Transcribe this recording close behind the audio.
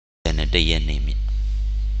and a day and name it.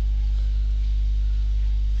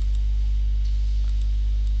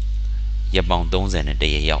 Yapon don't and a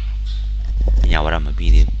day yop. Yawarama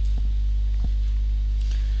be the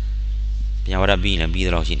Yawara bean and be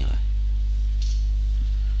the lotion.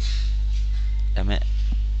 I met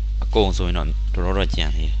a cone so in on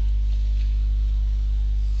Torojan here.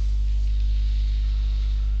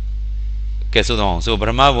 Kesudon, so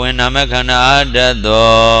Brahma when Namakana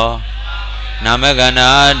do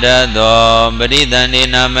Namakana do, Badidani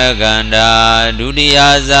Namakanda,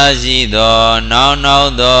 Dudiaza Zido, now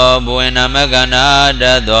do, Buenamagana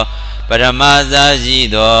do, Paramaza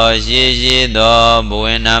Zido, Shizido,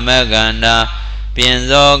 Buenamaganda,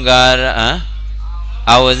 Pienzogar,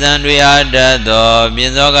 Awazandria do,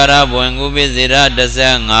 Pienzogara, Buengubizira,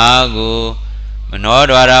 Dasangagu.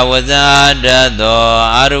 Nodwara was a do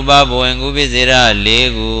Aruba Boengubizira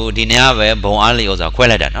Legu Dinave Bon Ali was a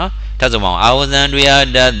Quelladana. Tazamo, I was Andrea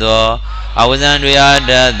do, I was Andrea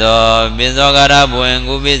do, Bizogara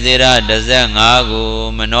Boengubizira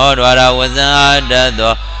Dazengagu, Menodwara was a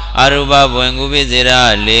do Aruba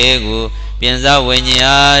Boengubizira Legu, Pienza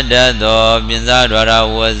Wenya do, Pienza Dwara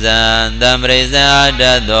was an Damreza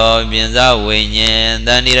do, Pienza Wenyen,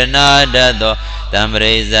 Danirana do.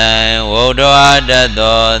 Tamreza, Wodoada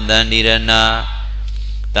do, Dandirana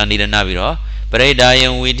Biro,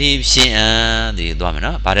 Paradium with deep sea, the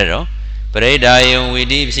domina, Parero, Paradium with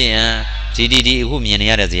deep sea, CDD, whom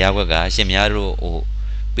Yania as Yaga, Shemiaru, or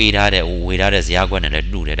Pida, without as Yaguan and a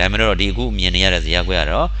do the diameter of the whom Yania as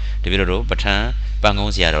Yaguaro, the Viro, PaThann,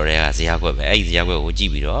 Pangosia or as Yago, Yago,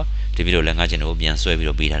 Gibiro, the Viro Langajan, Obian,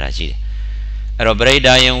 Sueviro, Pida.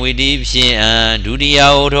 Breda with deep sea and Dudia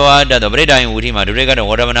Otoa, the Breda with him, Durega and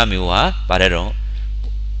whatever Namua, Parero,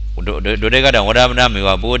 Durega and whatever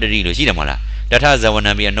Namua, Bordery, Sidamala. That has a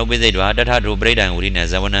one be a no bezedua, that had to Breda and within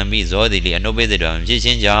as a one be Zodili and no bezedua,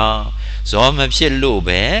 Jishinja, so much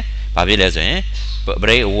lube, Pabilas,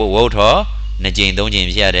 Bray Woto, Najin Donjim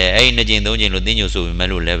Yade, a Najin Donjin Ludino, so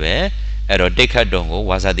Melu Leve. Ero Decadongo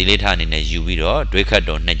was a diletan in a jubilo,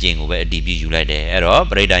 Decadon, Najing over a DB July, Ero,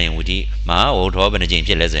 Breda and Witty, Ma, old Hob and a James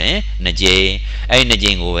Lezen, Najay, a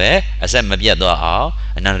Najing over, a Sam Mabiado,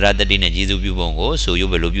 and another dinner Jizu Bubongo, so you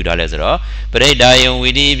will love you Dalazero, Breda and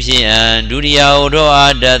Witty, and Dudia Odo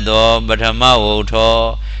Adado, but a Mao,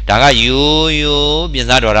 Daga you,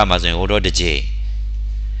 Bizadora Mazin, Odo de J.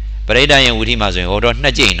 Breda and Witty Mazin, Odo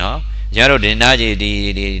Najino, Jaro de Naji,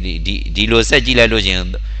 the Losagila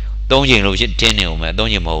Losian. Don't you know it? Don't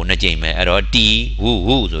you know Najame at all? D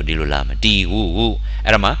woo so Dilulama, D woo,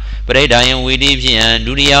 Arama, but I die with Ipsi and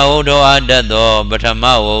Dudia Odo Adado, but a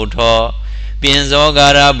Mao to Pienzo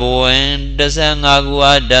Garabo and the Sangagu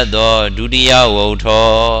Adado, Dudia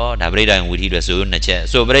Oto, Nabreda and with it soon,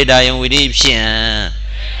 so Breda and with Ipsi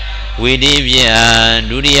with Ipsi and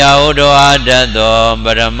Dudia Odo Adado,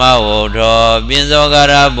 but a Mao to Pienzo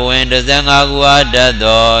Garabo and the Sangagu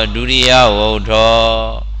Adado, Dudia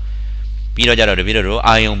Oto. Piro Jaro, the Viro,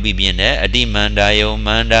 Ion Bibian, a Mandayo,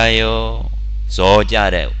 so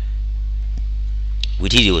Jare.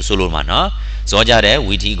 Witigo, Solomana, so Jare,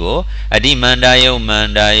 Witigo, a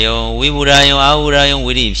Mandayo, we would Aurayon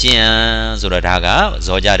with Ipsian, Zorataga,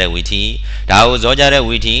 Zojare Witi, Tao Zojare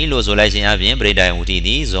Witi, Lo Solation Avian, Breda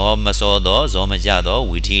Witidi, Zomasodo, Zomajado,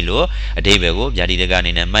 Witilo, a Debego, Jadi the Gun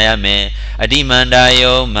in Miami, a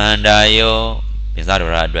Mandayo, is that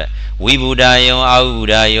right? We Budayo,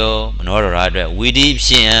 Audayo, Norada, we deep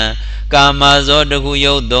shin, Kamazo de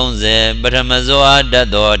Huyo Donze, but a Mazoa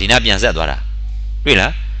Dado, Dinapian Zadora.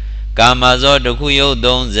 Rilla Kamazo de Huyo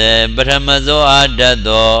Donze, but a Mazoa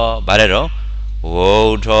Dado, Barero,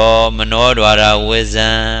 Woto, Manodwara,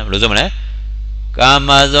 Wizam, Luzumane,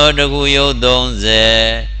 Kamazo de Huyo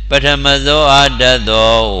Donze, but a Mazoa Dado,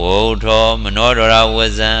 Woto, Manodwara,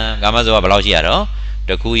 Wizam, Kamazo Balociaro.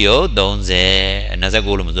 The Kuyo Donze, another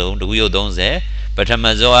golem zone, the Kuyo Donze, but a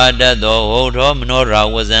Mazoada do Hoto, Nora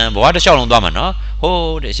was a water shell on Domino,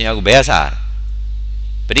 oh, the Shiago Beasa.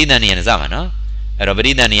 Bedidani and Zamana, a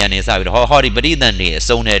Bedidani and his side, Hori Bedidani,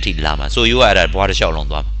 so netty lama, so you are at water shell on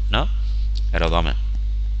Dom, no? At Ogama.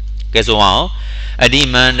 Guess what? A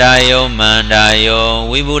Mandayo,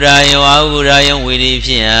 we Budayo, Aurayo, we live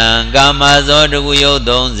here, Gamazo, the Kuyo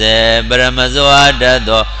Donze, but a Mazoada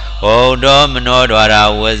do. O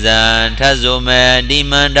Dominodwara was an Tazume,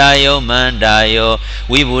 Mandayo,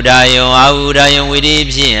 we Budayo, Audayo, we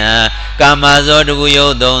Dipsia, Kamazo, the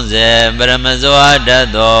Guyo Donze, Bramazoa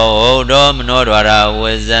Dado, O Dominodwara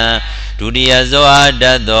was an Dudiazoa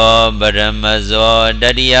Dado, Bramazo,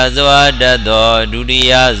 Dadiazoa Dado,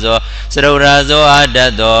 Dudiazo, စရုရာဇောအတ္တ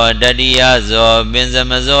သောတတိယဇောပင်စ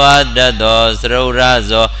မဇောအတ္တသောစရုရာ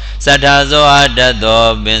ဇောသတ္ထဇောအတ္တသော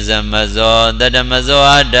ပင်စမဇောတတမဇော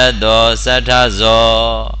အတ္တသောသတ္ထဇော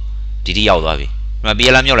ဒီတိရောက်သွားပြီဒီမှာပြေ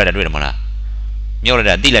လာမြောက်လိုက်တာတွေ့တယ်မလားမြောက်လိုက်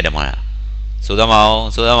တာတိလိုက်တယ်မလားဆိုသမောင်း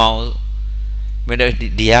မင်းတို့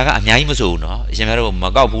ဒီဟာကအများကြီးမဆိုဘူးနော်အရှင်များတို့မ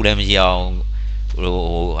ကောက်ဘူးလည်းမရှိအောင်ဟို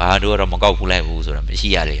အားတို့ကတော့မကောက်ဘူးလိုက်ဘူးဆိုတော့မရှိ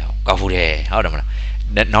ရလေအောင်ကောက်ဘူးတယ်ဟုတ်တယ်မလား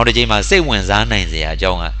နောက်တစ်ချိန်မှာစိတ်ဝင်စားနိုင်စရာအ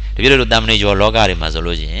ကြောင်းကတပြည့်လို့တာမဏေကျော်လောကတွေမှာဆို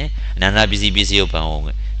လို့ရှိရင်အနန္တပစ္စည်းရုပ်ပံအောင်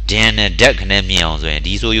ဒင်းနဲ့ဓာတ်ခနဲ့မြင်အောင်ဆိုရင်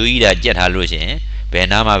ဒီဆိုယူကြီးတာကြက်ထားလို့ရှိရင်ဘယ်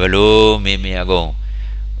နာမှာဘလို့မေအကုန်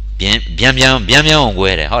ပြန်အောင်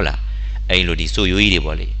ကွဲတယ်ဟုတ်လားအဲ့လိုဒီဆိုယူကြီးတွေ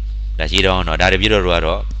ပေါ့လေဒါရှိတော့ဒါတပြည့်တော့က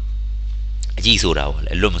တော့အကြည့်ဆိုတာပေါ့လေ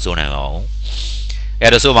အလွတ်မစိုးနိုင်ပါဘူး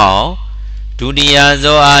အဲ့တော့ဆိုပါအောင်ဒုတိယ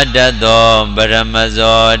ဇောအတ္တသောပရမ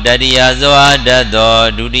ဇောတတိယဇောအတ္တသော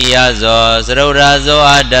ဒုတိယဇောစရုရာဇော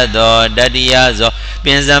အတ္တသောတတိယဇောပ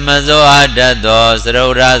င်စမဇောအတ္တသောစရု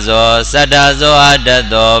ရာဇောသတ္တဇောအတ္တ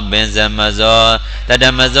သောပင်စမဇောတတ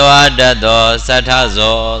မဇောအတ္တသောသတ္ထ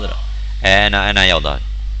ဇောအဲ့နာရောက်သွား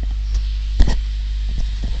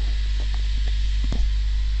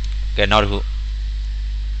ကဲနောက်တစ်ခု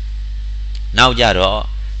နောက်ကြတော့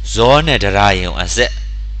ဇောနဲ့ဒရာယုံအဆက်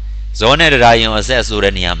ဇောနဲ့ဒရာယုံအဆက်ဆို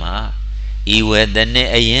တဲ့နေရာမှာဤဝေတနဲ့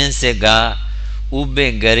အရင်စစ်ကဥပိ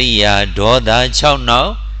ကရိယာဒေါသ6နော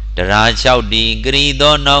က်ဒရာ6ဒီဂရိ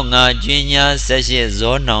သောနောက်ငါကျွင်းညာ18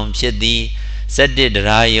ဇောနောင်ဖြစ်သည်17ဒ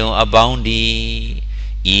ရာယုံအပေါင်းဒီ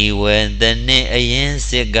ဤဝေတနဲ့အရင်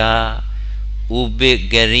စစ်ကဥပိ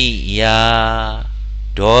ကရိယာ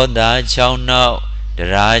ဒေါသ6နောက်ဒ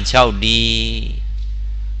ရာ6ဒီ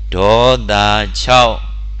ဒေါသ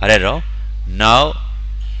6အဲ့ဒါတော့နောက်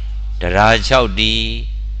ဒရာ6ဒီ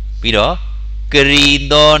ပြီးတော့ဂရိ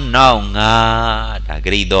သောနောက်ငါဒါဂ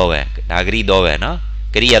ရိသောပဲဒါဂရိသောပဲနော်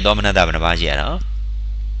ဂရိယသောမနတဘယ်နှပါးရှိရတော့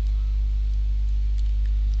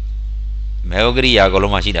မေဟဂရိယအကုန်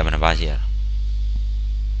လုံးမှရှိတာဘယ်နှပါးရှိရ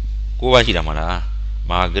9ပါးရှိတာမဟုတ်လား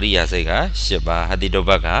မာဂရိယစိတ်က10ပါးဟတိတုပ္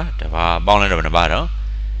ပက1ပါးပေါင်းလိုက်တော့ဘယ်နှပါးတော့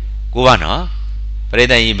9ပါးနော်ပရိ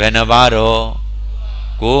သတ်ကြီးဘယ်နှပါးတော့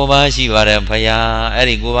9ပါးရှိပါတယ်ဖယားအဲ့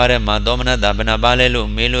ဒီ9ပါးထဲမှာသောမနတဘယ်နှပါးလဲလို့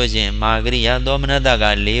မေးလို့ရှင်မာဂရိယသောမနတက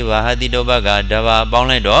4ပါးဟတိတုပ္ပက1ပါးပေါင်း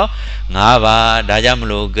လိုက်တော့5ပါးဒါကြောင့်မ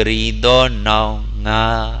လို့ဂရိသောနောင်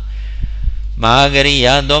5မာဂရိယ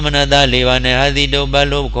သောမနတ4ပါးနဲ့ဟတိတုပ္ပ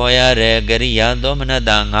လို့ခေါ်ရတဲ့ဂရိယသောမန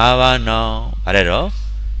တ5ပါးနောင်အဲ့ဒါတော့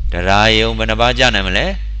ဒရာယုံဘယ်နှပါးကြနိုင်မလဲ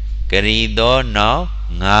ဂရိသောနောင်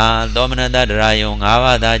5သောမနတဒရာယုံ5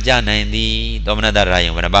ပါးသာကြနိုင်သည်သောမနတဒရာ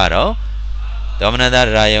ယုံဘယ်နှပါးတော့သောမနတ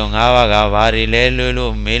ရာယုံ5ပါးကဘာတွေလဲ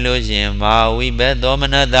လို့မေးလို့ရှင်မာဝိဘသောမ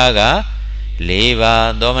နတက4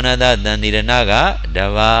ပါးသောမနတတန်တိရဏက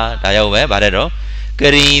1ပါးဒါရောက်ပဲဗါတဲ့တော့ဂ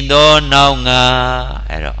ရိသောနောက်ငါ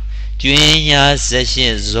အဲ့တော့ကျွင်းညာ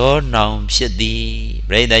18ဇောနောင်ဖြစ်သည်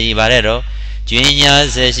ပြိဿကြီးဗါတဲ့တော့ကျွင်းညာ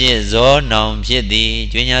18ဇောနောင်ဖြစ်သည်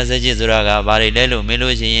ကျွင်းညာ18ဆိုတာကဘာတွေလဲလို့မေး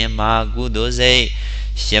လို့ရှိရင်မာကုသိုလ်စိတ်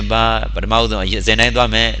10ပါးပထမဆုံးအစဉ်တိုင်းသွား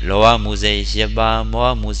မယ်လောဘမှုစိတ်10ပါးမော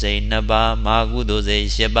ဟမှုစိတ်2ပါးမာကုသိုလ်စိတ်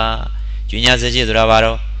10ပါးကျွညာ18ဆိုတာဘာ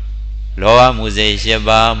တော့လောဘမှုစိတ်10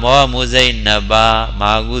ပါးမောဟမှုစိတ်2ပါး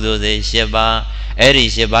မာကုသိုလ်စိတ်10ပါးအဲ့ဒီ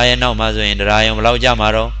10ပါးရဲ့နောက်မှာဆိုရင်ဒရာယုံဘယ်လောက်ကြမှာ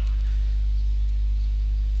တော့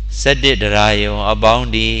17ဒရာယုံအပေါင်း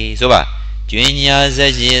ဒီဆိုပါကျွညာ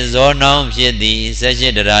18ဇောနောင်ဖြစ်သည်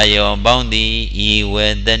17ဒရာယုံအပေါင်းသည်ဤဝေ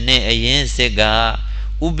တနဲ့အရင်စစ်က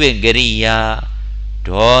ဥပိကရိယာ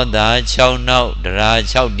ဒေါသ6နောက်ဒရာ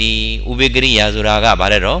6ဒီဥပိကရိယာဆိုတာကဘာ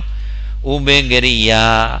လဲတော့ဥပိကရိယာ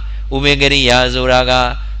ဆိုတာက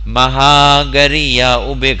မဟာကရိယာ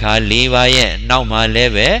ဥပိခာ4ပါးရဲ့နောက်မှာလ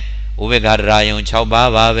ည်းပဲဥပိခာဒရာယုံ6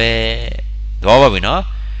ပါးပါပဲသဘောပါပြီနော်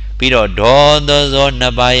ပြီးတော့ဒေါသဇော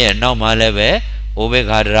2ပါးရဲ့နောက်မှာလည်းပဲဥပိ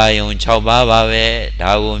ခာဒရာယုံ6ပါးပါပဲ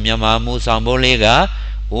ဒါကိုမြန်မာမှုဆောင်ဖို့လေးက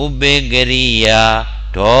ဥပိကရိယာ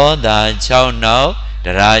ဒေါသ6နောက်ဒ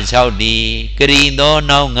ရာ6ဒီဂရိသော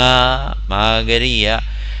နောက်ငါမာဂရိယ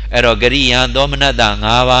အဲ့တော့ဂရိယသောမနတ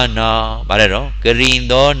5ပါးနောက်ဗါတယ်တော့ဂရိ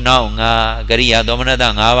သောနောက်ငါဂရိယသောမနတ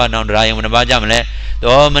5ပါးနောက်ဒရာယုံဘယ်နှပါးကြမလဲ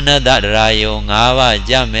သောမနတဒရာယုံ5ပါး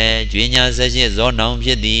ကြမယ်ကျွင်းညာ18ဇောနောင်ဖြ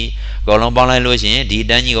စ်သည်အကုန်လုံးပေါင်းလိုက်လို့ရှိရင်ဒီ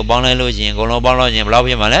တန်းကြီးကိုပေါင်းလိုက်လို့ရှိရင်အကုန်လုံးပေါင်းလို့ရှိရင်ဘယ်လောက်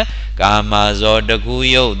ဖြစ်မှာလဲကာမဇောတခု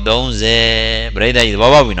ယုတ်30ပြိဿကြီးသဘော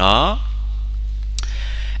ပေါက်ပြီနော်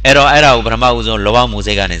အဲ့တော့အဲ့ဒါကိုပထမဦးဆုံးလောဘမှု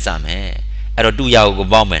စိတ်ကနေစမယ်အဲ့တော့တူရကို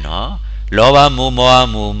ပေါင်းမယ်နော်လောဘမှုမောဟ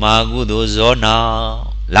မှုမာကုသိုလ်ဇောနောင်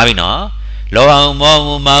လာပြီနော်လောဘမှုမောဟ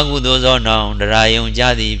မှုမာကုသိုလ်ဇောနောင်ဒရာယုံကြ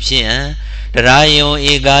သည်ဖြစ်အံဒရာယုံ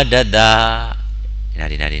ဧကဒတ္တ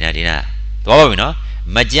ဒီနာတော့ပါပြီနော်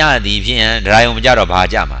မကြသည်ဖြစ်အံဒရာယုံမကြတော့ဘာ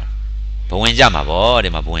ကြမှာဘဝင်ကြမှာဗောဒီ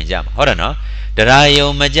မှာဘဝင်ကြမှာဟုတ်တယ်နော်ဒ ရာယုံ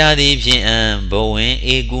မကြသည်ဖြင့်ဘဝင်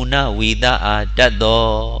ဧကုဏဝိသအားတတ်သော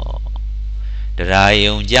ရာ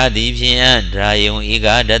ယုံကြသည်ဖြင့်ရာယုံဧက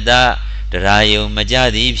ဒတရာယုံမကြ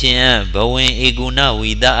သည်ဖြင့်ဘဝင်ဧကုဏ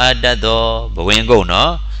ဝိသအားတတ်သောဘဝင်ကုန်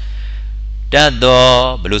နော်တတ်သော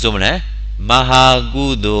ဘယ်လိုဆိုမလဲမဟာကု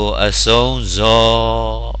သိုလ်အဆုံးဇော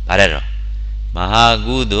ဗါတယ်တော့မဟာ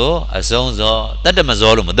ကုသိုလ်အဆုံးဇောတတ္တမ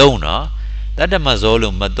ဇောလို့မသုံးနော်တတ္တမဇော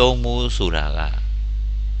လို့မသုံးဘူးဆိုတာက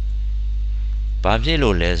ဘာဖြစ်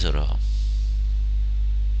လို့လဲဆိုတော့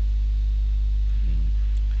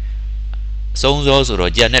အဆုံးဇောဆို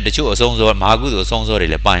တော့ကြံတဲ့တချို့အဆုံးဇောမဟာကုသိုလ်အဆုံးဇောတွေ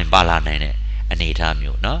လည်းပါလာနိုင်တဲ့အနေအထား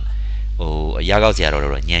မျိုးနော်ဟိုအရာကောက်စရာ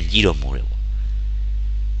တော့ညံကြီးတော်မူတယ်ပေါ့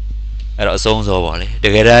အဲ့တော့အဆုံးဇောပါလေတ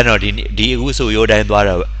ကယ်တမ်းတော့ဒီအခုဆိုရိုးတိုင်းသွား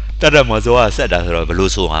တော့တတ္တမဇောကဆက်တာဆိုတော့ဘယ်လို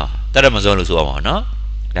ဆိုမှာတတ္တမဇောလို့ဆိုအောင်ပါနော်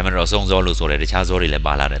ဒါမှမဟုတ်အဆုံးဇောလို့ဆိုတယ်တခြားဇောတွေလည်း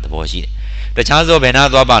ပါလာတဲ့သဘောရှိတယ်တခြားဇောဘယ်နာ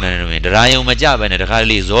သွားပါနေတယ်ဒရာယုံမကြပဲနဲ့တခါ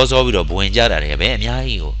လေဇောပြီးတော့ဘဝင်ကြတာတယ်ပဲအများ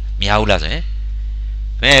ကြီးကိုမများဘူးလားဆိုရင်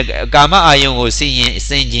ကာမအာယုံကိုစင်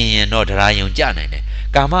ကျင်ရင်တော့ဒရာယုံကြနိုင်တယ်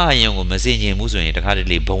ကာမအာယုံကိုမစင်ကျင်ဘူးဆိုရင်တခါ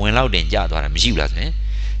လေဘဝင်လောက်တင်ကြသွားတာမရှိဘူးလားဆိုရင်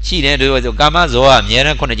ရှိတယ်တို့ကာမဇောကအများ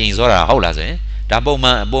နဲ့9ကြိမ်ဇောတာဟုတ်လားဆိုရင်ဒါပုံ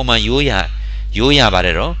မှန်ရိုးရပါတ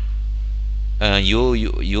ယ်တော့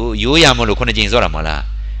ရိုးရမလို့9ကြိမ်ဇောတာမဟုတ်လား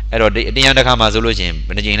အဲ့တော့တရားတစ်ခါမှဆိုလို့ချင်းဘ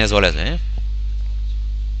ယ်နှကြိမ်လဲဇောလဲဆိုရင်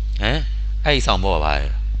အဲ့ဒီဆောင်ဘောကပါလေ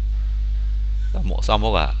ဆောင်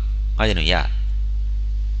ဘောကငါကျင်လို့ရ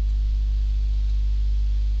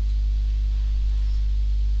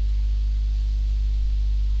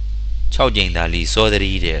6ကြိမ်သာလီစောသ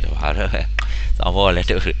တိတဲ့တော့ဟာတော့ဆောင်ဘောကလည်း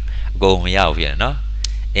တို့အကုန်မရဘူးပြန်နော်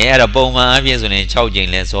အဲ့တော့ပုံမှန်အဖြစ်ဆိုရင်6ကြိမ်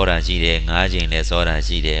လဲစောတာရှိတယ်5ကြိမ်လဲစောတာ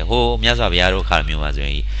ရှိတယ်ဟိုမြတ်စွာဘုရားတို့ခါမျိုးမှာဆိုရ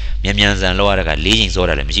င်မြန်ဆန်လောက်ရတာက4ကြိမ်စော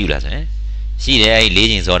တာလည်းမရှိဘူးလားဆိုရင်ရှိတယ်အဲ့ဒီ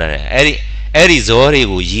4ကြိမ်စောတာလည်းအဲ့ဒီဇောတွေ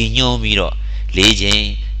ကိုရည်ညွှန်းပြီးတော့4ကြိမ်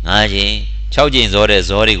5ကြိမ်6ကြိမ်ဇောတဲ့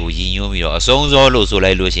ဇောတွေကိုရည်ညွှန်းပြီးတော့အဆုံးဇောလို့ဆို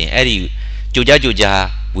လိုက်လို့ရှိရင်အဲ့ဒီကြိုကြ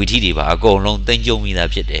ဝီထီတွေပါအကုန်လုံးသိမ့်ကျုံမိတာ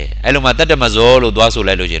ဖြစ်တယ်အဲ့လိုမှတတ္တမဇောလို့သွားဆို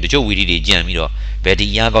လိုက်လို့ရှိရင်တချို့ဝီထီတွေကြံပြီးတော့ဘယ်ဒီ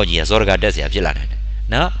ရကောက်ကြီးကဇောရကတက်เสียဖြစ်လာနိုင်တယ်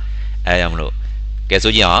နော်အဲ့ဒါမလို့ကဲ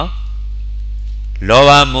ဆိုကြည့်အောင်လောဘ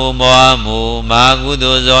မှုမောဟမှုမာကု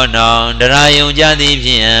သိုလ်ဇောနောင်ဒရာယုံကြသည်ဖြ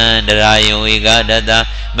င့်ဒရာယုံဧကဒတ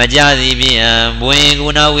မကြသည်ဖြင့်ဘဝင်ကု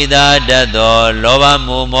ဏဝိသတတ်သောလောဘ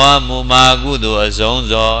မှုမောဟမှုမာကုသိုလ်အဆုံး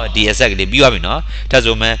ဇောဒီအဆက်ကလေးပြီးသွားပြီနော်ထပ်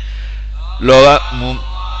ဆိုမယ်လောဘမှု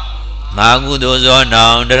မာကုသိုလ်ဇောနော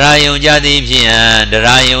င်ဒရာယုံကြသည်ဖြင့်ဒ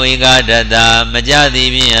ရာယုံဧကဒတမကြသည်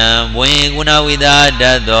ဖြင့်ဘဝင်ကုဏဝိသတ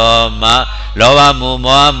တ်သောလောဘမှု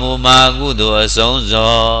မောဟမှုမာကုသိုလ်အဆုံး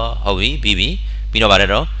ဇောဟုတ်ပြီပြီးတော့ဗါတယ်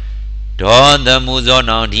တော့ဒေါသမှုဇော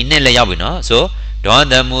နောင်ဒီနှစ်လည်းရောက်ပြီနော်ဆိုဒေါ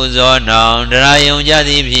သမှုဇောနောင်ဒရာယုံကြသ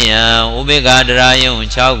ည်ဖြင့်ဥပေက္ခဒရာယုံ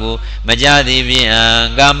6ခုမကြသည်ဖြင့်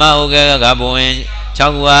ကာမဥကေကဘဝင်6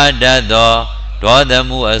ခုအားတတ်သောဒေါသ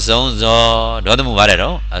မှုအဆုံးဇောဒေါသမှုဗါတယ်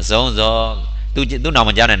တော့အဆုံးဇောသူ့နောင်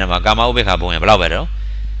မကြနိုင်တယ်မှာကာမဥပေက္ခဘဝင်ဘယ်လောက်ပဲတော့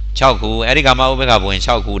6ခုအဲ့ဒီကာမဥပေက္ခဘဝင်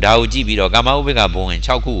6ခုဒါကိုကြည့်ပြီးတော့ကာမဥပေက္ခဘဝင်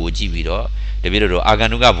6ခုကိုကြည့်ပြီးတော့တပည့်တို့အာဂန္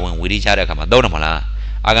တုကဘဝင်ဝေဒီချတဲ့အခါမှာသုံးတယ်မလား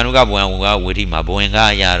အာဂန္တုကဘဝင်ကဝေဒီမှာဘဝင်က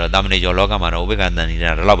အရာတော့တာမဏေကျော်လောကမှာတော့ဥပေက္ခတန်နေတာ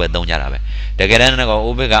တော့ပဲသုံးကြတာပဲတကယ်တမ်းတော့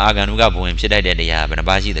ဥပေက္ခအာဂန္တုကဘဝင်ဖြစ်တတ်တဲ့တရားဘယ်နှ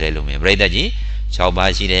ပါးရှိတယ်လို့မြင်ပြိဿကြီး6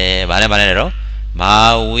ပါးရှိတယ်ဗါလဲတော့မာ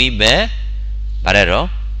ဝိဘေဗါလဲတော့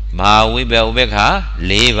မာဝိဘေဥပေက္ခ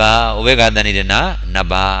4ပါးဥပေက္ခတန်နေတာ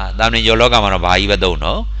2ပါးတာမဏေကျော်လောကမှာတော့ဘာကြီးပဲသုံး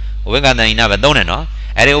တော့ဥပေက္ခတန်နေတာပဲသုံးတယ်နော်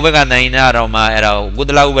အဲ့ဒီဥပေက္ခတန်နေတာတော့မှအဲ့တော့ကု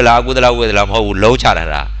သလဥပလားအကုသလဥပလားမဟုတ်ဘူးလုံးချတာ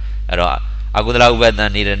အဲ့တော့အကုသလဥပဒံ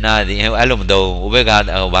နေရနာဒီအဲ့လိုမသုံးဥပေက္ခ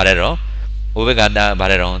ဗါတယ်တော့ဥပေက္ခတာဗါ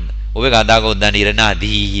တယ်တော့ဥပေက္ခတာကိုတန်နေရနာ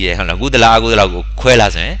ဒီတဲ့ဟုတ်လားကုသလအကုသလကိုခွဲလာ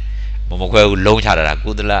ဆိုရင်မခွဲဘူးလုံးချတာ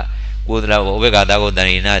ကုသလဥပေက္ခတာကိုတန်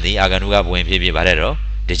နေရနာဒီအာဂန္တုကဘဝင်ဖြစ်ဗါတယ်တော့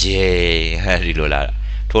တစ်ချိန်ဟဲ့ဒီလိုလာ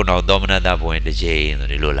ထို့နောက်သောမနတဘဝင်တစ်ချိန်ဆို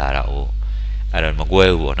ဒီလိုလာတာဟုတ်အဲ့တော့မကွဲ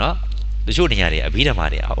ဘူးပေါ့နော်တချို့နေရာတွေအဘိဓမ္မာ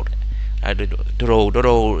တွေအောက်တယ်အဲ့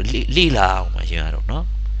တော်လိလာအောင်မရှင်းရတော့နော်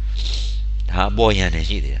ဒါအပေါ်ရန်နေ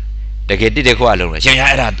ရှိသေးတယ်တကယ်တိတဲ့ခွာလုံးလေရှင်ရ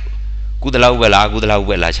အဲ့ဒါကုသလောက်ပဲလားကုသလောက်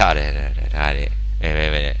ပဲလားချတယ်ဒါတဲ့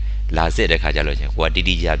ပဲလာစစ်တဲ့ခါကျလို့ချင်းဟိုကတိ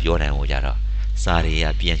တိကျပြောနိုင်ဖို့ကြတော့စာတွေက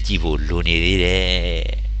ပြန်ကြည့်ဖို့လိုနေသေးတယ်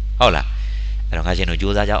ဟုတ်လားအဲ့တော့ငါရှင်တို့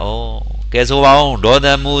ကြိုးစားကြအောင်ကဲဆိုပါအောင်ဒေါသ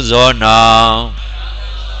မှုဇောနောင်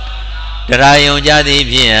ဒရာယုံကြသည်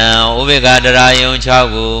ဖြင့်ဥပေက္ခဒရာယုံ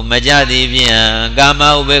6ခုမကြသည်ဖြင့်ကာမ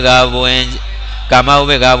ဥပေက္ခဘဝင်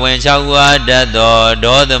6ခုအားတတ်သော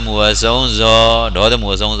ဒေါသမှုအဆုံးဇော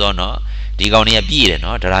နော်ဒီကောင်ကြီးအပြည့်တယ်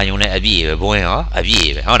နော်ဒရာယုံလည်းအပြည့်ပဲဘဝင်ရောအပြည့်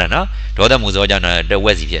ပဲဟုတ်တယ်နော်ဒေါသမှုဇောကြောင့်တဝ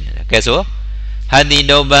က်စီဖြစ်နေတယ်ကဲဆိုဟတိ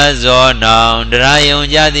တုပ္ပဇောနောင်ဒရာယုံ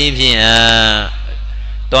ကြသည်ဖြင့်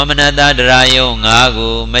သောမနတဒရာယုံ5ခု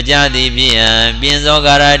မကြသည်ဖြင့်ပြင်ဇော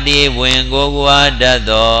ကာရတိဝင်ကိုအားတတ်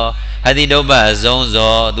သောဟတိတုပ္ပအဆုံး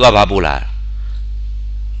ဇောသူကဘာပို့လာ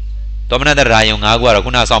သောမနတရာယုံ၅ခုကတော့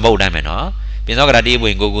ခုနဆောင်ပုတ်တိုင်းပဲနော်ပြင်သောကရာတိပွ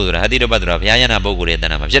င့်9ခုဆိုတာဟတိတုပ္ပဆိုတာဘုရားယနာပုဂ္ဂိုလ်ရဲ့တ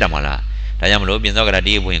ဏ္ဍာမှာဖြစ်တယ်မဟုတ်လားဒါကြောင့်မလို့ပြင်သောကရာ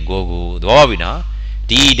တိပွင့်9ခုသဘောပြီနော်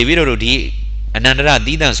ဒီတပည့်တို့ဒီအနန္တရ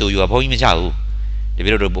သီးသန့်ဆိုယူကဘုန်းကြီးမချဘူးတပ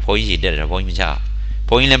ည့်တို့ဘုန်းကြီးရှိတက်တယ်ဘုန်းကြီးမချ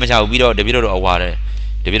ဘုန်းကြီးလည်းမချဘူးပြီးတော့တပည့်တို့အဝါတယ်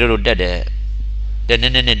တပည့်တို့တက်တယ်တက်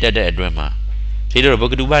နဲ့တက်တဲ့အတွင်းမှာတပည့်တို့ဘု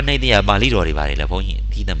ဂတုပနှိတ်တရားပါဠိတော်တွေပါတယ်လေဘုန်းကြီး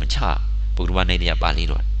သီးသန့်မချဘုဂတုပနှိတ်တရားပါဠိ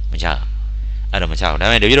တော်မချအဲ့တော့မချဘူးဒါ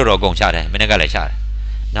ပေမဲ့တပည့်တို့တော့အကုန်ချတယ်မင်းကလည်းချတယ်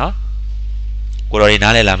နော်ကိုတော်တွေ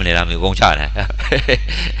နားလဲလားမလဲလားမသိဘူးအကုန်ချတယ်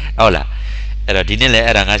ဟုတ်လားအဲ့တော့ဒီနေ့လည်း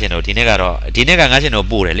အဲ့ဒါငါရှင်တို့ဒီနေ့ကတော့ဒီနေ့ကငါရှင်တို့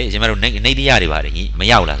ပို့တယ်လေအရှင်မတို့နေတရားတွေပါတယ်မ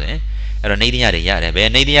ရောက်လားဆိုရင်အဲ့တော့နေတရားတွေရတယ်ဘယ်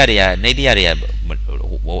နေတရားတွေကနေတရားတွေက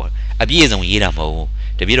အပြည့်စုံရေးတာမဟုတ်ဘူး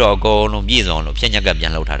တပြည့်တော့အကုန်လုံးပြည့်စုံလို့ဖြည့်ညက်ကပြ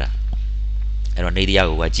န်လောက်ထားတာအဲ့တော့နေတရား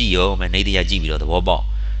ကိုကကြည့်ရောမယ်နေတရားကြည့်ပြီးတော့သဘောပေါက်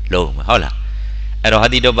လုံးမယ်ဟုတ်လားအဲ့တော့ဟ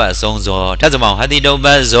တိတုပ္ပအဆုံးဇောထပ်စမောင်ဟတိတုပ္ပ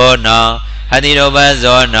ဇောနောဟတိတုပ္ပ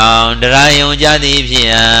ဇောနောတရာယုံကြသည်ဖြစ်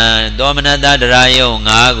ဟံသောမနတတရာယုံ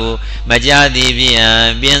၅ခုမကြသည်ဖြစ်ဟံ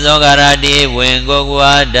ပြင်သောကာရတိဝင်ကို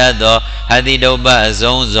ကွာတတ်သောဟတိတုပ္ပအ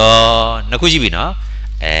ဆုံးဇောနှစ်ခုရှိပြီနော်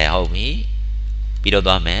ဟုတ်ပြီပြီးတော့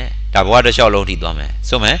သွားမယ်ဒါဘဝတစ်လျှောက်လုံးထိသွားမယ်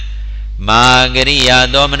ဆိုမယ်မာဂရိယာ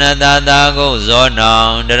သောမနတသာကုဇောနော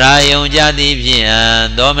တရာယုံကြသည်ဖြစ်ဟံ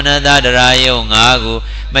သောမနတတရာယုံ၅ခု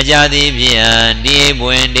မကြသည်ဖြစ်ဟံဒီပွ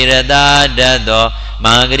င့်တေရတာတတ်သော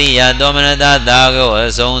မာဂရိယာသောမနတသာကုအ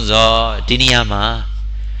ဆုံးဇောဒီနေရာမှာ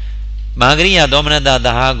မာဂရိယာသောမနတ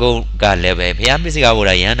သာကုကလည်းပဲဘုရားပိစိကဗုဒ္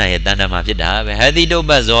ဓယန္တာရဲ့တဏ္ဍာမှာဖြစ်တာပဲဟတိတုပ္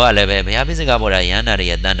ပဇောကလည်းပဲဘုရားပိစိကဗုဒ္ဓယန္တာ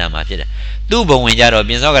ရဲ့တဏ္ဍာမှာဖြစ်တယ်သူ့ဘဝင်ကြတော့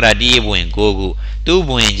ပြင်စောကရာတိဘဝင်9ခုသူ့ဘ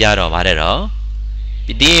ဝင်ကြတော့ဗါတဲ့တော့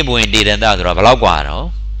တိဘဝင်တေရတဆိုတော့ဘယ်လောက်กว่าတော့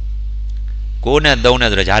9နဲ့3နဲ့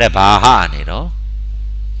ဆိုတော့ကြားတဲ့ဘာဟနေတော့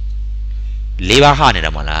4ပါးဟနေတ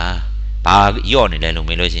ယ်မဟုတ်လားဘာယော့နေလဲလို့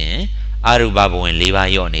မေးလို့ရှိရင်အရူပဘဝင်4ပါး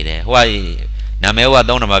ယော့နေတယ်ဟိုကနာမည်ဟိုက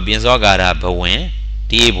3နံပါတ်ပြင်စောကာရဘဝင်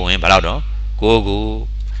တိဘဝင်ဘယ်လောက်တော့9ခု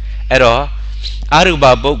အဲ့တော့အရူပ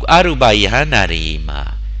ပုဂ္ဂအရူပယဟန္တာတွေမှာ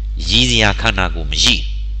ရည်စရာခန္ဓာကိုမရှိ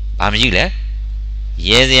ဘာမရှိလဲ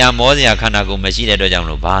ရဲစရာမောစရာခန္ဓာကိုမရှိတဲ့အတွက်ကြောင့်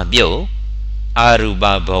လို့ဘာပြုတ်အရူပ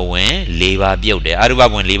ဘဝင်၄ပါးပြုတ်တယ်အရူပ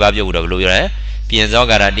ဘဝင်၄ပါးပြုတ်တော့ဘယ်လိုပြောလဲပြင်စော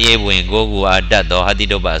ကာရတိဘဝင်9ခုအတတ်သောဟတိ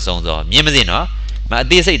တုပ္ပအဆုံးသောမြင်မစင်နော်မအ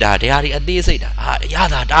သေးစိတ်တာတရားဒီအသေးစိတ်တာရ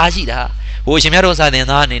တာတားရှိတာဟိုရှင်မြတ်တို့စာသင်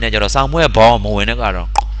သားအနေနဲ့ကျတော့ဆောင်းမွဲဘောင်းမဝင်တဲ့ကတော့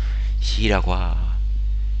ရှိတာကွာ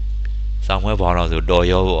ဆောင်းမွဲဘောင်းတော့ဆိုတော်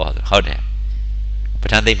ရောဟုတ်တယ်ပ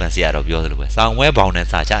ဋ္ဌာန်းသိမ္မာဆရာတော်ပြောသလိုပဲဆောင်းမွဲဘောင်းနဲ့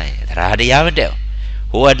စာချရင်တရားမတက်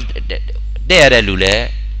ဟိုကတဲ့ရတဲ့လူလဲ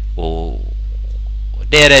ဟို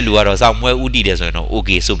တဲ့ရတဲ့လူကတော့ဆောင်းမွဲဥတည်တယ်ဆိုရင်တော့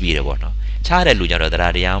okay စုပ်ပြည့်တယ်ပေါ့နော်ချားတဲ့လူကြတော့တ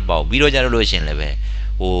ရားမပေါ့ပြီးတော့ကြလို့ရှင်လည်းပဲ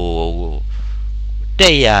ဟို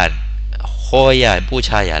တဲ့ရဟောရပို့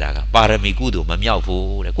ချရတာကပါရမီကုသိုလ်မမြောက်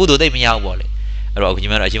ဘူးတဲ့ကုသိုလ်သိမ့်မရောက်ပေါ့လေအဲ့တော့အခုညီ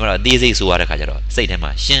မတို့အချင်းမတို့အသေးစိတ်ဆိုရတဲ့ခါကျတော့စိတ်ထဲ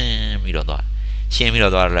မှာရှင်းပြီးတော့သွားရှင်းပြီး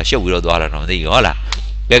တော့သွားလားရှုပ်ပြီးတော့သွားလားတော့မသိဘူးဟုတ်လား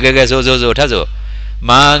ကဲဆိုထပ်ဆို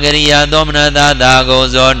မာဂရိယာသောမနတသာကု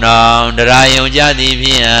ဇောနောတရာယုံကြသည်ဖြ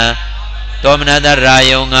င့်သောမနတရာ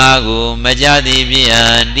ယုံ၅ခုမကြသည်ဖြ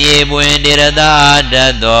င့်တိပွင့်တေရတာတ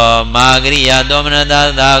တ်သောမာဂရိယာသောမနတ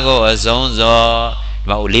သာကုအဆုံးဇောဒီ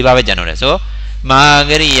မှာ၄ပါးပဲကျန်တော့တယ်ဆိုမာ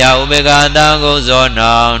ဂရိယာဥပေက္ခသာကုဇော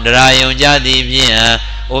နောတရာယုံကြသည်ဖြင့်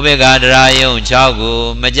ဥပေက္ခတရာယုံ6ခု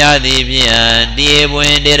မကြသည်ဖြင့်တိပွ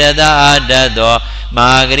င့်တေရတာတတ်သောမာ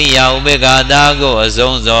ဂရိယာဥပေက္ခသာကုအ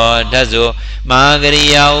ဆုံးဇောထတ်ဆိုမာဂရိ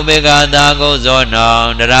ယာဥပေက္ခသာကုဇောနော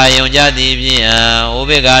တရာယုံကြသည်ဖြင့်ဥ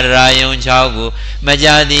ပေက္ခတရာယုံ6ခုမကြ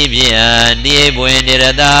သည်ဖြင့်တိပွင့်တေရ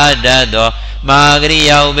တာတတ်သောမာဂရိ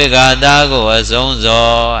ယာဥပေက္ခသာကုအဆုံးဇော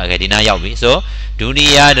ဒီနာရောက်ပြီဆိုဒုတိ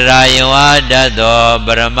ယတရာယုံအာတတ်သောပ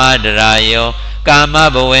ရမတရာယုံကာမ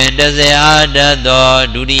ဘဝင်30အာတတ်သော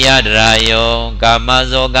ဒုတိယတရာယုံကာမ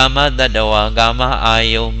ဇောကာမတတ္တဝါကာမအာ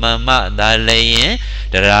ယုံမမသာလည်းရင်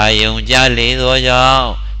တရာယုံကြလေသောကြောင့်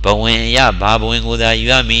ဘဝင်ရဘာဘဝင်ကိုသာယူ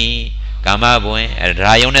ရမည်ကာမဘဝင်တ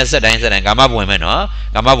ရာယုံနဲ့စက်တိုင်းကာမဘဝင်ပဲနော်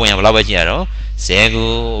ကာမဘဝင်ကဘယ်လောက်ပဲကြည့်ရတော့10ခု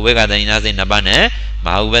ဝိကတဏိနာစိတ်2ပါးနဲ့မ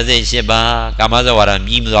ဟာဥပ္ပစိတ်10ပါးကာမဇောဝါဒ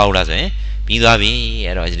မြည်မသွားဘူးလားဆိုရင်ပြီးသွားပြီ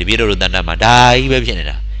အဲ့တော့ဒီပြေတို့တဏ္ဍာမှာဒါကြီးပဲဖြစ်နေ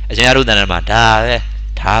တာအရှင်ရတို့တဏ္ဍာမှာဒါ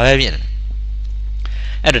ပဲဖြစ်နေတာ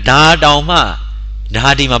အဲ့တော့ဒါတောင်မှဒါ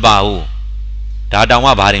ဒီမပါဘူးဒါတောင်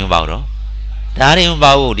မှဘာတွေမပါဘူးတော့ဒါတွေမ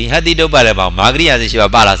ပါဘူးဒီဟတိတုပ္ပလည်းပါမာဂရိယာစိရှိ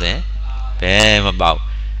ပါလားဆိုရင်ဘယ်မပါဘူး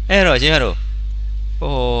အဲ့တော့အရှင်ရတို့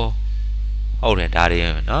ဟိုဟုတ်တယ်ဒါတွေ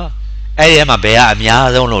နော်အဲ့ဒီထဲမှာဘယ်ကအများ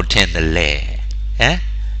ဆုံးလို့ထင်တယ်လဲဟမ်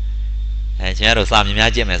အရှင်ရတို့စာ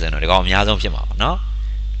များကြည့်မယ်ဆိုရင်တော့ဒီကောင်အများဆုံးဖြစ်မှာပေါ့နော်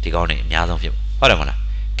ဒီကောင်းနေအများဆုံးဖြစ်ဟုတ်တယ်မဟုတ်လား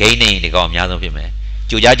ဂိမ်းနေဒီကောင်းအများဆုံးဖြစ်မယ်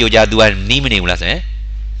ကြိုကြ तू ကနီးမနေဘူးလားဆိုရင်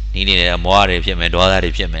နီးနေတယ်မောရတွေဖြစ်မယ်ဒေါသ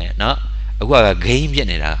တွေဖြစ်မယ်နော်အခုကဂိမ်းဖြစ်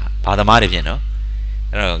နေတာဘာသမားတွေဖြစ်နော်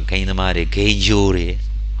အဲ့တော့ဂိမ်းသမားတွေဂိမ်းဂျိုးတွေ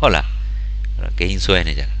ဟုတ်လားအဲ့တော့ဂိမ်းဆွဲ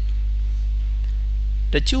နေကြတာ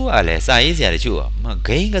တချို့ကလည်းစာရေးဆရာတချို့က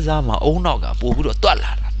ဂိမ်းကစားမှာအုံနောက်ကပို့ပြီးတော့တွတ်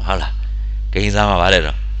လာတာမဟုတ်လားဂိမ်းစားမှာဗါတယ်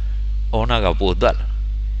တော့အုံနောက်ကပို့တွတ်လာ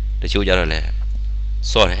တချို့ကြတော့လေ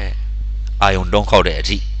စော့တယ်အာယုံတုံးခောက်တဲ့အ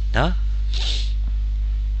ထိနော်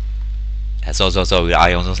အဲစောပြီးအာ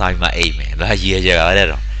ယုံဆုံးစားပြီးမှအိမ်မယ်ဒါရေးရကြတာတဲ့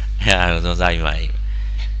တော့အာယုံဆုံးစားပြီးမှအိမ်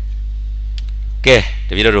ကဲတ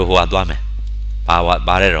ပည့်တော်တို့ဟိုကသွားမယ်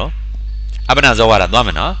ပါတဲ့တော့အပ္ပနာဇောဝါဒသွားမ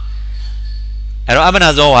ယ်နော်အဲ့တော့အပ္ပနာ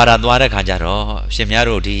ဇောဝါဒသွားတဲ့ခါကျတော့ရှင်များ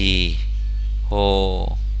တို့ဒီဟို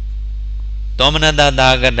သောမနတသာ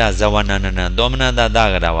ဂတဇဝနန္နနသောမနတသာ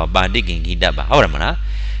ဂတဝပါတိကိဉ္ကိတပါဟုတ်တယ်မလား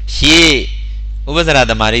ရှေးဥပ္ပစရ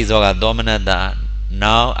သမารိဇောကသောမနတ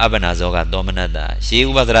နောက်အပ္ပနာဇောကသောမနတရှေး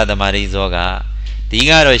ဥပ္ပစရသမารိဇောကဒီ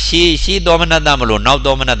ကတော့ရှေးသောမနတမလို့နောက်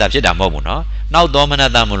သောမနတဖြစ်တာမဟုတ်ဘူးနော်နောက်သောမန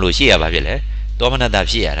တမလို့ရှေးရပါဖြစ်လေသောမနတ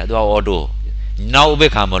ဖြစ်ရတာသူကအော်တိုနောက်ဥ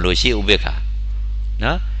ပိ္ပခာမလို့ရှေးဥပိ္ပခာ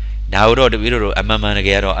နော်ဒါတို့တပည့်တို့အမှန်မှန်တက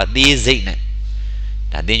ယ်တော့အသေးစိတ်နဲ့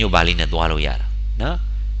ဒါသင်ညိုပါဠိနဲ့သွားလို့ရတာနော်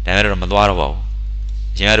ဒါပေမဲ့တော့မသွားတော့ပါဘူး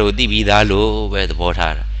ရှင်ရတို့သိပြီးသားလို့ပဲသဘော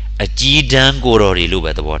ထားတာအကြီးတန်းကိုတော်တွေလို့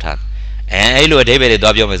ပဲသဘောထားအဲ့လိုအဓိပ္ပာယ်တွေ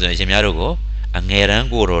သွားပြောမယ်ဆိုရင်ရှင်များတို့ကိုအငယ်တန်း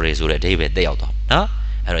ကိုတော်တွေဆိုတဲ့အဓိပ္ပာယ်တက်ရောက်သွားနော်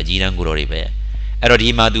အဲ့တော့အကြီးတန်းကိုတော်တွေပဲအဲ့တော့ဒီ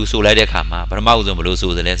မှာသူဆိုလိုက်တဲ့ခါမှာပထမဦးဆုံးဘယ်လို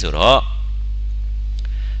ဆိုသလဲဆိုတော့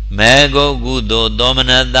မေဂုတ်ကုသိုလ်သောမ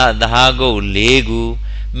နတသဟာဂုတ်၄ခု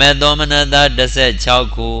မေသောမနတ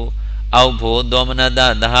16ခုအောက်ဖို့သောမနတ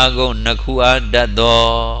သဟာဂုတ်2ခုအားတတ်သော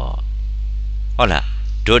ဟုတ်လား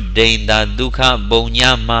ဒုဒိန်သာဒုက္ခပုံည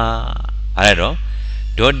မှာအဲ့တော့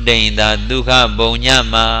ဒုဒိန်သာဒုက္ခပုံည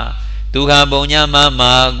မှာဒုက္ခပုံညမှာ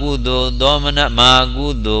မာကုသိုလ်သောမနမာကု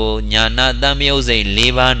သိုလ်ညာနာတံမြုပ်စိတ်၄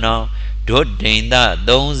ပါးနောင်ဒုဒိန်သာ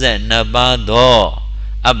32ပါးသော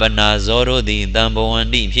အပ္ပနာဇောတို့သည်တံဘဝန္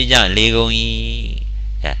တိဖြစ်ကြလေကုန်၏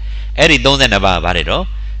အဲ့ဒီ32ပါးပါတယ်တော့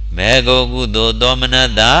မေဂုတ်ကုသိုလ်သောမန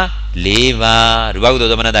တ၄ပါးရူပကုသို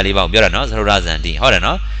လ်သောမနတ၄ပါးကိုပြောတာနော်သရုဒ္ဓဇန္တိဟုတ်တယ်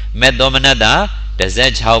နော်မေသောမနတ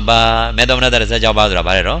16ပါးမေသောမနတ16ပါးဆိုတာ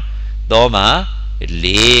ဗါတယ်နော်သောမှာ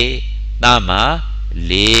4သမှာ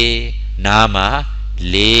4နာမှာ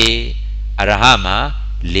4အရဟမှာ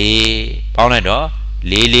4ပေါင်းလိုက်တော့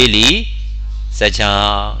4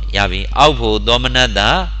 16ရပြီအောက်ဖို့သောမနတ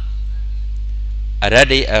အရတ္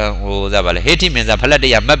တိဟိုစားပါလေဟေတိမင်္စာဖလတ္တ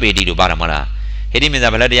ယမတ်ပေတိတို့ပါတာမဟုတ်လားဟေတိမင်္စာ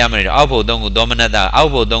ဖလတ္တယမနေတော့အောက်ဖို့3ခုသောမနတအော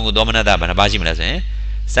က်ဖို့3ခုသောမနတဘယ်နှပါရှိမလဲဆိုရင်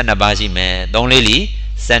12ပါးရှိမယ်3 4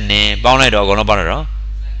 12ပေါင်းလိုက်တော့အကုန်လုံးပေါင်းလိုက်တော့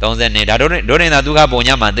30ဒါဒုဒိန်သာဒုက္ခပုံည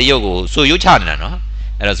မှာတရုပ်ကိုဆိုရွချနေတာနော်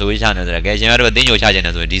အဲ့တော့ဆိုရွချနေဆိုတော့ကဲရှင်ရတို့အသိညိုချခြင်း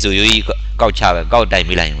နေဆိုရင်ဒီဆိုရွကြီးကောက်ချပဲကောက်တိုင်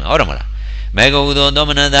မိလိုက်ရင်ဟုတ်တယ်မလားမေဂုကုသိုလ်သော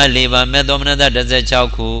မနတ၄ပါးမေသောမနတ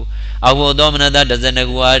16ခုအောက်ဖို့သောမနတ12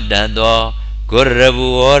ခုအားတတ်သောဂုရဘူ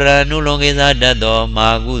ဝရနုလုံကိစ္စတတ်သောမာ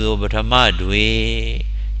ကုသိုလ်ပထမတွေ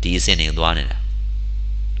ဒီအစဉ်နေသွားနေတာ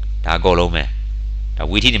ဒါအကုန်လုံးပဲဒါ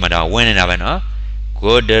ဝိသီနေမှာဒါဝင်နေတာပဲနော်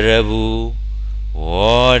ဂုဒရဘူဝ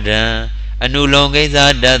ဒံအနုလုံကိစ္စ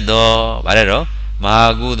တတ်သောဗါလဲတော့မာ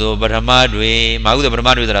ကုသိုလ်ပထမတွေမာကုသိုလ်ပထမ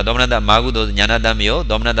တွေဆိုတာသောမနတမာကုသိုလ်ညာနာတမြုပ်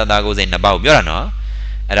သောမနတသာကိုစိတ်2ပါးကိုပြောတာနော်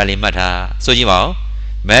အဲ့ဒါလေးမှတ်ထားဆိုကြည့်ပါဦး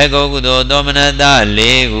မေဂုတ်ကုသိုလ်သောမနတ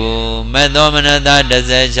4ခုမေသောမနတ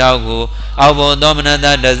16ခုအောက်ဘုံသောမနတ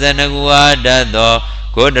12ခုအားတတ်သော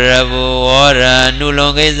ဂုဒရဘူဝရနုလုံ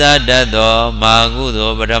ကိစ္စတတ်သောမာကုသို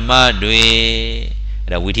လ်ပထမတွေ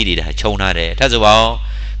အဲ့ဒါဝိသီတွေဒါခြုံထားတယ်ထပ်ဆိုပါဦး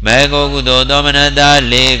မေဂုတ်ကုသိုလ်သောမနတ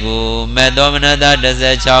4ခုမေသောမနတ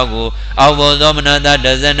16ခုအောက်ဘုံသောမနတ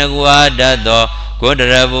12ခုအားတတ်သောဂုဒ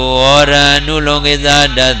ရဘူဝရနုလုံကိစ္စ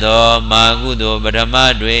တတ်သောမာကုသိုလ်ပထမ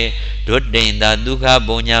တွေဒုဒိန်သာဒုက္ခ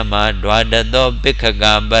ပုံညမှာဒွါတသောပိခက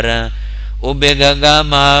ပရံဥပေက္ခ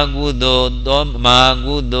မာကုသိုလ်သောမာ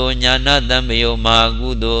ကုသိုလ်ညာနာတံမယုမာကု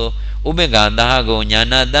သိုလ်ဥပေက္ခသာကုညာ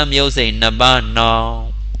နာတံမြုပ်စိတ်2ပါးနော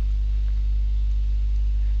င်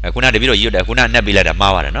ခုနတပည့်တော်ရွတ်တယ်ခုနနှက်ပေးလိုက်တာ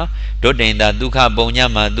မှားပါတယ်နော်ဒုဒိန်သာဒုက္ခပုံည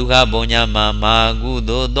မှာဒုက္ခပုံညမှာမာကု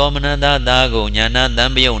သိုလ်သောမနတသာကုညာနာတံ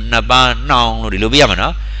မယု2ပါးနောင်လို့ဒီလိုပြရမှာ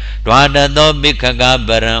နော်ဒွါတသောပိခကပ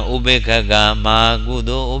ရံဥပေက္ခမာကု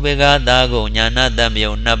သိုလ်ဥပေက္ခသာကုညာနာတံမ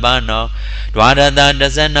ယု2ပါးနောဒွါရတ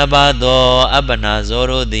12ပါးသောအပ္ပနာဇော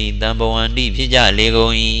တို့သည်တံဘဝန္တိဖြစ်ကြလေကု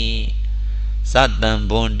န်၏သတံ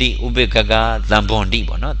ဘွန်တိဥပေက္ခသံဘွန်တိ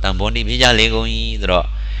ပေါ့နော်တံဘွန်တိဖြစ်ကြလေကုန်၏ဆိုတော့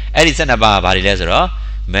အဲ့ဒီ12ပါးကဘာတွေလဲဆိုတော့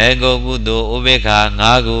မေဂုတ်ကုသိုလ်ဥပေက္ခ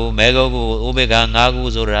5ခုမေဂုတ်ကုဥပေက္ခ5ခု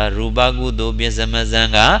ဆိုတာရူပကုသိုလ်ပြစ္ဆမဇံ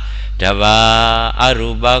ကတပါးအရူ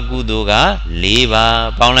ပကုသိုလ်က4ပါး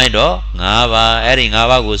ပေါင်းလိုက်တော့5ပါးအဲ့ဒီ5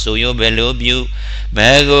ပါးကိုဆိုရုံပဲလို့ပြု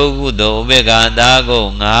မေဂုတ်ကုသိုလ်ဥပေက္ခသာကု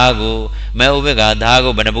5ခုမေဥပေက္ခသာကု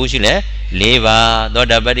ဘယ်နှပုရှိလဲ4ပါးသော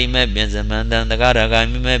တပတိမေပြစ္ဆမဇံသဂရဂာ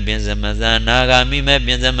မိမေပြစ္ဆမဇံနာဂာမိမေ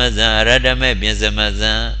ပြစ္ဆမဇံအရတမေပြစ္ဆမ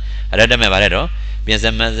ဇံအရတမေဗါလဲတော့ပြစ္ဆ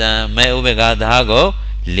မဇံမေဥပေက္ခသာကု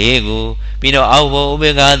4ခုပြီးတော့အောက်ဘုံဥပေ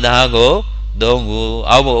က္ခသာကို သုံးခု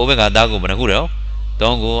အောက်ဘုဥပေက္ခသားကိုဘယ်နှခုတော့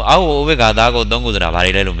သုံးခုအောက်ဘုဥပေက္ခသားကိုသုံးခုဆိုတာဘာ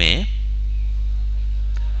တွေလဲလို့မင်း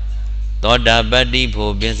သောတာပတ္တိ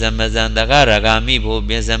ဖို့ပြင်စမဇံတက္ကရဂာမိဖို့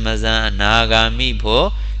ပြင်စမဇံအနာဂာမိဖို့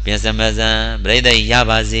ပြင်စမဇံပြိတ္တိရ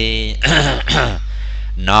ပါစေ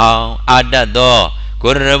နောင်အာတတ်သော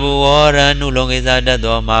ကိုရဘူဝရနုလုံကိစ္စတတ်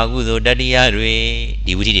သောမာကုသိုလ်တတ္တိယတွေ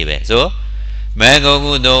ဒီဝိသီတွေပဲဆိုမေကု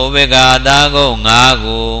ကုသိုလ်ဥပေက္ခသာကုတ်5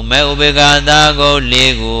ခုမေဥပေက္ခသာကုတ်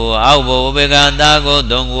4ခုအောက်ဘုဥပေက္ခသာကုတ်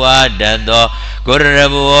3ခုအာတတ်သောကိုရ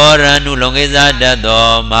ဘူဝရနုလုံကိစ္စတတ်သော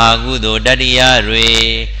မာကုသိုလ်တတ္တိယတွေ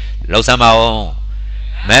လောက်စမ်းပါအောင်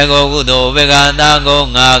မေကုကုသိုလ်ဥပေက္ခသာကုတ်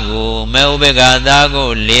5ခုမေဥပေက္ခသာကု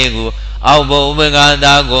တ်4ခုအောက်ဘုဥပေက္ခ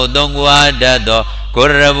သာကုတ်3ခုအာတတ်သောကို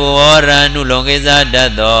ရဘူဝရနုလုံကိစ္စတ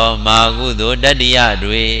တ်သောမာကုသိုလ်တတ္တိယ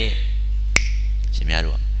တွေရှင်များ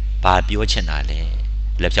တို့ဘာပြောချင်တာလဲ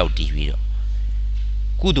လက်ဖြောက်တီးပြီးတော့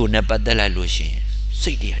ကုသိုလ်နဲ့ပတ်သက်လိုက်လို့ရှင်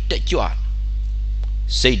စိတ်တွေတက်ကြွ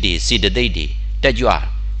စိတ်တွေစေတသိက်တွေတက်ကြွ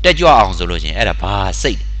အောင်ဆိုလို့ရှင်အဲ့ဒါဘာ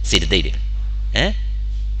စိတ်စေတသိက်တွေဟမ်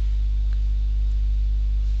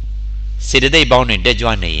စေတသိက်ပေါင်းတွေတက်ကြွ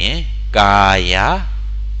နေရင်ကာယ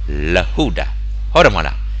လဟုတာဟုတ်တယ်မ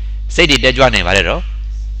လားစိတ်တွေတက်ကြွနေပါလေတော့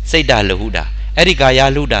စိတ်ဓာလဟုတာအဲ့ဒီကာယ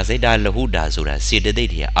လဟုတာစိတ်ဓာလဟုတာဆိုတာစေတသိက်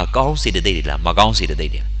တွေအကောင်းစေတသိက်တွေလားမကောင်းစေတသိ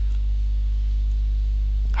က်တွေ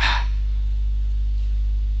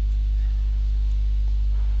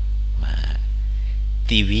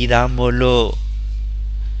တီဗီသားမို့လို့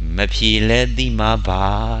မဖြေလဲသိမှာပါ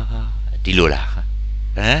ဒီလိုလားဟ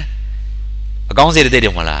မ်အကောင်းစေတသိက်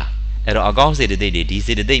တွေမလားအဲ့တော့အကောင်းစေတသိက်တွေဒီ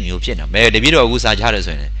စေတသိက်မျိုးဖြစ်နေမယ်တပည့်တော်အခုစာချရတယ်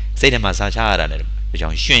ဆိုရင်စိတ်ထဲမှာစာချရတာလေအကြော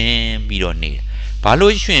င်းရှင်ပြီးတော့နေဘာ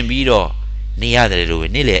လို့ရှင်ပြီးတော့နေရတယ်လို့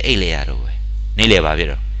နေလေအိတ်လေရတော့ပဲနေလေပါပြ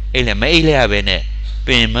တော့အိတ်လေမအိတ်လေရပဲနဲ့ပ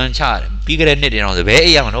င်မန်းချပြီးကြတဲ့နှစ်တင်အောင်ဆိုဘယ်အိ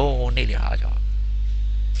တ်ရမှာတော့နေလေဟာကြောင့်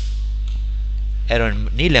အဲ့တော့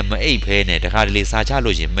နေလေမအိတ်ဖဲနဲ့တခါတလေစာချ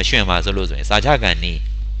လို့ရှင်မရှင်ပါဆိုလို့ဆိုရင်စာချကန်နေ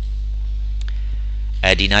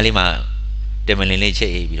ဒီနားလေးမှာတင်မလင်းလေးချိ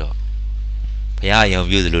တ်ပြီးတော့ဘုရားရုံ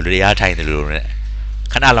ပြုသလိုတရားထိုင်သလိုနဲ့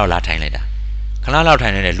ခဏလောက်လာထိုင်လိုက်တာခဏလောက်ထို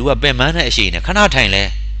င်နေတဲ့လူကပင်မန်းတဲ့အရှိနဲ့ခဏထိုင်လဲ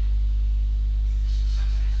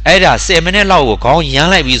အဲ့ဒါ10မိနစ်လောက်ကိုခေါင်းရမ်း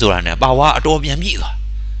လိုက်ပြီးဆိုတာနဲ့ပါဝါအတော်ပြန်ပြည့်သွား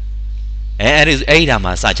အဲ့ဒါ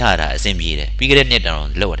မှစာချရတာအဆင်ပြေတယ်ပြီးကြတဲ့နှစ်တောင်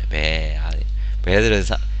လောက်ရတယ်ဘယ်ဆိုတော့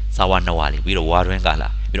စာဝါနှစ်ဝါလေးပြီးတော့ဝါတွင်းကလာ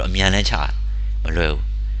ပြီးတော့အမြန်လန်းချမလွယ်ဘူး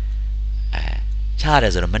ချရတ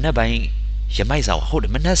ယ်ဆိုတော့မနေ့ပိုင်းရမိုက်စာဝါဟုတ်တ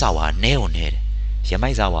ယ်မနေ့စာဝါနဲုံနဲတယ်ရ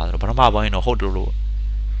မိုက်စာဝါဆိုတော့ပထမပိုင်းတော့ဟုတ်တယ်လို့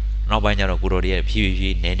နောက်ပိုင်းကျတော့ကိုတော်တွေဖြည်းဖြ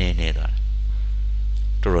ည်းနဲသွား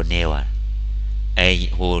တော်တော်နဲသွား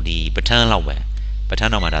ဟိုဒီပဋ္ဌာန်းလောက်ပဲပဋ္ဌာ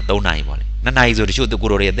န်းတော့မှဒါ3နာရီပေါ့လေ2နာရီဆိုတချို့ကို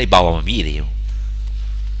တော်တွေသိပ်ပါမမြည်သေးဘူး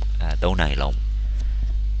3နာရီလောက်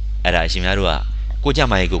အဲ့ဒါအရှင်များတို့ကကိုကြမ်း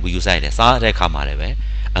မာရေးကိုယူဆိုင်တယ်စားတဲ့ခါမှာလည်းပဲ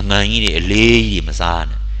အငံကြီးတွေအလေးကြီးတွေမစား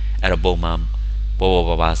နဲ့အဲ့တော့ပုံမှန်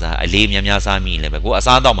ပေါ်ပါစားအလေးများစားမိလည်းပဲကိုအ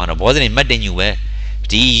စားတော့မှတော့ဘောစနေမတ်တင်ညူပဲ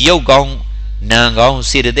ဒီရုပ်ကောင်းနံကောင်း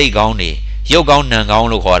စေတသိက်ကောင်းတွေရုပ်ကောင်းနံကောင်း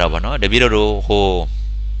လို့ခေါ်တာပေါ့နော်တပည့်တို့ဟို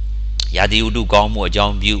ယာတိဥတုကောင်းမှုအကြော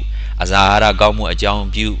င်းပြုအစာအာဟာရကောင်းမှုအကြောင်း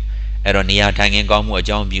ပြုအဲ့တော့နေရာထိုင်ခင်းကောင်းမှုအ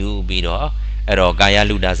ကြောင်းပြုပြီးတော့အဲ့တော့ကာယ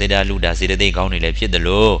လူတာစေတလူတာစေတသိက်ကောင်းတွေလည်းဖြစ်တယ်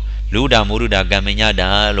လို့လူတာမုရုတာကမ္မညတာ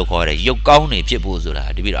လို့ခေါ်တယ်ရုပ်ကောင်းတွေဖြစ်ဖို့ဆိုတာ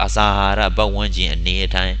တပည့်တော့အစာအာဟာရပတ်ဝန်းကျင်အနေအ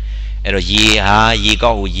ထိုင်အဲ့တော့ရေ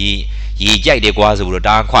ကောင်းကိုရေကြိုက်တယ်ကွာဆိုပြီးတော့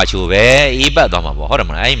တားခွချိုးပဲအေးပတ်သွားမှာပေါ့ဟုတ်တယ်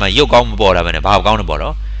မလားအဲ့ဒီမှာရုပ်ကောင်းမပေါ်လာပဲနဲ့ဘာကောင်းတယ်ပေါ့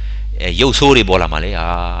နော်ရုပ်ဆိုးတွေပေါ်လာမှာလေ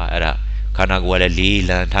အဲ့ဒါခန္ဓာကိုယ်ကလည်းလေး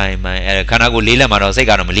လံထိုင်မှန်အဲ့ခန္ဓာကိုယ်လေးလံမှာတော့စိတ်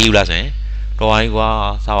ကတော့မလေးဘူးလားဆိုရင်တော်ပါ යි ကွာ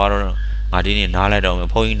စာပါတော့ငါဒီနေ့နားလိုက်တော့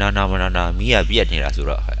ဘုန်းကြီးနာမီးကပြက်နေတာဆို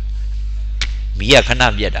တော့မီးကခဏ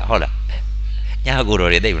ပြက်တာဟုတ်လားညကို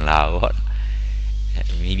တော်တွေသိမလားဟုတ်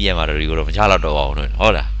မီးပြက်မှာတော့ဒီကိုတော့မချတော့တော့အောင်ဟု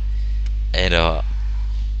တ်လားအဲ့တော့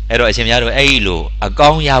အရှင်များတို့အဲ့ဒီလိုအကော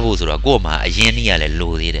င်းရဖို့ဆိုတော့ကိုယ်မှာအရင်နည်းကလည်း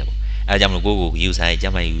လိုသေးတယ်ပေါ့အဲကြောင့်မလို့ကိုယူဆိုင်ကျ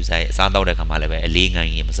မ်းမာယူဆိုင်အစားတောက်တဲ့ခါမှလည်းပဲအလေးငို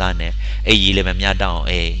င်းရင်မစားနဲ့အဲ့ကြီးလည်းမများတောင်း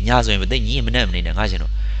ညဆိုရင်မသိညင်းမနဲ့မနေနဲ့ငါရှင်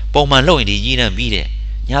တို့ပုံမှန်လုပ်ရင်ဒီကြီးတန်းပြီးတယ်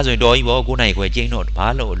ညဆိုရင်တော်ကြီးပေါ့9နိုင်ခွဲကျင်းတော့ဘာ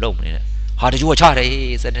လို့မနေနဲ့ဟာတချို့ကချတယ်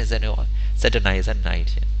7နိုင်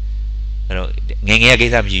ဖြစ်အဲ့တော့ငယ်ကိ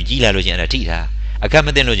စ္စမရှိကြီးလာလို့ရှင်အဲ့ဒါထိထားအခက်မ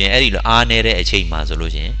သိလို့ရှင်အဲ့ဒီလိုအားနေတဲ့အချိန်မှာဆို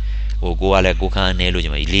လို့ရှင်ဟိုကိုကလည်းကိုခန်းနေလို့ရှ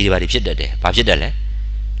င်လေးတွေပါဖြစ်တတ်တယ်ဘာဖြစ်တတ်လဲ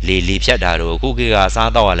လေဖြတ်တာတော့ခုခေတ်က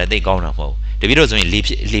စားတော့ကလည်းသိကောင်းတာမဟုတ်တပည့်တို့ဆိုရင်လေ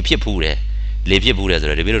ဖြစ်ဖူးတယ်ဆို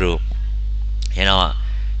တော့တပည့်တို့ဟင်းတော့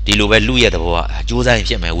ဒီလိုပဲလူရဲ့သဘောကကြိုးစားရင်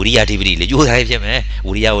ဖြစ်မယ်ဝိရိယဓိပတိလေကြိုးစားရင်ဖြစ်မယ်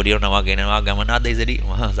ဝိရိယဝိရိယနမကေနမကမ္မနာသိစတိမ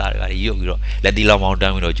ဟာစားရရုပ်ပြီးတော့လက်တီလောင်မောင်းတ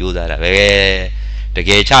န်းပြီးတော့ကြိုးစားတာပဲတက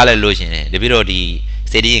ယ်ချလိုက်လို့ရှင်တပည့်တို့ဒီ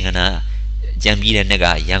စေတီရင်ခဏကြံပြီးတဲ့နေ့က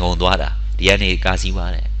ရန်ကုန်သွားတာဒီကနေ့ကာစီပါ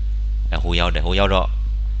တယ်ဟိုရောက်တော့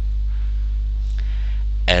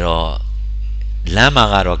အဲ့တော့ လမ်း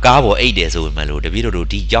မှာကတော့ကားပေါ်အိတ်တယ်ဆိုပေမဲ့လို့တပ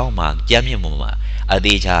ည့်တို့ဒီเจ้าမှာကြမ်းမြင့်မှာအ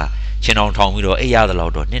သေးချာချင်းအောင်ထောင်ပြီးတော့အိတ်ရ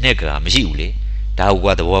တယ်လို့တော့နှစ်ကမရှိဘူးလေဒါက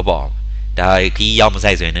သဘောပေါက်ဒါခီးရောက်မ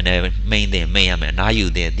ဆိုင်ဆိုရင်နည်းနည်းမိန်တင်မိန်ရမယ်အနား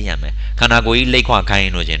ယူတင်သိရမယ်ခန္ဓာကိုယ်ကြီးလိတ်ခွခို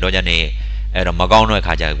င်းလို့ချင်းတော့ကြနေအဲ့တော့မကောင်း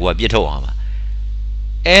တဲ့ခါကျကိုကပြစ်ထုတ်အောင်ပါ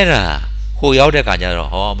အဲ့ဒါဟိုရောက်တဲ့ခါကျတော့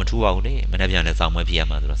ဟောမထူပါဘူးလေမနေ့ပြန်လဲစောင်းမဖြစ်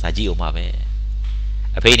ရမှာဆိုတော့စာကြည့်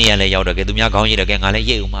အောင်ပါပဲအဖေနေရလဲရောက်တော့ကဲသူများခေါင်းကြီးတယ်ကဲငါလ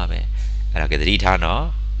ည်းရိတ်အောင်ပါပဲအဲ့ဒါကသတိထားနော်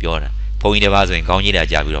ပြောတာဘုန်းကြီးတစ်ပါးဆိုရင်ခေါ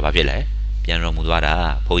င်းကြီးတာကြာပြီးတော့ဘာဖြစ်လဲပြန်တော်မူသွားတာ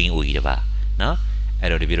ဘုန်းကြီးဦးကြီးတစ်ပါးနော်အဲ့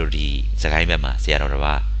တော့တပည့်တို့ဒီစကိုင်းဘက်မှာဆရာတော်တစ်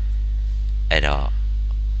ပါးအဲ့တော့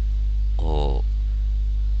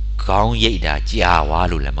ဟိုခေါ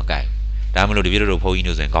င်းရိတ်တာကြာွားလို့လည်းမကိုက်ဒါမှမဟုတ်တပည့်တို့ဘုန်းကြီး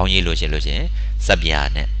တို့ဆိုရင်ခေါင်းရိတ်လို့ရှင်စက်ပြာ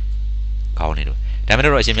နဲ့ခေါင်းနေတို့ဒါမှမ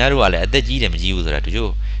ဟုတ်အရှင်များတို့ကလည်းအသက်ကြီးတယ်မကြီးဘူးဆိုတာတချို့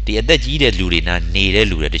ဒီအသက်ကြီးတဲ့လူတွေနာနေ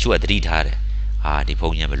တဲ့လူတွေတချို့ကသတိထားတယ်ဟာဒီဘု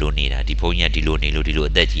န်းကြီးကဘလို့နေတာဒီဘုန်းကြီးကဒီလိုနေလို့ဒီ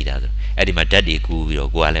လိုအသက်ကြီးတာဆိုအဲ့ဒီမှာဓာတ်တွေကူးပြီးတော့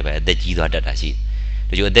ကိုကလည်းပဲအသက်ကြီးသွားတတ်တာရှိ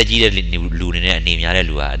တချို့အသက်ကြီးတဲ့လူတွေနဲ့အနေများ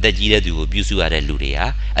တဲ့လူကအသက်ကြီးတဲ့သူကိုပြုစုရတဲ့လူတွေဟာ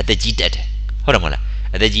အသက်ကြီးတတ်တယ်ဟုတ်တယ်မဟုတ်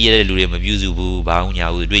လားအသက်ကြီးတဲ့လူတွေမပြုစုဘူးဘာမှညာ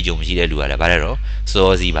ဘူးတွေ့ကြုံမရှိတဲ့လူကလည်းဗါတယ်တော့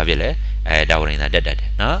စောစီဘာဖြစ်လဲတာဝန်သာတက်တယ်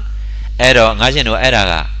နော်အဲ့တော့ငါရှင်တို့အဲ့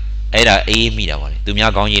ဒါ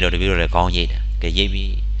အေးမိတာပေါ့လေသူများကောင်းရိတ်တော့တပည့်တော်လည်းကောင်းရိတ်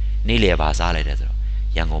တယ်ကဲရိတ်ပြီးနေ့လေဘာစားလိုက်တယ်ဆိုတော့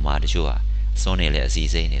ရန်ကုန်မှာတချို့ကစွန်းနေလေ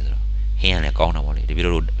အစီစိမ့်နေဆိုတော့ဟင်းရလည်းကောင်းတာပေါ့လေတပ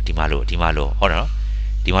ည့်တော်ဒီမှာလို့ဟုတ်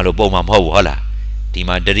တယ်နော်ဒီမှာလို့ပုံမှန်မဟုတ်ဘူးဟုတ်လားဒီ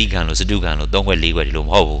မှာတရိခံလို့စတုခံလို့3ခွက်4ခွက်ဒီ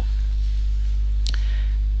လိုမဟုတ်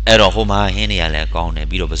ဘူးအဲ့တော့ဟိုမှာဟင်းနေရလည်းကောင်းတယ်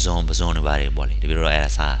ပြီးတော့ပစွန်းတွေပါတယ်ပေါ့လေတပည့်တော်အဲ့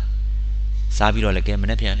ဒါစားပြီးတော့လည်းကဲမ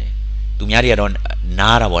နေ့ပြန်တယ်သူများတွေကတော့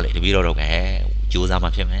နားတာပေါ့လေတပည့်တော်တော့ကဲကြိုးစားမှ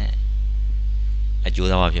ဖြစ်မယ်အ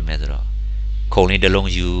ကျိုးသားမှဖြစ်မယ်ဆိုတော့ခုံလေး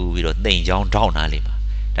တစ်လုံးယူပြီးတော့တိမ်ချောင်းထောက်နာလေးပါ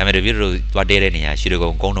ဒါပေမဲ့တပည့်တို့သွားတဲတဲ့နေရာရွှေတ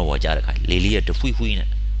ကုံကုန်းတော်ပေါ်ကြားတဲ့ခါလေလေးရတဖွိနဲ့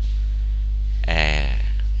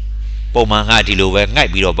ပုံမှန်ကဒီ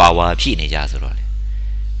လိုပဲငှိုက်ပြီးတော့ပါဝါဖြည့်နေကြ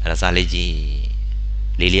ဆိုတော့လေအဲ့ဒါစားလေးကြီး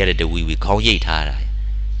လေလေးရတဲ့တဝီခေါင်းရိတ်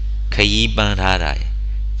ထားတာခရီးပန်းထားတာ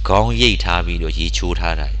ခေါင်းရိတ်ထားပြီးတော့ရေချိုး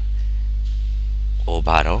ထားတာဟို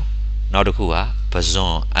ဘာတော့နောက်တစ်ခုကပဇွ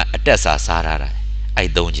န်အတက်စားထားတာအဲ့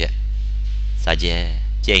3ချက်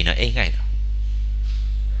စားကြကျိန်တော့အိမ်ငှို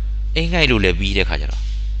က်လို့လည်းပြီး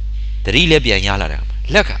တဲ့ခါကျတော့တတိလည်းပြန်ရလာတယ်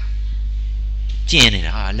လက်ကကျ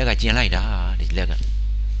င်းနေတာလက်ကကျင်းလိုက်တာဒီလက်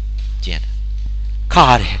ကကျင်း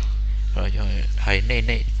ခါတယ်ဟော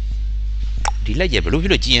ကျွန်တော်ဟာနေဒီလက်ကျ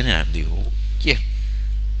ဘလို့ဖြစ်လို့ကျင်းနေတာမသိဘူးကျ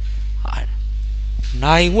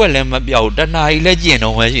င်းဟာနိုင်ဝက်လည်းမပြောက်တနာကြီးလည်းကျင်း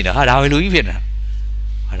တော့မှ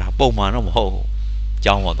ရှိတာဟာဒါပဲလူကြီးဖြစ်နေတာဟာဒါပုံမှန်တော့မဟုတ်ဘူး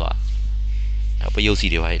ကြောင်းပေါ်သွားပယုတ်စီ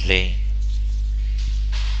တွေပါလိမ့်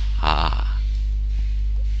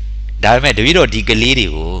ဒါပေမဲ့တပည့်တော်ဒီကလေးတွေကို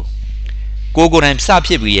ကိုယ်တိုင်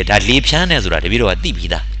စဖြစ်ပြီးရဒါလေဖြန်းနေဆိုတာတပည့်တော်ကသိပြီး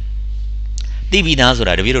သားဆို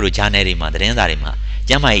တာတပည့်တော်တို့ဂျာနယ်တွေမှာသတင်းစာတွေမှာ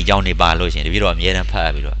ကျမ်းမာရေးအကြောင်းတွေပါလို့ရှိရင်တပည့်တော်အများအား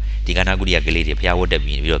ဖတ်ပြီးတော့ဒီကဏ္ဍကုရိယကလေးတွေဖျားဝတ်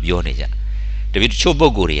တက်ပြီးတပည့်တော်ပြောနေကြတပည့်ချို့ပု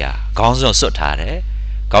ဂ္ဂိုလ်တွေကခေါင်းစွပ်ဆွတ်ထား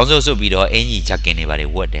တယ်ခေါင်းစွပ်ဆွတ်ပြီးတော့အင်ကြီးဂျက်ကင်တွေပါ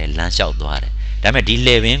တယ်ဝတ်တယ်လမ်းလျှောက်သွားတယ်ဒါပေမဲ့ဒီ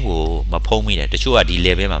လေပင်ကိုမဖုံးမိတယ်တချို့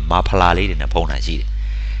ကဒီလေပင်မှာမာဖလာလေးတွေနဲ့ဖုံးတာရှိ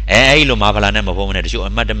တယ်အဲ့လိုမာဖလာနဲ့မဖုံးမနဲ့တချို့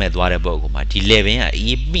အမတ်တမဲ့သွားတဲ့ပုဂ္ဂိုလ်မှာဒီလေပင်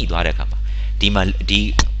ကအေးမိသွားတဲ့အခါမှာဒီမှာဒီ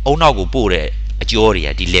အုံနောက်ကိုပို့တဲ့အကျော်တွေက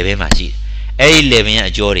ဒီလေပင်မှာရှိတယ်အဲ့ဒီလေပင်ကအ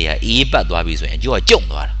ကျော်တွေကအေးပတ်သွားပြီဆိုရင်အကျော်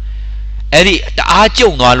ကကျုံသွားတာအဲ့ဒီတအား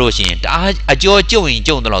ကျုံသွားလို့ရှိရင်တအားအကျော်ကျုံ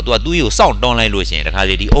ရင်ကျုံတော့သူကသွေးကိုစောင့်တွန်းလိုက်လို့ရှိရင်တခါ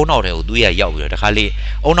လေဒီအုံနောက်ထဲကိုသွေးရရောက်ပြီးတော့တခါလေ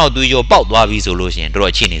အုံနောက်သွေးကြောပေါက်သွားပြီဆိုလို့ရှိ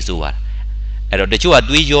ရင်တော်တော်အခြေအနေဆိုးသွားတာအဲ့တော့တချို့က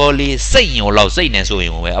သွေးကြောလေးစိတ်ညော်လောက်စိတ်နေဆိုရ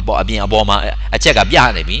င်ပဲအပေါ်မှာအချက်ကပြ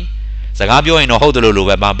နေပြီစကားပြောရင်တော့ဟုတ်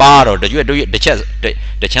တယ်လို့ပဲပါတော့တ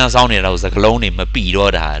စ်ချမ်းဆောင်းနေတော့စကလုံးတွေ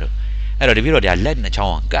မပီတော့တာတော့အဲ့တော့တပည့်တော်တွေကလက်နှစ်ချော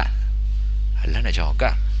င်းက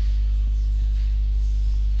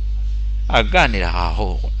တ်နေတာဟာဟု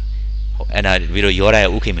တ်အဲ့ဒါတပည့်တော်ရောရ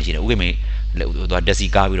ရဲ့ဥခိမရှိတယ်ဥခိမသွားတက်စီ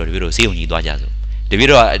ကားပြီးတော့တပည့်တော်ဆေးရုံကြီးသွားကြဆိုတပည့်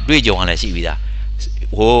တော်အတွေ့အကြုံကလည်းရှိပြီး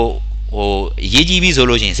သားဟိုရေးကြီးပြီ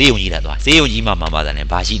ဆိုလို့ရှိရင်ဆေးရုံကြီးလာသွားဆေးရုံကြီးမှာမှသာလဲ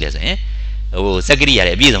ဘာရှိလဲဆိုရင်ဟိုစက်ကရိယာ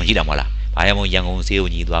တွေအပြည့်စုံရှိတာမဟုတ်လားဘာရမို့ရန်ကုန်ဆေး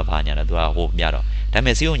ရုံကြီးသွားပါညာတော့သူက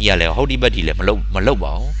ဟိုမြတော့ဒါပေမဲ့ဆေးရုံကြီးကလည်းဟုတ်ဒီပတ်တီလည်း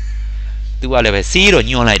မလုပ်ပါဘူးသူကလည်းပဲဆေးတော့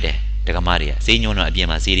ညွှန်းလိုက်တယ်တက္ကမတွေကဆေးညွှန်းတော့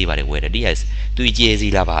အပြင်မှာဆေးတွေပါတယ်ဝယ်တယ်ဒီကသူကျေး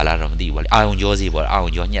စီလားဘာလားတော့မသိဘူးပေါ့လေအာယုံကြောဆေးပေါ့အာ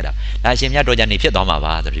ယုံကြောညက်တာဒါအရှင်မြတ်တော်ကြနေဖြစ်သွားမှာ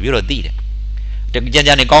ပါဆိုတော့ဒီပြောတော့သိတယ်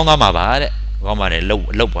ကြံနေကောင်းသွားမှာပါတဲ့ကောင်းပါတယ်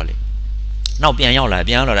လှုပ်ပေါ့လေနောက်ပြန်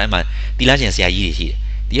ရောက်လာအဲ့မှာတီလာရှင်ဆရာကြီးတွေရှိ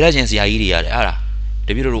တယ်တီလာရှင်ဆရာကြီးတွေရတယ်အဲ့ဒါ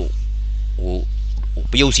တပြည့်တို့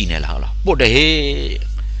ဟိုပယုတ်စီနေလားဟုတ်လားပုတ်တယ်ဟေး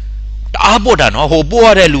တအားပုတ်တာနော်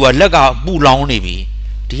ဟိုပို့ရတဲ့လူကလက်ကပူလောင်နေပြီ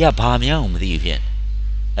ဒီကဘာမှန်းမသိဘူးဖြစ်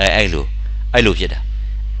အဲ့လိုဖြစ်တာ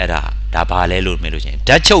အဲ့ဒါဘာလဲလို့မေးလို့ချ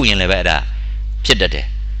င်းဓာတ်ချုပ်ရင်လည်းပဲအဲ့ဒါဖြစ်တတ်တယ်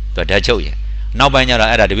သူဓာတ်ချုပ်ရင်နောက်ပို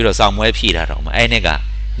င်းကျတော့အဲ့ဒါတပြည့်တော့စောင်းမွဲဖြည့်တာတော့အဲ့နဲ့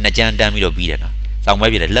ကနှစ်ကြမ်းတန်းပြီးတော့ပြီးတယ်နော်စောင်းမွဲ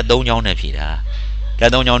ဖြည့်တယ်လက်သုံးချောင်းနဲ့ဖြည့်တာ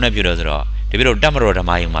လက်သုံးချောင်းနဲ့ဖြည့်တော့ဆိုတော့ တပည့်တော်တမတော်ဓမ္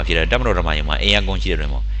မယုံမှာဖြစ်တယ်တမတော်ဓမ္မယုံမှာအေယာကွန်ရှိတယ်တွ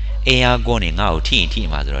င်ပေါ့အေယာကွန်နေငါ့ကိုထိ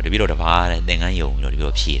မှာဆိုတော့တပည့်တော်တပါးတဲ့သင်္ကန်းယုံပြီးတော့တပည့်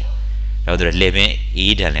တော်ဖြည့်တယ်တော့သူလေပင်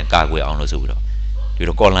အေးတန်လဲကာကွယ်အောင်လို့ဆိုပြီးတော့တပည့်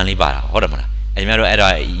တော်ကော်လန်လေးပါတာဟုတ်တယ်မလားအဲ့များတော့အဲ့ဒါ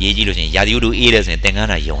ရေးကြည့်လို့ရှိရင်ရာသီဥတုအေးတယ်ဆိုရင်သင်္ကန်း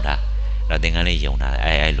သာယုံတာတော့သင်္ကန်းလေးယုံတာ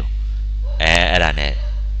အဲ့လိုအဲ့ဒါနဲ့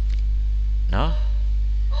နော်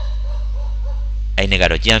အဲ့နဲ့က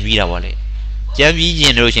တော့ကြံပြီးတာပေါ့လေကြံပြီးကျ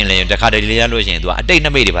င်လို့ရှိရင်လည်းတခါတလေရလို့ရှိရင်သူကအတိတ်နှ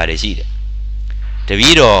မိတ်တွေပါတယ်ရှိတယ်တပ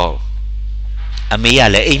ည့်တော်အမေက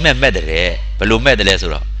လည်းအိမ်မက်မက်တယ်ဘယ်လိုမက်တယ်လဲဆို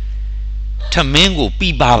တော့ထမင်းကိုပြ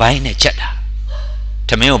ပါပိုင်းနဲ့ချက်တာ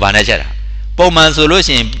ထမင်းကိုဘာနဲ့ချက်တာပုံမှန်ဆိုလို့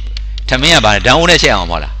ရှိရင်ထမင်းကဘာနဲ့ဓာတ်အိုးနဲ့ချက်အောင်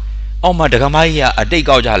မဟုတ်လားအောက်မှာဒကမကြီးကအတိတ်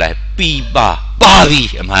ကောက်ကြလိုက်ပြပါပြီ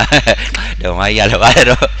အမဒကမကြီးကလည်းပါတယ်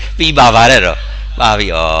တော့ပြပါပါတယ်တော့ပါပြီ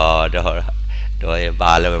ဩတော့ရ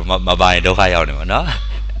ပါလို့မပါရင်ဒုက္ခရောက်နေမှာနော်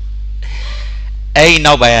အဲ့ဒီ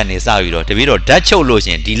နောက်ပိုင်းကနေစပြီးတော့တပည့်တော်ဓာတ်ချုပ်လို့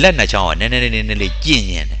ရှိရင်ဒီလက်နှစ်ချောင်းကနည်းနည်းလေးကျင့်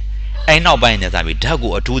ညင်တယ်အဲ့နောက်ပိုင်းနဲ့စပြီးဓာတ်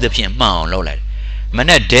ကိုအထူးသဖြင့်မှန်အောင်လုပ်လိုက်တယ်မ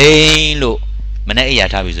နဲ့ဒိန်လို့မနဲ့အိယာ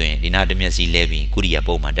ထားပြီဆိုရင်ဒီနာတမျက်စီလဲပြီးကုရီယာ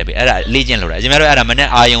ပုံမှန်တက်ပြီအဲ့ဒါလေ့ကျင့်လုပ်တာအရင်ကတော့အဲ့ဒါမနဲ့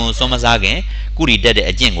အာယုံစွန်းမစားခင်ကုရီတက်တဲ့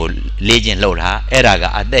အကျင့်ကိုလေ့ကျင့်လုပ်တာအဲ့ဒါက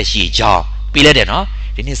အသက်ရှိကြောင်းပြီးလိုက်တယ်နော်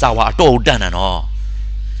ဒီနေ့စာဝါအတော်တန်တာနော်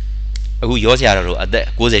အခုရောဆရာတော်တို့အသက်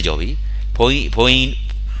60ကျော်ပြီဘုန်းကြီး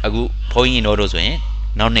အခုဘုန်းကြီးတို့ဆိုရင်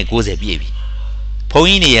နောက်နှစ်60ပြည့်ပြီဘုန်း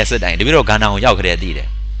ကြီးနေရဲ့စစ်တိုင်းတပည့်တော်ကဏ္ဍအောင်ရောက်ကြတဲ့တည်တယ်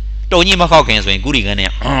တုံကြီးမခောက်ခင်ဆိုရင်ကုရီကန်းနဲ့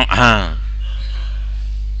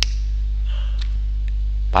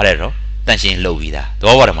ပါတယ်တော့တန့်ရှင်းလှုပ်ပြီးသားသ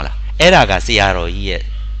ဘောပေါက်တယ်မလားအဲ့ဒါကဆရာတော်ကြီးရဲ့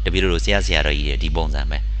တပည့်တော်ဆရာတော်ကြီးရဲ့ဒီပုံစံ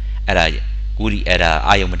ပဲအဲ့ဒါကုရီအဲ့ဒါ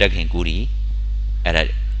အာယုံမတက်ခင်ကုရီအဲ့ဒါ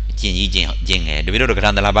ကျင်ကြီးကျင်ငယ်တပည့်တော်ကထ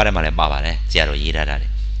န်တလားပါတယ်မှာလည်းပါပါတယ်ဆရာတော်ရေးထားတာလေ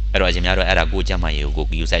အဲ့တော့အရှင်များတော့အဲ့ဒါကိုကျမ်းမာရေးကို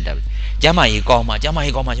ယူဆိုင်တာပဲကျမ်းမာရေးကောင်းမှကျွန်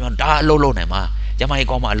တော်ဒါအလုံးလုံးနိုင်မှာကျမ်းမာရေး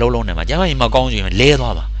ကောင်းမှအလုံးလုံးနိုင်မှာကျမ်းမာရေးမကောင်းဆိုရင်လဲ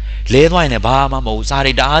သွားပါလဲသွားရင်လည်းဘာမှမဟုတ်စာ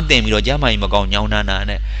ရိတ်တအားတင်ပြီးတော့ကျမ်းမာရေးမကောင်းညောင်းနာ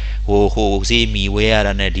နဲ့ဟိုစေးမီဝဲရ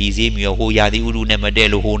တာနဲ့ဒီစေးမီရောဟိုယာတိဥတုနဲ့မတည့်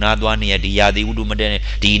လို့ဟိုနာသွားနေရဒီယာတိဥတုမတည့်နဲ့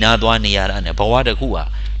ဒီနာသွားနေရတာနဲ့ဘဝတစ်ခုက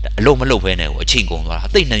အလုံးမလုံးဖဲနဲ့ကိုအချိန်ကုန်သွားတာအ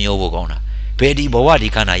သိနှမျောဖို့ကောင်းတာဘယ်ဒီဘဝဒီ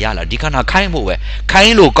ခန္ဓာရလာဒီခန္ဓာခိုင်းဖို့ပဲခို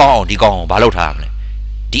င်းလို့ကောင်းအောင်ဒီကောင်းအောင်ဘာလုပ်ထားရမလဲ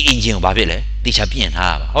ဒီအင်ဂျင်ကိုဘာဖြစ်လဲတိချပြင်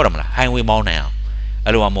ထားရပါဟုတ်တယ်မလားဟိုင်ဝေးမောင်းနိုင်အောင်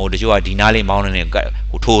အဲ့လိုမှမဟုတ်တချို့ကဒီနားလေးမောင်းနေ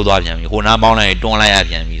ဟိုထိုးသွားပြန်ပြီဟိုနားမောင်းလိုက်တွန်းလိုက်ရ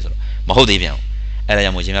ပြန်ပြီဆိုတော့မဟုတ်သေးပြန်ဘူးအဲ့ဒါ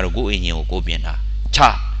ကြောင့်မို့ရှင်များတို့ကိုယ်အင်ဂျင်ကိုပြင်တာချ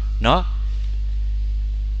နော်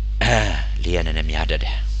လေးရနေနေများတတ်တ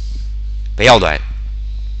ယ်ဘယ်ရောက်သွားလဲ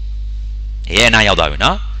ရဲနာရောက်သွားပြီ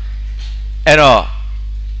နော်အဲ့တော့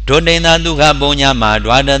ဒုတိယဒုက္ခပုံညာမှာ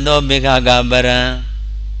ဒွါတသောဘေခကပရံ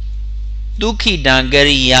ဒုက္ခိတံက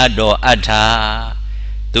ရိယာတော်အထာ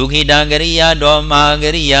ဒုက္ခိတံကရိယာတော်မာက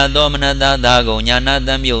ရိယာသောမနတသာကုညာနာတ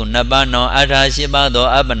မြုပ်နှစ်ပါးနောအထာရှိပါသော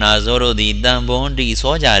အပ္ပနာဇောတို့သည်တံဘွန်တိ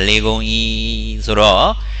စောကြလေကုန်၏ဆိုတော့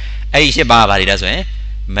အဲ့ဒီရှိပါပါလေဒါဆိုရင်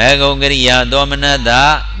မေဂုံကရိယာသောမနတ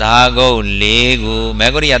သာကု၄ခုမေ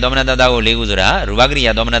ဂုရိယာသောမနတသာကု၄ခုဆိုတာရူပကရိ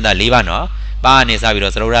ယာသောမနတ၄ပါးနော်ပါနေစပြီး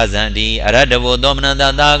တော့သရုရဇန္တိအရတဘောသောမနတ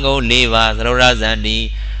သာကု၄ပါးသရုရဇန္တိ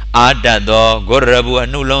အာတတ်သောဂုရဘူအ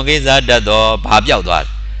နုလုံကိစ္စတတ်သောဘာပြောက်သွား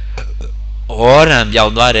ဟောရံပြော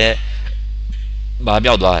က်သွားတယ်ဘာ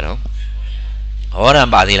ပြောက်သွားတော့ဟောရံ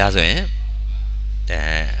ပါသေးလားဆိုရင်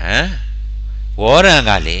ဝေါရံ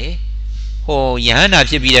ကလေဟိုယဟန္တာ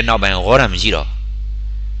ဖြစ်ပြီးတဲ့နောက်ပိုင်းဝေါရံမရှိတော့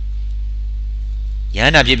ယဟ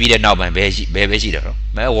န္တာဖြစ်ပြီးတဲ့နောက်ပိုင်းဘယ်ရှိတော့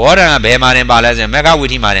ဝေါရံကဘယ်မှာတင်ပါလဲဆိုရင်မေဃဝိ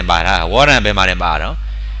ထိမှာတင်ပါတာဝေါရံဘယ်မှာတင်ပါတော့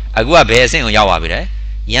အခုကဘယ်အဆင့်ကိုရောက်သွားပြီလဲ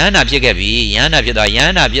ယဟန္တာဖြစ်ခဲ့ပြီယဟန္တာဖြစ်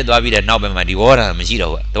သွားပြီးတဲ့နောက်ပိုင်းမှာဒီဝေါရံမရှိ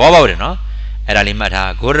တော့ဘူးသဘောပေါက်တယ်နော်အဲ့ဒါလေးမှတ်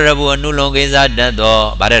ထားဂုရဘူအနုလုံကိစ္စတတ်သော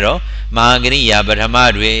ဗါတဲ့တော့မာဂရိယာပထမ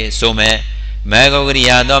တွေဆိုမဲ့မေဂုဂရိ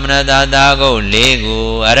ယာသောမနတသာကို၄ခု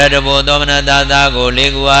အရတဘောသောမနတသာကို၄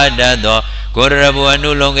ခုအားတတ်သောဂုရဘူအနု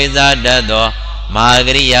လုံကိစ္စတတ်သောမာဂ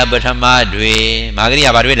ရိယာပထမတွေမာဂရိ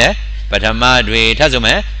ယာဘာတွေလဲပထမတွေထပ်ဆို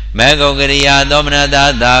မဲ့မေဂုဂရိယာသောမနတ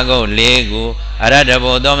သာကို၄ခုအရတ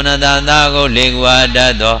ဘောသောမနတသာကို၄ခုအားတ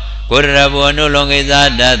တ်သောဂုရဘူအနုလုံကိစ္စ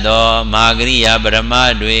တတ်သောမာဂရိယာပထမ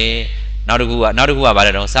တွေနောက်တစ်ခုကဘာ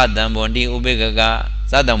လဲတော့သတံဘွန်တိဥပိက္ခက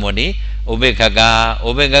သတံဘွန်တိဥပိက္ခက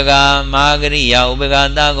မာဂရိယာဥပိက္ခ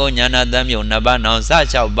တာကိုညာနာတံမြုံနှစ်ပါးနောင်စ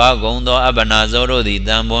၆ပါးဂုံသောအပ္ပနာဇောတို့သည်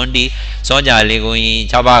တံဘွန်တိစောကြလေကုန်၏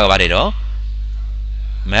၆ပါးကဘာလဲတော့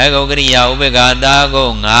မေဂုဂရိယာဥပိက္ခတာကို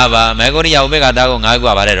၅ပါးမေဂုဂရိယာဥပိက္ခတာကို၅ခုက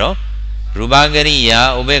ဘာလဲတော့ရူပဂရိယာ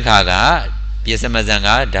ဥပိက္ခကပြစ္စမဇံက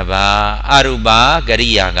တပါးအရူပဂရိ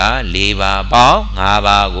ယာက၄ပါးပေါင်း၅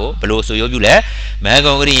ပါးကိုဘယ်လိုဆိုရုပ်ပြုလဲ မေ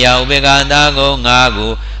ဂုကရိယာဥပေက္ခတာကိုငါကု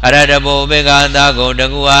အရတဘောဥပေက္ခတာကိုတ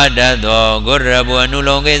ကူအားတတ်သောဂုရဘောအနု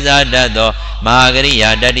လုံးကိစ္စတတ်သောမဟာကရိယာ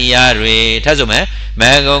တတိယတွေထပ်ဆိုမယ်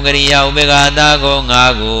မေဂုကရိယာဥပေက္ခတာကိုငါ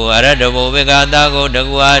ကုအရတဘောဥပေက္ခတာကိုတ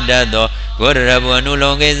ကူအားတတ်သောဂုရဘောအနု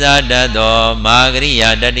လုံးကိစ္စတတ်သောမဟာကရိယာ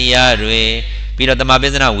တတိယတွေပြီးတော့တမပိ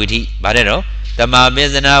စနဝီထိဗါတဲ့တော့တမပိ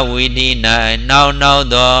စနဝီထိ၌နောက်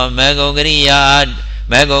သောမေဂုကရိယာ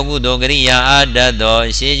မေဂုကုသိုလ်ကရိယာအာတတ်သော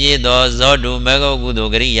ရှေးရှိသောဇောတုမေဂုကုသို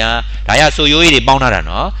လ်ကရိယာဒါရဆိုရိုးတွေပေါင်းထားတာ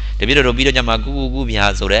နော်တပြည့်တော့ပြီးတော့ကြမှာကုပြာ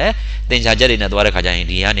ဆိုတဲ့သင်္ချာချက်တွေနဲ့သွားတဲ့ခါကျရင်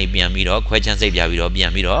ဒီကနေပြန်ပြီးတော့ခွဲချမ်းစိတ်ပြပြီးတော့ပြ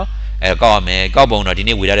န်ပြီးတော့ကောက်ရမယ်ကောက်ပုံတော့ဒီ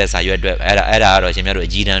နေ့ဝေရတဲ့စာရွက်အတွက်အဲ့ဒါကတော့ရှင်များတို့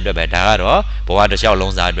အကြီးတန်းအတွက်ပဲဒါကတော့ဘဝတစ်လျှောက်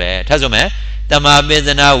လုံးစာအတွက်ထပ်ဆိုမယ်တမပိစ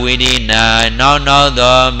နဝီဒိနာနောက်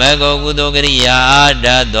သောမေဂုကုသိုလ်ကရိယာအာတ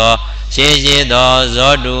တ်သောရှေးရှိသော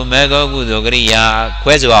ဇောတုမေဂုကုသိုလ်ကရိယာ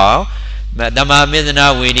ခွဲဆိုအောင်တမပိစန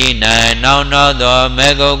ဝီဒိနာနောက်သောမေ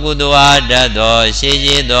ဂုကုသိုလ်အာတတ်သောရှေး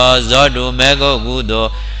ရှိသောဇောတုမေဂုကုသိုလ်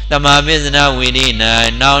တမပိစနဝီဒိနာ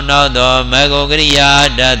နောက်သောမေဂုကရိယာ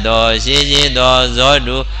တတ်သောရှေးရှိသောဇော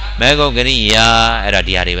တုမေဂုကရိယာအဲ့ဒါတ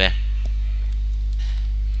ရားတွေပဲ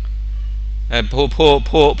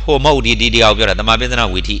ဖို့မဟုတ်ဒီတရားကိုပြောတာတမပိစန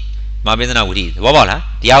ဝီထိတမပိစနဝီထိသဘောပေါက်လား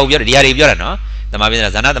တရားကိုပြောတယ်တရားတွေပြောတာနော်တမပိစန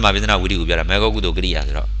ဇာနာတမပိစနဝီထိကိုပြောတာမေဂုကုသိုလ်ကရိယာ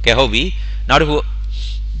ဆိုတော့ကဲဟုတ်ပြီနောက်တစ်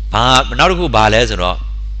ခုဘာလဲဆိုတော့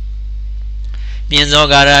ပြင်စော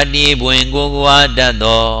ကာရတိဘဝင်ကိုကွာတတ်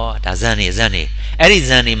သောဒါဇန်နေအဲ့ဒီဇ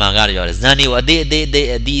န်နေမှာကပြောတယ်ဇန်နေကိုအသေး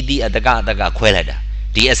အတကခွဲလိုက်တာ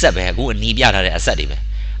ဒီအဆက်ပဲအခုအနီးပြထားတဲ့အဆက်တွေပဲ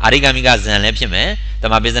အာရိကမိကဇန်လည်းဖြစ်မယ်တ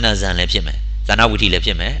မပိစနဇန်လည်းဖြစ်မယ်ဇာနာဝိထိလည်းဖြ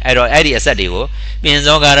စ်မယ်အဲ့တော့အဲ့ဒီအဆက်တွေကိုပြင်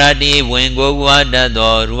စောကာရတိဝင်ကိုကွာတတ်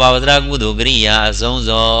သောရူပဝဇ္ဇကုသိုလ်ကရိယာအဆုံး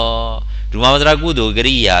သောရူပဝဇ္ဇကုသိုလ်က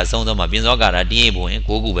ရိယာအဆုံးသောမှာပြင်စောကာရတိဘဝင်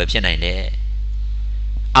ကိုခုပဲဖြစ်နိုင်တယ်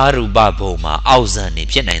အာရူပဘုံမှာအောက်ဇန်နေ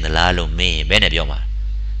ဖြစ်နိုင်သလားလို့မင်းဘယ်နဲ့ပြောမှာ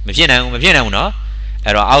မဖြစ်နိုင်ဘူးနော်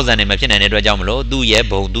အဲ့တော့အောက်ဇန်နေမဖြစ်နိုင်တဲ့အတွက်ကြောင့်မလို့သူ့ရဲ့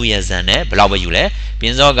ဘုံသူ့ရဲ့ဇန်နဲ့ဘယ်လောက်ပဲယူလဲပြ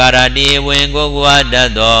င်စောကာရတိဝင်ကိုကွာတတ်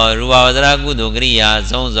သောရူပဝဇ္ဇကုသိုလ်ကရိယာအ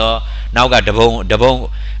ဆုံးသောနောက်ကတဘုံ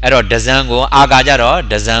အဲ့တော့ဒဇန်ကိုအာကာကြတော့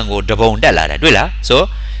ဒဇန်ကိုတဘုံတက်လာတယ်တွေ့လားဆို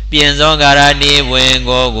ပြင်စောကာရတိဝင်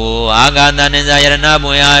ကိုအာဂတနိဇာယရဏ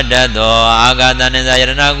ဘွင်အားတတ်သောအာဂတနိဇာယရ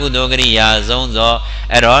ဏကုသိုလ်ကရိယာဆုံးသော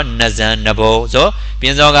အဲ့တော့နဇန်နဘုံဆိုပြ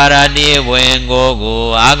င်စောကာရတိဝင်ကို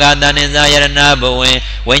အာဂတနိဇာယရဏဘဝင်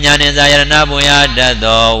ဝိညာဏိဇာယရဏဘွင်အားတတ်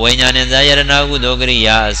သောဝိညာဏိဇာယရဏကုသိုလ်ကရိ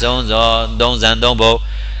ယာအဆုံးသောသုံးဇန်သုံးဘုံ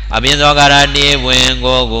အပြင်သောကာရတိဝင်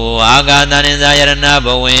ကိုအာဂတနိဇာယရဏဘ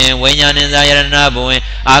ဝင်ဝိညာဏိဇာယရဏဘဝင်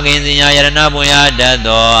အာကိဉ္စညာယရဏဘဝင်အားတတ်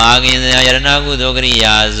သောအာကိဉ္စညာယရဏကုသိုလ်ကရိ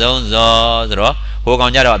ယာဆုံးသောဆိုတော့ဟိုကော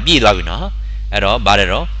င်ကြတော့ပြည့်သွားပြီနော်အဲ့တော့ဗါတယ်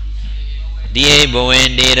တော့ဒီဘဝင်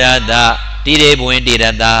တေရတတိရေဘဝင်တေရ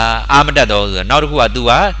တအာမတတ်တော်ဆိုတော့နောက်တစ်ခုက तू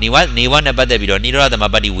ကနေဝနဲ့ပတ်သက်ပြီးတော့နိရောဓသမ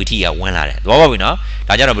ပတ္တိဝိထိကဝင်လာတယ်သဘောပေါက်ပြီနော်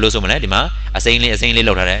ဒါကြတော့ဘယ်လိုဆိုမလဲဒီမှာအစိမ့်လေး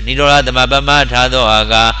လောက်ထားတယ်နိရောဓသမပမထားသောအာ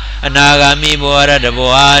ကအနာဂါမိဘောရတ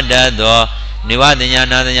ဘောအားတတ်သောနေဝတညာ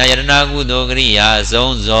နာတညာယတနာကုသိုလ်ကရိယာအ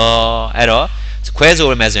ဆုံးသောအဲ့တော့ခွဲဆို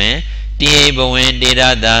ရမယ်ဆိုရင်တိဘဝင်တေရ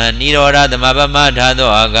တနိရောဓသမပမထားသော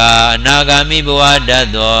အာကအနာဂါမိဘောအားတတ်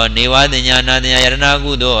သောနေဝတညာနာတညာယတနာ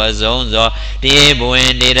ကုသိုလ်အဆုံးသောတိဘဝ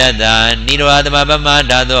င်တေရတနိရောဓသမပမ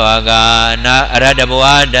ထားသောအာကအနာအရတဘော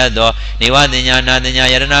အားတတ်သောနေဝတညာနာတညာ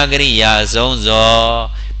ယတနာကရိယာအဆုံးသော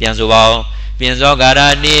ပြန်ဆိုပါဦးပြင်စောကာရ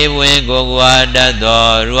တိဝင်ကိုကွာတတ်သော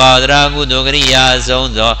ရူပဝဇ္ဇကုသိုလ်ကရိယာအဆုံး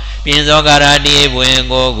သောပြင်စောကာရတိဝင်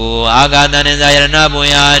ကိုအာဂတနိဇာယရဏဘွ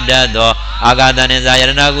င်အားတတ်သောအာဂတနိဇာယရ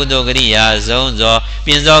ဏကုသိုလ်ကရိယာအဆုံးသော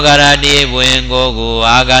ပြင်စောကာရတိဝင်ကို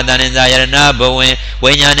အာဂတနိဇာယရဏဘဝင်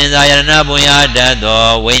ဝိညာဏိဇာယရဏဘွင်အားတတ်သော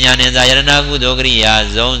ဝိညာဏိဇာယရဏကုသိုလ်ကရိယာအ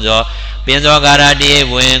ဆုံးသောပြင်စောကာရတိ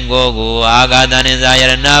ဝင်ကိုအာဂတနိဇာယရ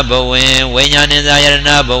ဏဘဝင်ဝိညာဏိဇာယရဏ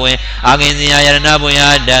ဘဝင်အာကိဉ္စညာယရဏဘွင်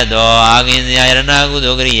အားတတ်သောအာကိဉ္စညာယရဏကု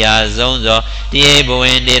သိုလ်ကရိယာအဆုံးသောတိဘဝ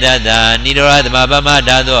င်တေရတနိရောဓသမပမ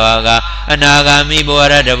ဓာသောအာကအနာဂါမိဘော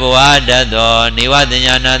ရတဘောအားတတ်သောနေဝတ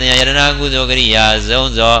ညာနာတညာယရဏကုသိုလ်ကရိယာအ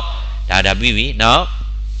ဆုံးသောဒါပြီးပြီနော်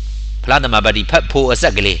ဖလားသမပတ္တိဖတ်ဖို့အဆ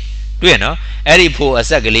က်ကလေးတွေ့ရနော်အဲ့ဒီဖို့အ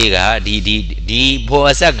ဆက်ကလေးကဒီဖို့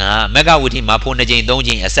အဆက်ကမက္ကဝိထိမှာဖို့2ကြိမ်3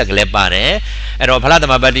ကြိမ်အဆက်ကလေးပါတယ်အဲ့တော့ဖလားသ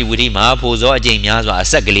မပတ္တိဝိထိမှာဖို့စောအကြိမ်များစွာအ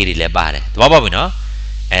ဆက်ကလေးတွေလည်းပါတယ်သဘောပေါက်ပြီနော်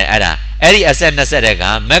အဲ့ဒီအဆက်20တဲ့က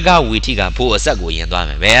မက္ကဝီထိကဖို့အဆက်ကိုယင်သွားမ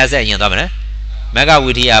ယ်ဘယ်အဆက်ယင်သွားမလဲမက္က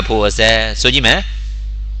ဝီထိကဖို့အဆက်ဆိုကြည့်မယ်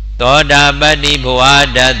သောတာပတ္တိဘဝ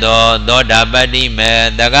တတ်သောသောတာပတ္တိမေ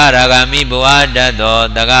တဂရဂမိဘဝတတ်သော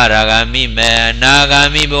တဂရဂမိမေအနာဂာ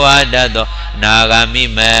မိဘဝတတ်သောအနာဂာမိ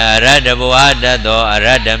မေအရတ္တဘဝတတ်သောအရ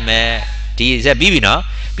တ္တမေဒီအဆက်ပြီးပြီနော်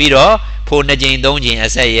ပြီးတော့ဖို့2ကြိမ်3ကြိမ်အ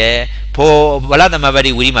ဆက်ရဲ့ဖို့ဗလသမပတ္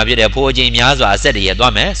တိဝီရိမှာဖြစ်တဲ့ဖို့အကြိမ်များစွာအဆက်တွေရ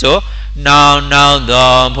သွားမယ်ဆို နောက်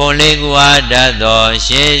သောဖိုလေးကူအားတတ်သော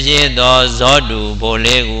ရှေးသောဇောတုဖို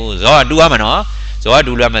လေးကူဇောတူရမယ်နော်ဇော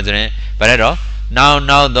တူရမယ်ဆိုရင်ဗါလဲတော့နောက်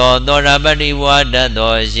သောသောတာပတ္တိဘဝတတ်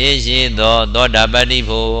သောရှေးသောသောတာပတ္တိ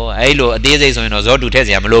ဖို့အဲ့လိုအသေးစိတ်ဆိုရင်တော့ဇောတုထည့်စ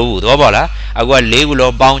ရာမလိုဘူးသဘောပေါက်လားအခုက၄ခု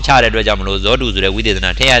လုံးပေါင်းချတဲ့အတွက်ကြောင့်မလို့ဇောတုဆိုတဲ့ဝိသေသ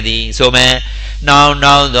နာထည့်ရသည်ဆိုမယ်နောက်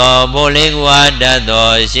သောဖိုလေးကူအားတတ်သော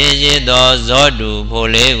ရှေးသောဇောတုဖို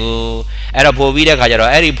လေးကူအဲ့တော့ဖို့ပြီးတဲ့ခါကျ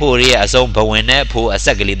တော့အဲ့ဒီဖို့ရဲ့အစုံဘဝင်နဲ့ဖို့အဆ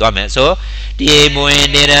က်ကလေးသွားမယ်ဆိုတိဘဝင်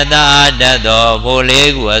တေရတအားတတ်သောဖို့လေး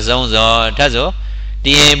ကူအစုံစောထပ်ဆို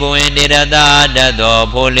တိဘဝင်တေရတအားတတ်သော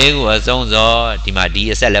ဖို့လေးကူအစုံစောဒီမှာဒီ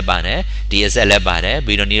အဆက်လက်ပါတယ်ဒီအဆက်လက်ပါတယ်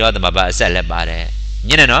ပြီးတော့နိရောဓသမဘအဆက်လက်ပါတယ်ည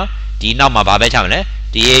နေနော်ဒီနောက်မှာဘာပဲချမလဲ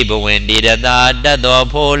တိဘဝင်တေရတအားတတ်သော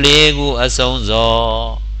ဖို့လေးကူအစုံစော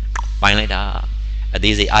ပိုင်းလိုက်တာအ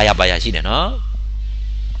သေးစိတ်အားရပါရရှိတယ်နော်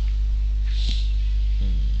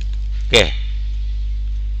ကဲ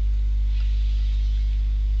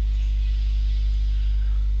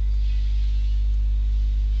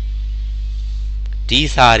ဒီ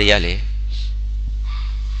စာတွေကလေ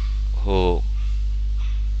ဟို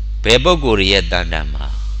ဘယ်ပုဂ္ဂိုလ်ရဲ့တန်တန်မှာ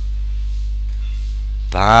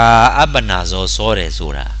ဘာအပ္ပနာဇောစောတယ်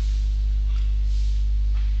ဆိုတာ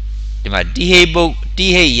ဒီမှာတိဟိ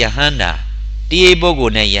ယဟန္တာတိဟိပုဂ္ဂို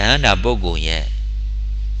လ်နဲ့ယဟန္တာပုဂ္ဂိုလ်ရဲ့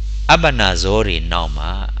အပ္ပနာဇောတွေနောက်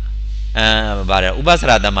မှာဗါတယ်ဥပ္ပစ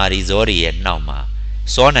ရသမารီဇောတွေရဲ့နောက်မှာ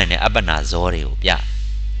စောနိုင်တဲ့အပ္ပနာဇောတွေကိုပြ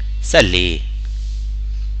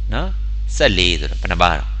14နော်14ဆိုတော့ဘယ်နှ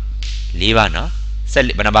ပါတော့4ပါနော်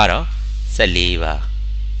14ဘယ်နှပါတော့14ပါ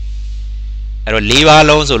အဲ့တော့4ပါ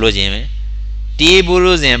လုံးဆိုလို့ချင်းတိပု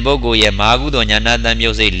ရုဇဉ်ပုဂ္ဂိုလ်ရဲ့မဟာကုသိုလ်ဉာဏတန်မြု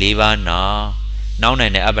ပ်စိတ်4ပါနောက်နို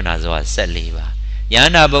င်တဲ့အပ္ပနာဇောက14ပါယ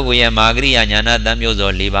န္တာပုဂ္ဂိုလ်ရဲ့မာဂရိယဉာဏတန်မြုပ်ဇော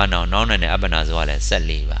4ပါနောက်နိုင်တဲ့အပ္ပနာဇောကလည်း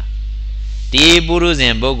14ပါတိပုရုဇ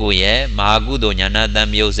ဉ်ပုဂ္ဂိုလ်ရဲ့မဟာကုသိုလ်ဉာဏတန်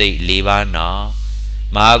မြုပ်စိတ်4ပါနောက်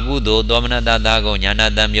မဟာကုသိုလ်သောမနတတကုဉာဏ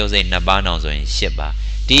တန်မြုပ်စိတ်2ပါနောက်ဆိုရင်10ပါ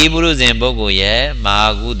တိပုရုဇဉ်ပုဂ္ဂိုလ်ရဲ့မဟာ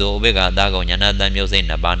ကုသိုလ်ဥပေက္ခတကုဉာဏတန်မြုပ်စိတ်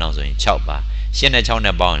2ပါနောက်ဆိုရင်6ပါ10နဲ့6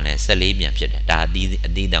နဲ့ပေါင်းရင်လည်း14ပြန်ဖြစ်တယ်ဒါအ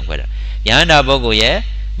သီးတန်ခွဲတာယန္တာပုဂ္ဂိုလ်ရဲ့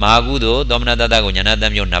မဟာကုသိုလ်သောမနတတကုဉာဏတ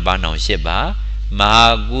န်မြုပ်2ပါနောက်10ပါမဟာ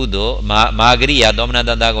ကုသိုလ်မာဂရိယသောမန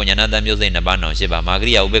တတကုဉာဏတန်မြုပ်စိတ်2ပါနောက်10ပါမာဂ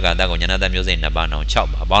ရိယဥပေက္ခတကုဉာဏတန်မြုပ်စိတ်2ပါနောက်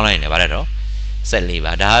6ပါပေါင်းလိုက်ရင်လည်းဗါလဲတော့14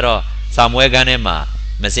ပါဒါကတော့စာမွဲကန်းထဲမှာ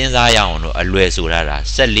မစင်းစားရအောင်လို့အလွယ်ဆိုရတာ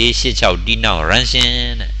14 86တီနောက်ရန်ရှင်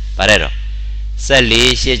တဲ့ဗါလဲတော့14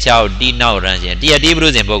 86တီနောက်ရန်ရှင်တိယတိပုရု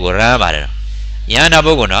ဇဉ်ပုဂ္ဂိုလ်ရန်ပါတယ်တော့ယန္တာ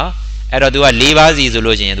ပုဂ္ဂိုလ်နော်အဲ့တော့ तू က4ပါးစီဆို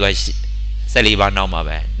လို့ရှိရင် तू က14ပါးနောက်မှာ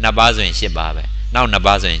ပဲ2ပါးဆိုရင်10ပါးပဲနောက်2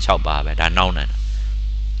ပါးဆိုရင်6ပါးပဲဒါနောက်နိုင်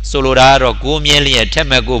ဆိုလိုတာကတော့ကိုမြဲလျက်ထက်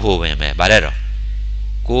မဲ့ကိုဖို့ပင်ပဲဗါတဲ့တော့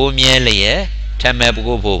ကိုမြဲလျက်ထက်မဲ့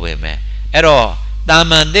ကိုဖို့ပင်ပဲအဲ့တော့တာ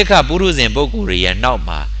မန်တိခပုရုဇဉ်ပုဂ္ဂိုလ်ရဲ့နောက်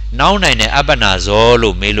မှာနောက်နိုင်တဲ့အပ္ပနာဇော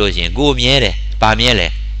လို့မေးလို့ရှင်ကိုမြဲတယ်ဗာမြဲလဲ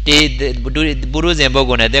တိပုရုဇဉ်ပုဂ္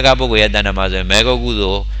ဂိုလ်နဲ့တိခပုဂ္ဂိုလ်ရဲ့တဏ္ဍမှာဆိုရင်မေဃကု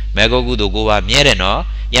သိုလ်ကိုပါမြဲတယ်နော်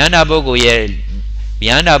ယန္တာပုဂ္ဂိုလ်ရဲ့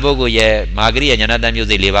မာဂရိယဉာဏတန်မြုပ်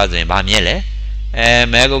စိတ်4ပါးဆိုရင်ဗာမြဲလဲ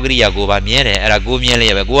မေဃဂရိယကိုပါမြဲတယ်အဲ့ဒါကိုမြဲလျ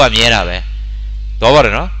က်ပဲကိုကမြဲတာပဲတော့ပါတ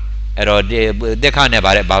ယ်နော်အဲ့တော့တိခနဲ့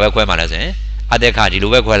ဘာပဲခွဲမှလဲဆိုရင်အတိခဒီ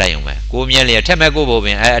လိုပဲခွဲလိုက်ရုံပဲကိုမြဲလျက်ထက်မဲ့ကိုဖို့ပ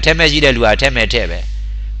င်အထက်မဲ့ရှိတဲ့လူကအထက်မဲ့ထက်ပဲ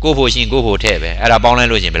ကိုဖို့ရှင်ကိုဖို့ထက်ပဲအဲ့ဒါပေါင်းလိုက်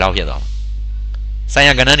လို့ရှင်ဘယ်လောက်ဖြစ်သွားမလဲဆိုင်ရ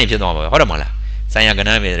ကဏ္ဍနေဖြစ်သွားမှာပဲဟုတ်တယ်မလားဆိုင်ရကဏ္ဍ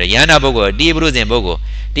ပဲယန္တာပုဂ္ဂိုလ်တိပုရုဇဉ်ပုဂ္ဂို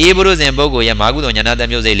လ်ရဲ့မဟာကုသိုလ်ဉာဏတန်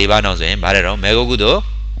မြုပ်စိတ်4ပါးနောက်ဆိုရင်ဗါတယ်တော့မေဃကုသိုလ်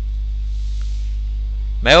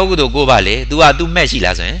ကိုပါလေ तू က तू မဲ့ရှိ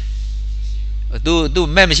လားဆိုရင် तू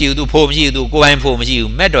မဲ့မရှိဘူး तू ဖို့မရှိဘူး तू ကိုယ်ပိုင်ဖို့မရှိ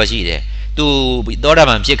ဘူးမဲ့တော်ရှိတယ် तू သောတာ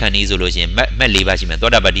ပန်ဖြစ်ခံနေဆိုလို့ရှိရင်မဲ့4ပါးရှိမယ်သော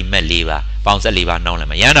တာပတ္တိမဲ့4ပါးပေါင်း14ပါးနှောင်းလိုက်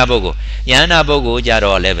မှာယန္တာပုဂ္ဂိုလ်ကြ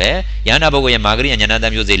တော့လည်းပဲယန္တာပုဂ္ဂိုလ်ရဲ့မာဂရိယဉာဏတ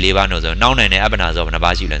န်မြုပ်စိတ်4ပါးနှုတ်ဆိုနှောင်းနိုင်တဲ့အပ္ပနာဇောဘယ်နှ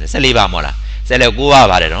ပါးရှိလဲ14ပါးမဟုတ်လား14 9ပါး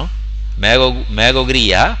ပါတယ်နော်မေဃဂရိ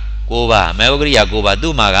ယ9ပါးမေဃဂရိယ9ပါး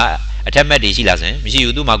သူ့မှာကအထက်မဲ့တွေရှိလားဆိုရင်မရှိ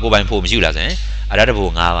ဘူးသူ့မှာကိုယ်ပိုင်ဖို့မရှိဘူးလားဆိုရင်အရတ္တဖို့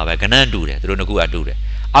5ပါးပဲကဏ္ဍတူတယ်သူတို့နှစ်ခုကတူတယ်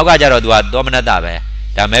အောက်ကကြတော့ तू ကသောမနတပဲ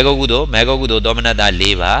ဒါမေဃကုသိုလ်သောမနတ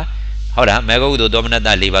4ပါးဟုတ်လားမေဃကုသိုလ်သောမနတ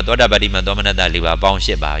4ပါးသောတာပတ္တိမသောမနတ4ပါးပေါင်း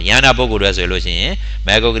10ပါးယန္တာပုဂ္ဂိုလ်တွေဆိုလို့ရှိရင်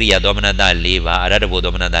မေဃဂရိယသောမနတ4ပါးအရတ္တဖို့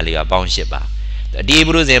သောမနတ4ပါးပေါင်း10ပါးတိ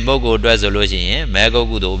ပုရုဇဉ်ပုဂ္ဂိုလ်တွေဆိုလို့ရှိရင်မေဃ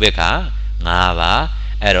ကုသိုလ်ဥပေက္ခ5ပါး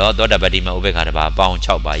အဲ့တော့သောတာပတ္တိမဥပေက္ခ1ပါးပေါင်း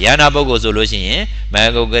6ပါးယန္တာပုဂ္ဂိုလ်ဆိုလို့ရှိရင်မေ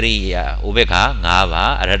ဃဂရိယဥပေက္ခ5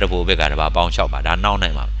ပါးအရတ္တဖို့ဥပေက္ခ1ပါးပေါင်း6ပါးဒါနောက်နို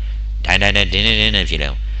င်ပါဒိုင်းနဲ့ဖြစ်တ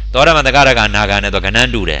ယ်သောရမတကရကနာဂာနဲ့တော့ကဏ္ဍ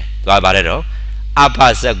တူတယ်သွားပါတယ်တော့အဖ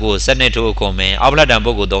ဆက်ကိုစနစ်ထိုးခုံမင်းအောက်ပလတ်တံ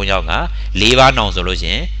ပုဂ္ဂိုလ်3ယောက်က4ပါးနောင်ဆိုလို့ရှိ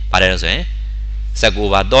ရင်ပါတယ်လို့ဆိုရင်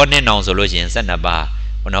19ပါးသောနှစ်နောင်ဆိုလို့ရှိရင်12ပါး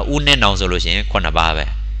ဟိုနော်ဥနှစ်နောင်ဆိုလို့ရှိရင်9ပါးပဲ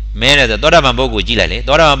မဲတယ်ဆိုသောတာပန်ပုဂ္ဂိုလ်ကြည့်လိုက်လေ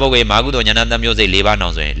သောတာပန်ပုဂ္ဂိုလ်မာကုသိုလ်ဉာဏတန်မြုပ်စိတ်4ပါးနော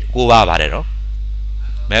င်ဆိုရင်9ပါးပါတယ်တော့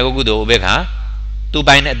မဲကုသိုလ်ဥပေက္ခသူ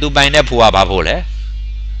ပိုင်တဲ့ဖူကဘာဖို့လဲ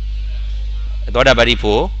သောတာပတိ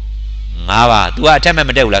ဖို့၅ပါး तू ကအထက်မဲ့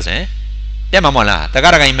မတက်ဘူးလားဆိုရင်တက်မှာမဟုတ်လားတက္က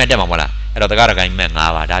ရာဂိုင်းမဲ့တက်မှာမဟုတ်လားအဲ့တော့တက္ကရာဂိုင်းမဲ့၅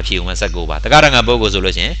ပါးဒါဖြည့်ဦးမဲ့19ပါးတက္ကရာဂံပုဂ္ဂိုလ်ဆို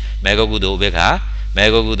လို့ရှိရင်မေဃကုသိုလ်ဥပေက္ခမေ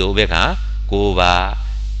ဃကုသိုလ်ဥပေက္ခ9ပါး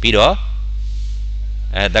ပြီးတော့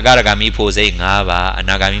တက္ကရာဂမိဖို့စိတ်5ပါးအ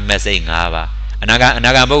နာဂမိမဲ့စိတ်5ပါးအနာ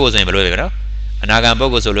ဂံပုဂ္ဂိုလ်ဆိုရင်ဘယ်လိုလဲနော်အနာဂံပု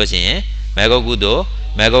ဂ္ဂိုလ်ဆိုလို့ရှိရင်မေဃကုသိုလ်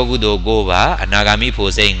9ပါးအနာဂမိ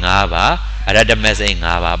ဖို့စိတ်5ပါးအရတ္တမဲ့စိတ်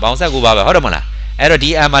5ပါးပေါင်း19ပါးပဲဟုတ်တယ်မလားအဲ့တော့ဒီ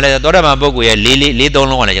အမှာလဲသောတာပန်ပုဂ္ဂိုလ်ရဲ့၄၃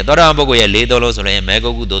လုံးကလည်းသောတာပန်ပုဂ္ဂိုလ်ရဲ့၄၃လုံးဆိုရင်မေဃ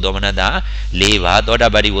ကုသိုလ်သောမနတ၄ပါးသောတာ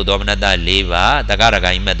ပတိကိုသောမနတ၄ပါးတက္ကရာ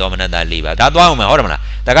ဂိမဲ့သောမနတ၄ပါးဒါသွားအောင်မယ်ဟုတ်တယ်မလား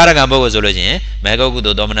တက္ကရာဂံပုဂ္ဂိုလ်ဆိုလို့ရှိရင်မေဃကု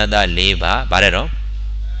သိုလ်သောမနတ၄ပါးဗါတဲ့တော့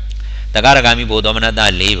တက္ကရာဂမိဘုသောမနတ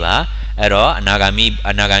၄ပါးအဲ့တော့အနာဂမိ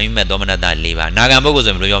မဲ့သောမနတ၄ပါးအနာဂံပုဂ္ဂိုလ်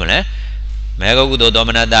ဆိုရင်ဘယ်လိုပြောမလဲမေဃကုသိုလ်သော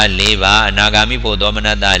မနတ၄ပါးအနာဂမိဘုသောမန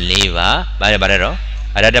တ၄ပါးဗါတဲ့တော့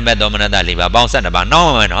အရတ္တမဲ့သောမနတ၄ပါးပေါင်း12ပါးနောက်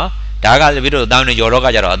မှမယ်နော်ဒါကပြီးတော့တောင်းနေကြော်တော့က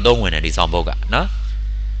ကြတော့အသုံးဝင်တယ်ဒီဆောင်ဘုတ်ကနော်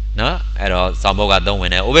အဲ့တော့ဆောင်ဘုတ်ကအသုံးဝ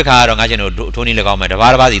င်တယ်ဥပေက္ခကတော့ငါချင်းတို့ထိုးနည်း၎င်းမယ်တ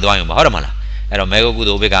ပါးစီသွားရင်ပါဟုတ်တယ်မလားအဲ့တော့မေဃကု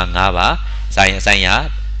သိုလ်ဥပေက္ခ5ပါးဆိုင်အဆိုင်ရ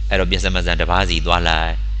အဲ့တော့ပြင်စမဇန်တပါးစီသွားလို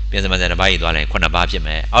က်ပြင်စမဇန်တပါးစီသွားလိုက်9ပါးဖြစ်မ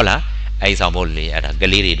ယ်ဟုတ်လားအဲ့ဒီဆောင်ဘုတ်လေးအဲ့ဒါက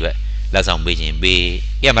လေးတွေအတွက်လက်ဆောင်ပေးခြင်းပေး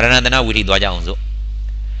ကဲမရဏတနာဝိသီသွားကြအောင်စို့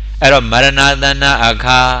အဲ့တော့မရဏတနာအ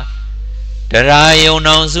ခါဒရာယုံ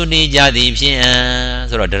နောင်သုတိကြသည်ဖြင့်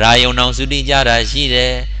ဆိုတော့ဒရာယုံနောင်သုတိကြတာရှိတ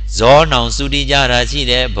ယ်ဇောနောင်သုတိကြတာရှိ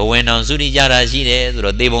တယ်ဘဝင်နောင်သုတိကြတာရှိတယ်ဆို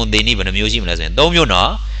တော့သေဘုံသေနိဘယ်နှမျိုးရှိမလဲဆိုရင်3မျိုး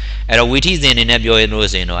နော်အဲ့တော့ဝိထိဇင်အနေနဲ့ပြောရင်လို့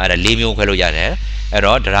ဆိုရင်တော့အဲ့ဒါ4မျိုးခွဲလို့ရတယ်အဲ့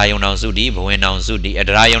တော့ဒရာယုံနောင်သုတိဘဝင်နောင်သုတိ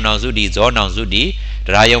ဒရာယုံနောင်သုတိဇောနောင်သုတိဒ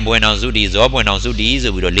ရာယုံဘဝင်နောင်သုတိဇောဘဝင်နောင်သုတိ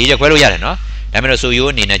ဆိုပြီးတော့4ချက်ခွဲလို့ရတယ်နော်ဒါပေမဲ့ဆို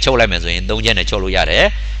ရိုးအနေနဲ့ချုပ်လိုက်မယ်ဆိုရင်3ချက်နဲ့ချုပ်လို့ရတယ်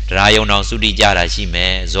ဒရာယုံနောင်သုတိကြတာရှိမ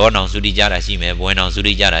ယ်ဇောနောင်သုတိကြတာရှိမယ်ဘဝင်နောင်သု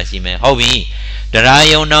တိကြတာရှိမယ်ဟုတ်ပြီဒရာ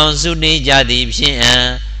ယုံနောင်သုတိကြသည်ဖြင့်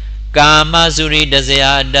ကာမသုရိတဇယ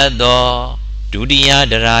တတ်သောဒုတိယ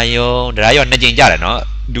ဒရာယုံ2ကြိမ်ကြတယ်နော်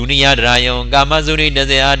ဒုတိယဒရာယုံကာမသုရိတ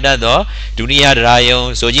ဇယတတ်သောဒုတိယဒရာယုံ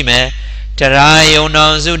ဆိုကြည့်မယ်ဒရာယုံနော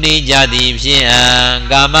င်သုတိကြသည်ဖြင့်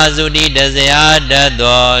ကာမသုရိတဇယတတ်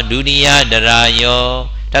သောဒုတိယဒရာယုံ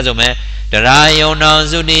ဒါဆိုမယ်ဒရာယုံနောင်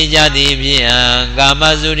သုတိကြသည်ဖြင့်ကာမ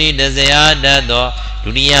သုရိတဇယတတ်သော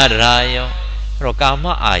ဒုတိယဒရာယုံအဲ့တော့ကာမ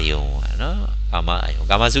အာယုံနော်ကာမအာယုံ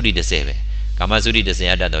ကာမသုတိ30ပဲကာမသုတိ30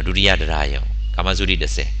ရတတ်တော့ဒုတိယဒရာယုံကာမသုတိ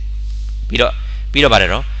30ပြီးတော့ပါတယ်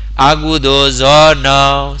နော်အာကုသိုလ်ဇောနော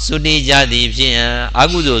င်သုတိကြသည်ဖြင့်အာ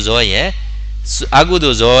ကုသိုလ်ဇောရဲ့အာကု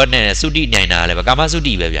သိုလ်ဇောနဲ့သုတိနိုင်တာလည်းကာမသု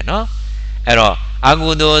တိပဲဗျာနော်အဲ့တော့အာကု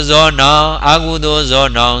သိုလ်ဇောနော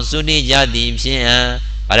င်သုတိကြသည်ဖြင့်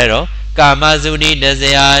ဗါတယ်တော့ကာမသုတိ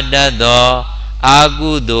30ရတတ်သောအာ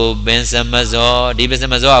ကုသိုလ်ပင်စမဇောဒီပင်စ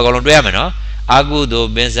မဇောအကုန်လုံးတွဲရမယ်နော်အာကုသိုလ်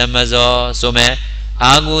ပင်စမဇောဆိုမယ်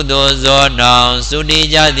အာကုသိုလ်ဇောနောင်သုတိ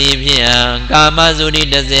ကြသည်ဖြင့်ကာမသုတိ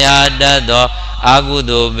30ရတတ်သောအာကု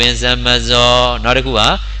သိုလ်ပင်စမဇောနောက်တစ်ခုဟာ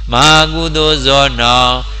မဟာကုသိုလ်ဇောနော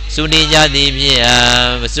င်သုတိကြသည်ဖြင့်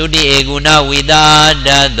သုတိဧကုဏဝိတာတ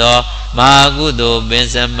တ်သောမဟာကုသိုလ်ပင်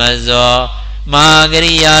စမဇောမဟာက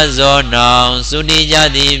ရိယာဇောနောင်သုတိကြ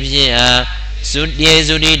သည်ဖြင့်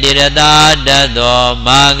သုတိတေရတာတတ်သောမ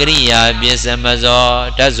ဟာကရိယာပစ္စမဇော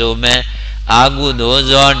တတ်ဆိုမဲ့အာကုသိုလ်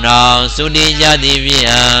ဇောနောင်သုတိကြသည်ဖြင့်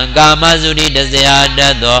ကာမသုတိ30ရတ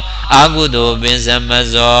တ်သောအာကုသိုလ်ပင်စမ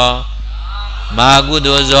ဇောမဟာကု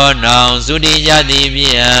သိုလ်ဇောနောင်သုတိကြသည်ဖြ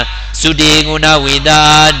င့်သုတိဂုဏဝိတာ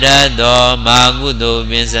တတ်သောမဟာကုသိုလ်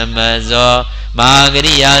ပင်စမဇောမဟာက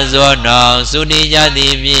ရိယာဇောနောင်သုတိကြသ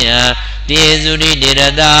ည်ဖြင့်တေသုတိတေရ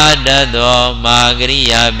တာတတ်သောမဟာကရိ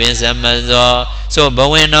ယာပင်စမဇောဆိုဘ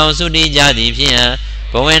ဝင်နောင်သုတိကြသည်ဖြင့်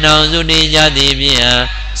ဘဝင်နောင်သုတိကြသည်ဖြင့်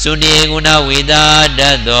သုတိဧကုဏဝိတာတ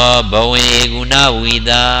တ်သောဘဝင်ဧကုဏဝိ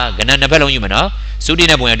တာကဏ္ဍနှစ်ဖက်လုံးယူမယ်နော်သုတိ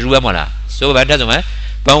နဲ့ဘဝင်အတူတူပဲမဟုတ်လားဆိုပါတတ်ဆိုမယ်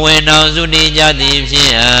ဘဝင်နောင်သုတိကြသည်ဖြ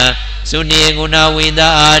င့်သုတိဧကုဏဝိတာ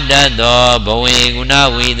တတ်သောဘဝင်ဧကုဏ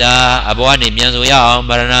ဝိတာအဘောကနေပြန်ဆိုရအောင်မ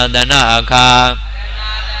ရဏတဏအခါ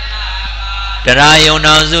တရာယုံ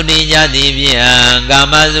နောင်သုတိကြသည်ဖြင့်ကာ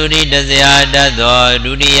မသုတိ30ရတတ်သော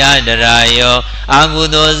ဒုတိယဒရာယုံအာကု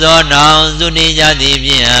သိုလ်ဇောနောင်သုတိကြသည်ဖြ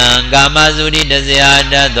င့်ကာမသုတိ30ရ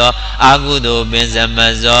တတ်သောအာကုသိုလ်ပင်စမ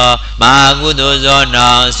ဇောမဟာကုသိုလ်ဇော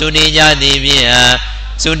နောင်သုတိကြသည်ဖြင့်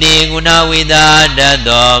သုတိဂုဏဝိတာတတ်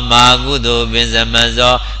သောမဟာကုသိုလ်ပင်စမ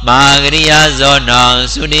ဇောမဟာကရိယာဇောနောင်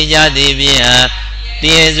သုတိကြသည်ဖြင့်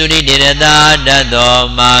တေသုတိတေရတာတတ်သော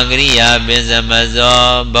မာဂရိယာပင်စမဇော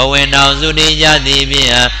ဘဝင်နောင်သုတိကြသည်ဖြင့်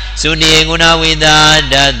သုတိဂုဏဝိတာ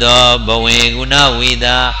တတ်သောဘဝင်ဂုဏဝိ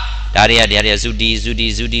တာဒါတွေကသုတိ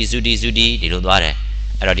ဒီလိုသွားတယ်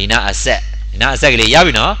အဲ့တော့ဒီနာအဆက်ကလေးရ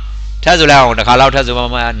ပြီနော် ထက်ဆိုလိုက်အောင်တစ်ခါလောက်ထက်ဆို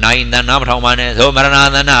မှနိုင်တန်နာမထောင်ပါနဲ့သို့မရဏ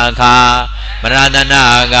သနာအခါမရဏနာ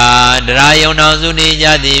ကဒရာယုံတော်သုတိကြ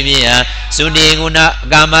သည်ဖြင့်သုတိကုဏ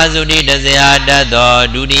ကာမသုတိတဇေယတတ်သော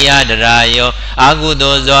ဒုတိယဒရာယုံအာဟု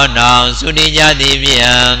သောဇောနောင်သုတိကြသည်ဖြင့်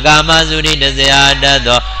ကာမသုတိတဇေယတတ်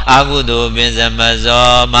သောအာဟုသောပင်စမဇော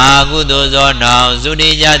မဟာဟုသောဇောနောင်သုတိ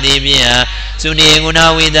ကြသည်ဖြင့်သုတိကုဏ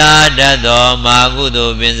ဝိသတတ်သောမဟာဟုသော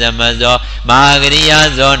ပင်စမဇောမဟာကရိယာ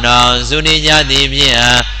ဇောနောင်သုတိကြသည်ဖြ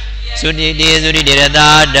င့်သုတိတေသုတိတေရတာ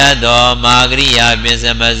တတ်သောမာဂရိယာပင်စ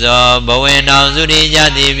မဇောဘဝေနောင်သုတိကြ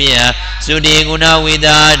သည်ဖြင့်သုတိကုဏဝိသ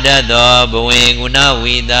တတ်သောဘဝေကုဏ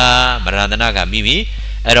ဝိသမရဏကပြီးပြီ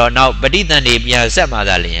အဲ့တော့နောက်ပဋိသန္ဓေပြန်ဆက်မှ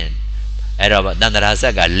သာလျင်အဲ့တော့တန္တရာဆ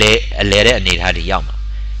က်ကလဲအလဲတဲ့အနေထားတွေရောက်မှာ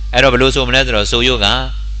အဲ့တော့ဘယ်လိုဆိုမလဲဆိုတော့ဆိုရုပ်က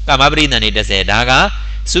ကာမပဋိသန္ဓေ30ဒါက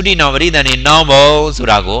သုတိနောင်ပဋိသန္ဓေနောင်ဘုံဆို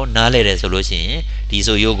တာကိုနားလဲတယ်ဆိုလို့ရှိရင်ဒီ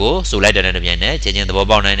ဆိုရုပ်ကိုဆိုလိုက်တဲ့တပြိုင်နက်ချင်းချင်းသဘော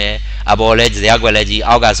ပေါက်နိုင်တယ်အပေါ်လဲဇရာကွက်လဲကြီး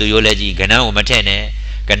အောက်ကဆိုရုပ်လဲကြီးကဏ္ဍကိုမထည့်နဲ့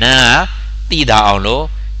ကဏ္ဍကတိတာအောင်လို့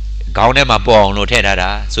ခေါင်းထဲမှာပေါ်အောင်လို့ထည့်ထားတာ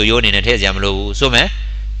ဆိုရုပ်အနေနဲ့ထည့်စရာမလိုဘူးဆိုမယ်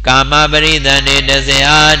ကာမပရိသန္တေ30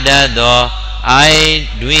အာတတ်သောအိုင်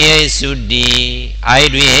ဒွေသုတိအိုင်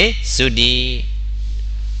ဒွေသုတိ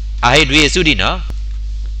အိုင်ဒွေသုတိနော်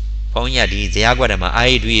ဘုန်းကြီးကဒီဇရာကွက်ထဲမှာအို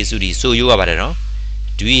င်ဒွေသုတိဆိုရုပ်ရပါတယ်နော်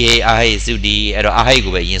ဒွေအာဟိသုတိအဲ့တော့အာဟိ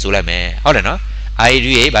ကိုပဲယင်ဆိုလိုက်မယ်ဟုတ်တယ်နော်အာဟိ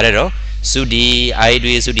ဒွေဗါတဲ့တော့သုတိအာဟိ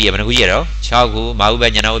ဒွေသုတိရဘယ်နှခုရတော့6ခုမဟုဘ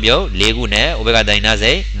ညာနာဥပြုတ်4ခုနဲ့ဥပကတိုင်နာ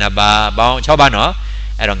စိတ်2ပါးပေါင်း6ပါးနော်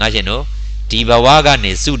အဲ့တော့ငါရှင်တို့ဒီဘဝက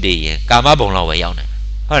နေသုတိရင်ကာမဘုံလောက်ပဲရောက်နေ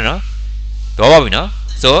ဟုတ်တယ်နော်တော့ပါပြီနော်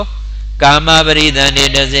ဆိုကာမပရိသန္တေ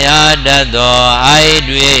30အာတတ်သောအာဟိ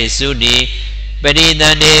ဒွေသုတိပရိသ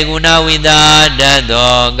န္တေကုဏဝိသတတ်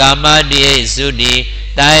သောကာမတိသုတိ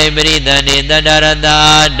တိုင်ပရိသန္တေတတ္တရတ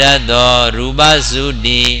တတ်သောရူပသု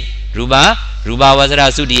တိရူပဝဇရ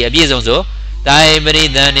သုတိအပြည့်စုံဆိုတိုင်ပရိ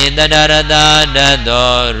သန္တေတတ္တရတတတ်သော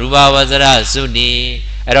ရူပဝဇရသုတိ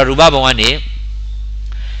အဲ့တော့ရူပဘုံကနေ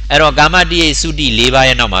အဲ့တော့ကာမတိယသုတိ၄ပါး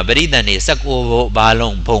ရဲ့နောက်မှာပရိသန္တေ19ပါး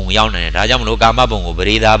လုံးဘုံရောက်နေတယ်ဒါကြောင့်မလို့ကာမဘုံကိုပ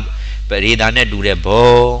ရိဒါနဲ့တူတဲ့ဘုံ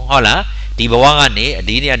ဟုတ်လားဒီဘဝကနေ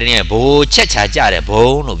ဒီနေရာတည်းဘိုးချက်ချာကြတဲ့ဘုံ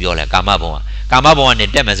လို့ပြောလဲကာမဘုံကနေ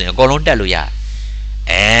တက်မယ်ဆိုရင်အကုန်လုံးတက်လို့ရ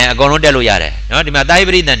အကုန်လုံးတက်လို့ရတယ်နော်ဒီမှာတာယပ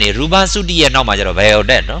ရိသန္တေရူပသုတိရဲ့နောက်မှာကျတော့ဘယ်ရောက်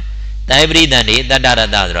တက်နော်တာယပရိသန္တေတတ္တရတ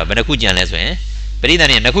ဆိုတော့ဘယ်နှခုကြံလဲဆိုရင်ပရိသန္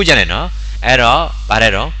တေနှစ်ခုကြံတယ်နော်အဲ့တော့ဗါ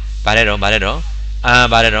တဲ့တော့ဗါတဲ့တော့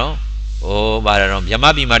မြမ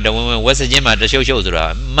ပြီမှာတဝင်းဝင်းဝက်စချင်းမှာတရှုပ်ရှုပ်ဆိုတာ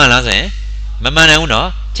မှန်လားဆိုရင်မမှန်နိုင်ဘူးနော်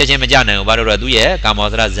ချက်ချင်းမကြနိုင်ဘူးဘာလို့လဲသူ့ရဲ့ကာမော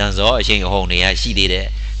သရဇန်ဇောအရှိန်အဟုန်တွေကရှိသေးတယ်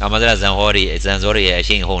ကာမောသရဇန်ဇောတွေရဲ့အ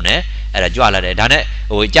ရှိန်အဟုန်နဲ့အဲ့ဒါကြွလာတယ်ဒါနဲ့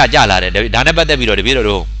ဟိုကြလာတယ်ဒါနဲ့ပတ်သက်ပြီးတော့တပည့်တော်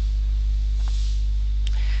တို့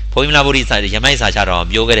ဘုန်းကြီးမလားဗုဒ္ဓဆာရမိုက်စာချတော့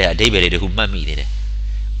ပြောခဲ့တဲ့အဓိပ္ပာယ်လေးတခုမှတ်မိသေးတယ်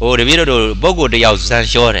ဟိုတပည့်တော်တို့ပုဂ္ဂိုလ်တယောက်ဇန်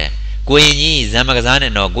လျှောတယ်ကိုရင်ကြီးဇန်မကစား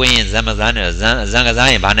နဲ့တော့ကိုရင်ဇန်မကစားနဲ့ဇန်ကစား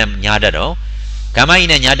ရင်ဘာနဲ့ညာတတ်တော့ကမ္မကြီး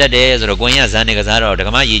နဲ့ညာတတ်တယ်ဆိုတော့ကိုရင်ကဇန်နဲ့ကစားတော့ဒက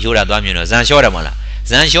မရေချိုးတာသွားမြင်တော့ဇန်လျှောတယ်မဟုတ်လား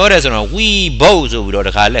ဇန်လျှောတယ်ဆိုတော့ဝီဘုတ်ဆိုပြီးတော့တ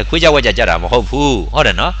ခါလဲခွေးကြဝက်ကြတာမဟုတ်ဘူးဟုတ်တ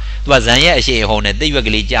ယ်နော်သူကဇန်ရဲ့အရှိန်အဟုန်နဲ့တိတ်ရွက်က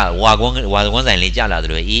လေးကြဝါကွန်းဆိုင်လေးကြလာတ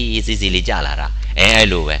ယ်အေးစီလေးကြလာတာအဲ့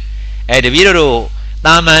လိုပဲတပည့်တော်တို့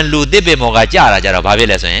တာမန်လူတစ်ပင်မော်ကကြတာကြတော့ဘာဖြစ်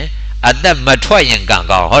လဲဆိုရင်အသက်မထွက်ရင်ကံ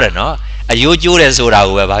ကောင်းဟုတ်တယ်နော်အယိုးကျိုးတယ်ဆိုတာ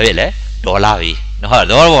ကိုပဲဘာဖြစ်လဲဒေါ်လာပြီနော်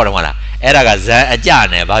ဒေါ်ဘောတော့မလားအဲ့ဒါကဇန်အကြ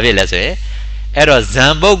နဲ့ဘာဖြစ်လဲဆိုရင်အဲ့တော့ဇ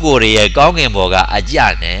န်ပုဂ္ဂိုလ်တွေရဲ့ကောင်းကင်ဘော်ကအကြ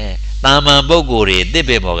နဲ့တာမန်ပုဂ္ဂိုလ်တွေတစ်ပ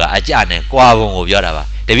င်ဘော်ကအကြနဲ့ကွာပုံကိုပြောတာပါ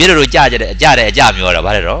တပည့်တော်တို့ကြတဲ့အကြမျိုးတော့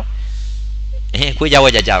ဗါတယ်တော့ခွေးကြဝ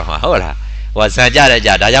က်ကြမှာဟုတ်လားဟိုဇန်ကြတဲ့အကြ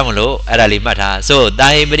ဒါကြောင့်မလို့အဲ့ဒါလေးမှတ်ထားဆိုတာ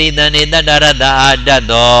ဟိပရိသန္တေတတ္တရတအာတတ်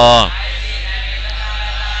သော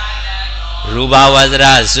ရူပဝဇရ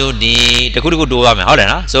သုတိတခုတိုးသွားမယ်ဟုတ်တယ်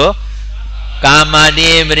နော်ဆိုကာမတိ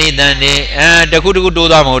ပရိသန္တေတခုတိုး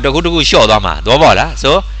သွားမှာတခုလျှော့သွားမှာသဘောပေါက်လား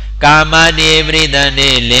ဆိုကာမတိပရိသန္တေ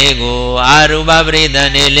၄ခုအာရူပပရိသ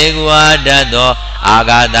န္တေ၄ခုအာတတ်သောအာ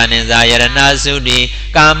ဂါတနိဇာယရဏသုတိ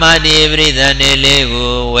ကာမတိပရိသန္တေ၄ခု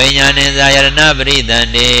ဝိညာနိဇာယရဏပရိသန္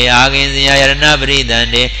တေအာဂိဉ္စယယရဏပရိသန္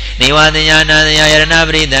တေနေဝတညာနာယရဏ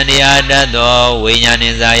ပရိသန္တေအာတတ်သောဝိညာနိ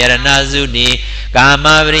ဇာယရဏသုတိကာမ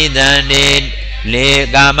ပရိသန္တေလေ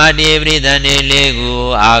ကာမတိပရိသန္တေ၄ခု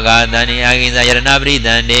အာဂါတနိအာဂိဉ္စယရဏပရိသ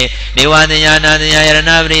န္တေနေဝတညာနာယရ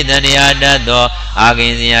ဏပရိသန္တေအာတတ်သောအာဂိ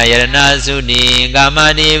ဉ္စယယရဏသုတိကာမ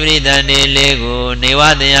တိပရိသန္တေ၄ခုနေဝ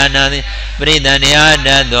တညာနာပရိသန္တေအာတ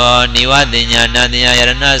တ်သောနေဝတညာနာယရ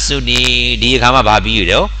ဏသုတိဒီအခါမှာဘာပြီးရ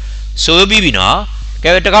တော့ဆိုပြီးပြီနော်ကဲ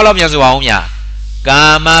တစ်ခါတော့ပြန်ဆိုအောင်မြကာ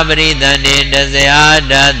မပရိသန္တေ30အာ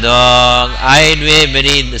တတ်သောအာယတွေပ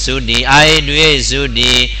ရိသုတိအာယတွေသု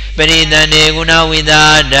တိပရိသန္တေကုဏဝိသ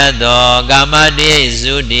တတ်သောကာမတိ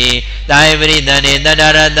သုတိတာယပရိသန္တေတတ္တ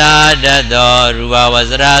ရတတတ်သောရူပဝ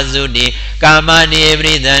ဇရသုတိ Kamani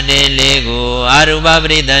Britani Legu, Aruba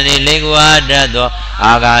Britani Legu Adato,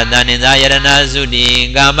 Agataniza Yarana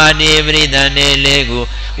Sudi, Kamani Britani Legu,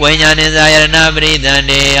 Wenyaniza Yarana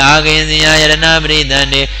Britani, Aginzia Yarana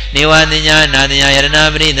Britani, Niwaninya Nadia Yarana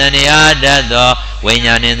Britani Adato,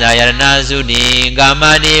 Wenyaniza Yarana Sudi,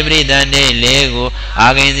 Kamani Britani Legu,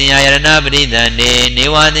 Aginzia Yarana Britani,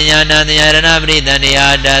 Niwaninya Nadia Yarana Britani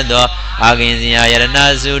Adato, Aginzia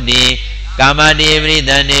Yarana Sudi, Kamadi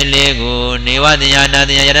Britani Legu, Niwadinya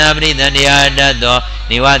Nadia Yarana Britani Adato,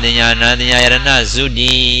 Niwadinya Nadia Yarana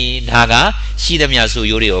Sudi, Naga, Shidamia Su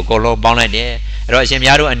Yuri or Colon Bonade,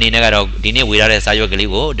 Roshamiaro and Ninagaro, Dini Wira Sayo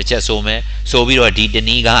Galigo, the Chesome, Sobiro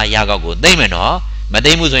Diniga Yagago, they may know, but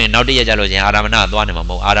they must not the Jalo Aramana,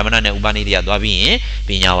 Duanamo, Aramana, Ubani, Duabi,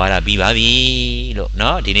 Pinawara Bibavi,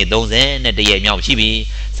 no, Dini Dozen, the Yamau Chibi,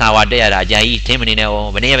 Sawadea, Jai,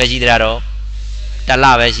 Teminino, whenever she did.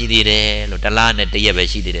 Tala vesi dire lo tala ne teye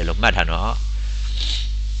vesi dire lo mat hano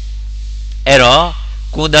ero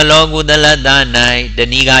kudalo kudala danai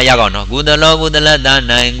deniga ya no kudalo kudala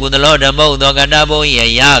danai kudalo dhammo do kata bo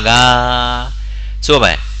ye yaga so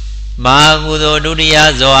ba ma kudo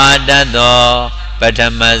dutiya zo adato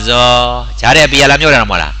pathama zo jare piya la myo da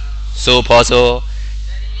mo la so pho so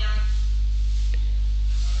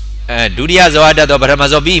dutiya zo adato pathama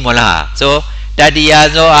zo bi mo la so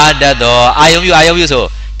Tadiyazo Adato, Ayom so,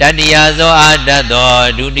 Tadiyazo Adato,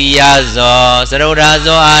 Dudiyazo,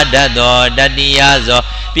 Sarorazo Adato, Tadiyazo,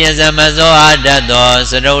 Piensamazo Adato,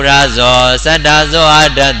 Sarorazo, Sadazo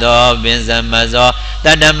Adato, Piensamazo,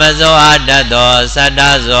 Tadamazo Adato,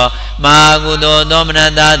 Sadazo, Magudo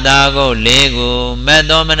Dominata Dago, Legu,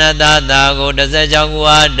 Medominata Dago, Dazajagu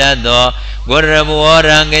Adato, Gurabu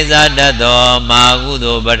Orangeza Dato,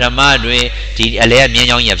 Magudo Batamadri, Alea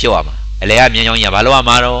Mian Yapshoma. Alea Mian Yavalo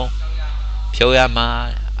Amaro,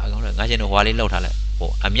 Pioyama, Najan Wali Lotale,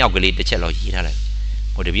 or Amiagli, the cello, he had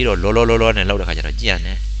or the Viro Lolo and Loda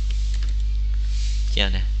Giane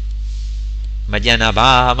Giane Majana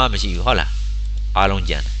Bahama, Missy Holla, Alon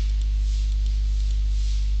Jan.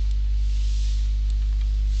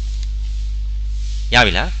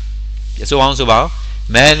 Yavila, so on so about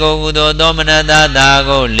Mego Dominada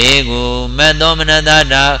Dago, Legu,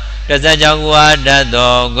 Medominada. Kazajawa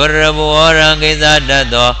Dado, Gurabu Orangeza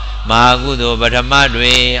Dado, Magudo,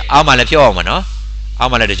 Batamadre, Amala Piomano,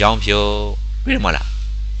 Amala de Jompio, Primala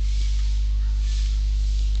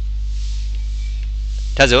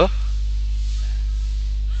Tazo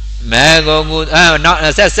Mago good,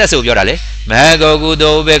 not says of Yorale, Mago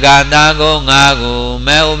Gudo Begandago, Nago,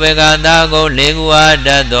 Mel Begandago, Legua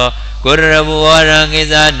Dado, Gurabu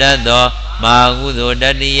Orangeza Dado, Magudo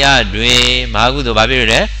Dadia Dwe, Magudo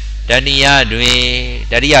Babire. Dania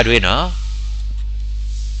dwe no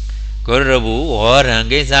Gurabu or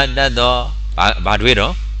Angesa Dado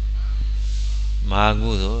Badwido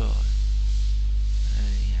Magudo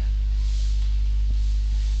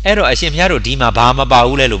Ero Ashim Yaro Dima Bama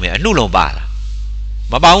Baulelumi, a nulo bala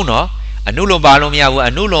Mabauno, a nulo balomia, a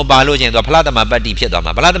nulo balo and the Platama Badi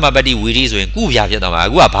Piedama, Platama Badi Wiris in Kuya Piedama,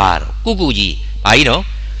 Guaparo, Kukuji, I know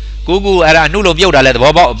Kuku era nulo Yoda let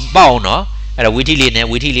Bauno. At a witty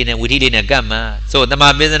linen gamma. So the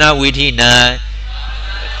ma business witty nine.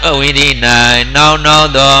 Oh, witty nine. Now,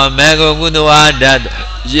 the Mago Gudo Adad.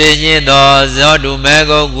 Jay do Zodu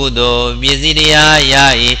Mago Gudo. Mizidia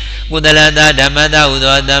Yai. Gudalada Damada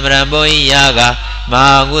Udo Damrambo Yaga.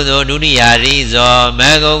 Magudo Dudia Rizo.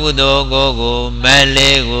 Mago Gudo Gogo.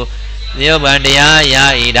 Malegu. Yobandia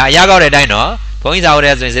Yai. Yago Dino. Points out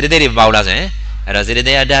as a city Paulas, eh? As it is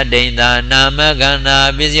that day, the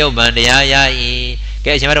Namagana, Bizio Bandia,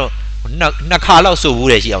 Kashimaro, Nakala so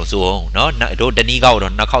would she also, no, don't the Niga or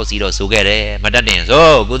Nakausi so get it, Madame.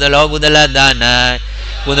 So, good along with the Ladana,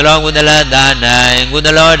 good along with the Ladana,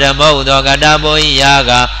 good Lord, the Modo, Gadabo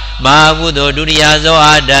Yaga, Magudo, Dudiazo,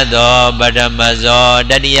 Adado, Badamazo,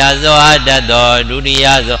 Dadiazo, Adado,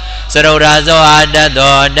 Dudiazo, Sarorazo,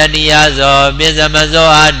 Adado, Dadiazo, Bizamazo,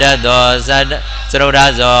 Adado,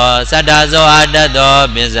 Sarorazo, Sadazo, Adado,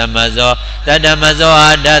 Bizamazo, Tadamazo,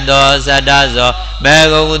 Adado, Sadazo,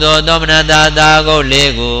 Megodo, Dominada, Dago,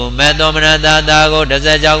 Legu, Medominada, Dago,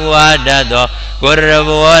 Dazajagu, Adado,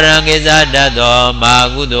 Gurabu, Orangeza, Dado,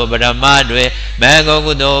 Magudo, Badamadre,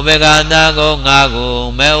 Megodo, Begadago,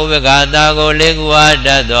 Nago, Meubegadago, Legu,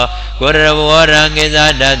 Adado, Gurabu,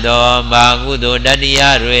 Orangeza, Dado, Magudo,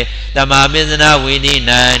 Dadiare, Tamabizna,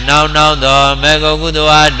 Widina, now, the Megodo,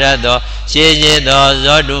 Adado, Shiji,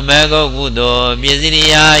 Zodu, Megodo,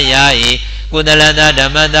 Mizinia, Yai, Kudalada,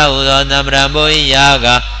 Damada, Udo, Namrambo,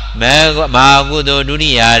 Yaga, Magudo,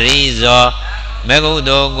 Dunia, Rizo,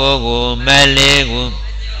 Megodo, Gogo, Melegu,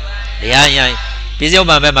 Yai, ပြည့်စုံ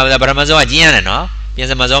ပါမဲ့မှာပထမဇောကကျင်းရတယ်နော်ပြင်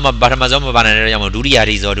စမဇောမှာပထမဇောမှာပါနေတယ်ကြောင့်ဒုတိယ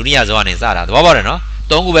ဇောကနေစတာသဘောပေါက်တယ်နော်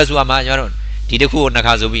၃ခုပဲဆိုရမှာကျွန်တော်တို့ဒီတစ်ခုကိုနှစ်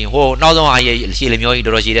ခါဆိုပြီးဟိုနောက်ဆုံးအားရရှည်လေမျိုးကြီး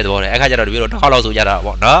တော်တော်ရှည်တဲ့သဘောတယ်အခါကျတော့တပြည့်တော့တစ်ခါလောက်ဆိုကြတာ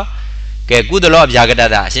ပေါ့နော်ကဲကုသလောဗျာကတ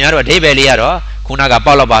တအရှင်တို့အဓိပ္ပာယ်လေးကတော့ခုနက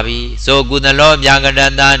ပေါက်လောက်ပါပြီဆိုကုသလောဗျာကတ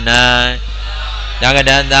တနံဗျာက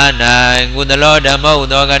တတနံကုသလောဓမ္မု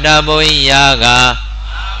သောကတပုရိယာက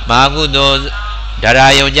မာကုသောဒရာ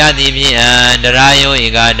ယုံကြသည်ဖြင့်ဒရာယုံဧ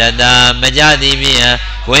ကတတမကြသည်ဖြင့်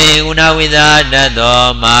ဝေကုဏဝိသတတ်သော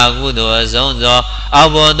မာကုသိုလ်အဆုံးသောအော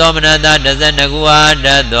က်ဘောသောမနတ12ခုအားတ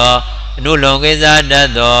တ်သောအနုလုံကိစ္စတတ်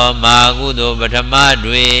သောမာကုသိုလ်ပထမ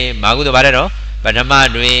တွင်မာကုသိုလ်ဗါတဲ့တော့ပထမ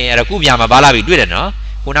တွင်အဲ့ဒါကုပြမှာပါလာပြီတွေ့တယ်နော်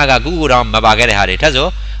ခုနကကုတော့မပါခဲ့တဲ့ဟာတွေထပ်ဆို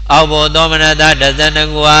အောက်ဘောသောမနတ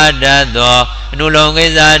12ခုအားတတ်သောအနုလုံကိ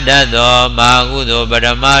စ္စတတ်သောမာကုသိုလ်ပထ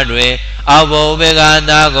မတွင်အောက်ဘောဥပေက္ခ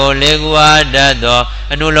တာကို၄ခုအားတတ်သော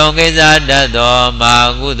အနုလုံကိစ္စတတ်သောမာ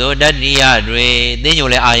ကုသိုလ်တတိယတွင်သင်ညို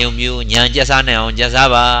လဲအာယုံပြုဉာဏ်ကျက်စားနိုင်အောင်ကျက်စား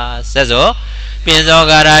ပါဆက်ဆိုပြင်သော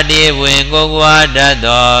ကာရတိဝင်ကိုကွာတတ်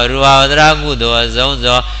သောရူဟောသရကုသိုလ်အဆုံး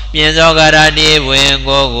သောပြင်သောကာရတိဝင်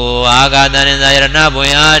ကိုကိုအာဂတနိသယရဏဘွ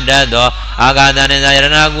င်အားတတ်သောအာဂတနိသယရ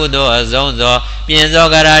ဏကုသိုလ်အဆုံးသောပြင်သော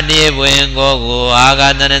ကာရတိဝင်ကိုကိုအာဂ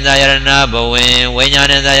တနိသယရဏဘဝင်ဝိညာဏ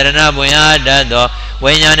နိသယရဏဘွင်အားတတ်သော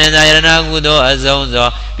ဝိညာဏနိသယရဏကုသိုလ်အဆုံးသော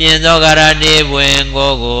ပြင်သောကာရတိဝင်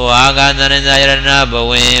ကိုကိုအာဂတနိသယရဏဘ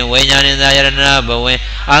ဝင်ဝိညာဏနိသယရဏဘဝင်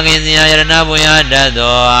အာဂိဉ္စယရဏဘဝင်အားတတ်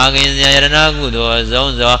သောအာဂိဉ္စယရဏကုသိုလ်အ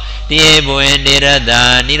ဆုံးသောတိဘဝင်တိရတ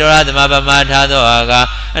နိရောဓသမပမထားသောအာဂ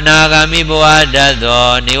အနာဂမိဘဝတတ်သော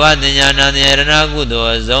နေဝသဉ္ဇာဏယရဏကုသို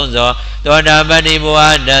လ်အဆုံးသောသောတာပတ္တိဘဝ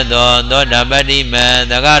တတ်သောသောတာပတ္တိမေ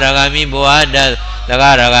သဂရဂမိဘဝတတ်သဂ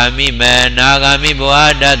ရဂမိမေနာဂမိဘဝ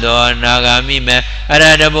တတ်သောနာဂမိမေအရ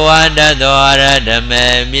ဟတဘဝတတ်သောအရဟတမေ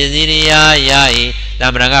မြစ္စည်းရိယာယဤတ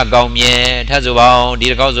မ္ပရံကကောင်းမြဲထပ်ဆိုပါအောင်ဒီ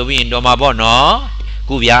တစ်ခေါက်ဆိုပြီးတော်မှာပေါ့နော်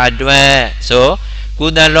ကုဗျာအတွက်ဆိုကု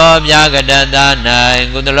သလောဗျာကတတ၌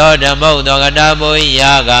ကုသလောဓမ္မုသောကတပုရိ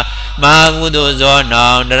ယာကမာကုသိုလ်ဇောနော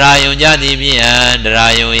င်ဒရာယုံကြသည်ဖြင့်ဒရာ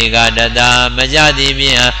ယုံဧကတတမကြသည်ဖြ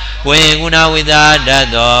င့်ဝေကုဏဝိသတတ်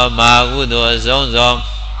သောမာကုသိုလ်အဆုံးသော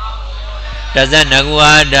12ခု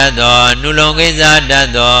အားတတ်သောနုလုံကိစ္စတတ်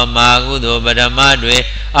သောမာကုသိုလ်ပထမတွင်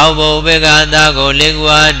အောက်ဘုဥပေက္ခတာကို၄ခု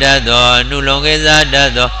အားတတ်သောနုလုံကိစ္စတတ်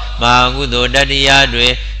သောမာကုသိုလ်တတိယတွ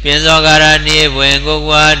င်ပြင်သောကာရတိဝင်ကို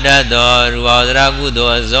ကွာတတ်သောရူဟောသရကုသို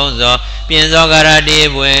လ်အဆုံးသောပြင်သောကာရတိ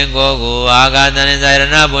ဝင်ကိုကိုအာဂတနိသယရ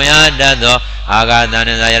ဏဘွင်အားတတ်သောအာဂတ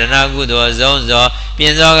နိသယရဏကုသိုလ်အဆုံးသောပြ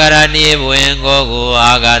င်သောကာရတိဝင်ကိုကို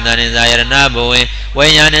အာဂတနိသယရဏဘဝင်ဝိ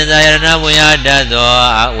ညာဏနိသယရဏဘွင်အားတတ်သော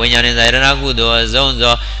ဝိညာဏနိသယရဏကုသိုလ်အဆုံး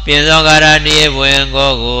သောပြင်သောကာရတိဝင်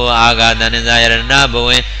ကိုကိုအာဂတနိသယရဏဘဝ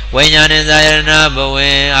င်ဝိညာဏနိသယရဏဘဝ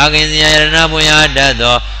င်အာဂိဉ္စယရဏဘွင်အားတတ်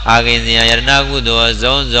သောအာဂိဉ္စယရဏကုသိုလ်အ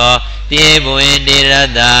ဆုံးသောတိဘဝင်တိရ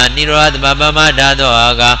တနိရောဓသမပမထားသောအာ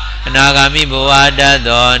ဂအနာဂမိဘဝတတ်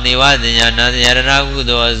သောနေဝသဉ္ဇာဏယရဏကု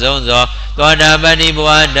သိုလ်အဆုံးသောသောတာပတ္တိဘဝ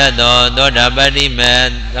တတ်သောသောတာပတ္တိမေ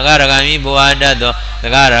သဂရဂမိဘဝတတ်သောသ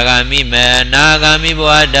ဂရဂမိမေနာဂမိဘ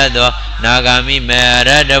ဝတတ်သောနာဂမိမေအရ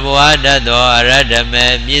ဟတဘဝတတ်သောအရဟတမေ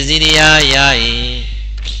မြစ္စည်းရိယာယဤ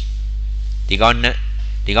ဒီကောင်း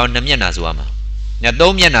2မျက်နှာဆိုရမှာည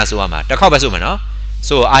3မျက်နှာဆိုရမှာတစ်ခေါက်ပဲဆိုမှာနော်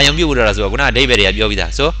ဆိုအာယုံပြုတ်လို့ရတာဆိုတော့ခုနအဓိပ္ပာယ်တွေကပြောပြီး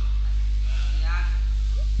သားဆို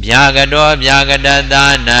ဗျာကတောဗျာကတတ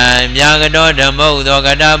နံဗျာကတောဓမ္မုသောက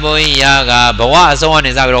တပုရိယာကဘဝအဆုံးအ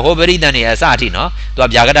နေစပြီးတော့ဟောပရိသန်နေအစအထိနော်သူက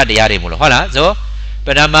ဗျာကတတရားတွေမို့လို့ဟုတ်လားဆိုပ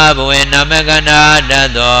ထမဘဝနာမကန္တာတတ်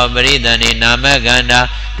သောပရိသန်နေနာမကန္တာ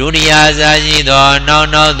ဒုတိယစာရှိသောနောက်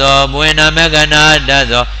သောဘဝနာမကန္တာတတ်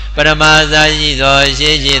သောပရမစာရှိသော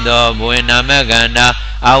ရှိသောဘဝနာမကန္တာ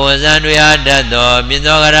အဝဇံတွေအားတတ်သောပိ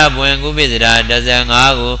သောကရဘဝင်ကုပိစရာ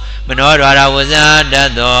15ခုမနောဒွါရဝဇံတတ်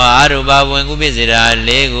သောအာရုပဘဝင်ကုပိစရာ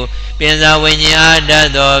4ခုပြင်စာဝိညာဉ်အားတတ်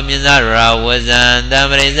သောပြင်စာရဝဇံတံ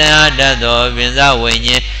ပရိဇံအားတတ်သောပြင်စာဝိ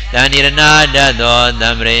ညာဉ်တဏိရဏအားတတ်သောတံ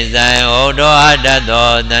ပရိဇံဟောတောအားတတ်သော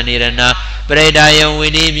တဏိရဏပရိဒါယံဝိ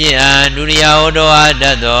တိပြည့်အဒုရိယဟောတောအားတ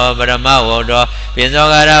တ်သောပရမဟောတောပြင်သော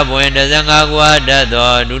ကရဘဝင်15ခုအားတတ်သော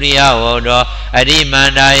ဒုရိယဟောတောအရိမ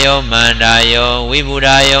န္တာယမန္တာယဝိဗု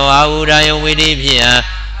ဒာယအာဟုဒာယဝိတိပြည့်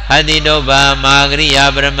ဟတိတုပ္ပမာဂရိယ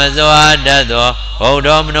ပရမဇောအားတတ်သောဟော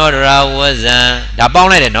တောမနောဒရာဝဇံဒါပေါ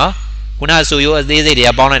င်းလိုက်တယ်နော်ခုနဆိုရိုးအသေးစိတ်တွေ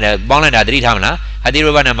ကပေါင်းလိုက်တာသတိထားမလားဟတိရု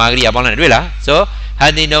ပ္ပနဲ့မာဂရိယပေါင်းလိုက်တယ်တွေ့လားဆိုဟ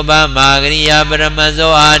တိတုပ္ပမာဂရိယပရမ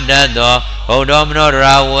ဇောအားတတ်သောဟောတောမနောဒ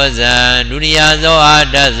ရာဝဇံဒုတိယဇောအား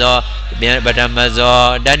တတ်သောပထမဇော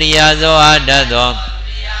တတိယဇောအားတတ်သော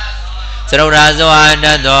သရုဒ္ဓဇောအားတ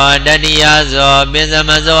တ်သောတတိယဇောပိစမ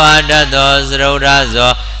ဇောအားတတ်သောသရုဒ္ဓ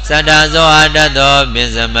ဇောသတ္တဇောအားတတ်သောပိ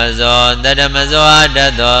စမဇောတတ္တမဇောအားတ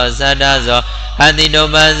တ်သောသတ္တဇောဟ တိတု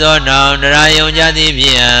ပ္ပဇောနောင်ရာယုံကြသည်ဖြ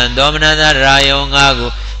င့်သောမနတရာယုံငါ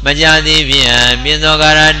ကိုမကြသည်ဖြင့်ပြင်းသောကာ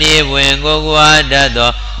ရတိဝင်ကိုကိုအားတတ်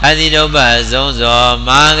သောအတိတုပ္ပဆုံးသော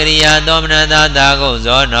မာဂရိယာသောမနတတာကို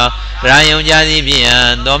ဇောနောရာယုံကြသည်ဖြင့်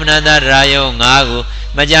သောမနတရာယုံငါကို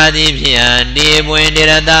မကြသည်ဖြင့်တေပွင့်တေ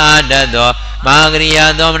ရတအားတတ်သောမာဂရိယာ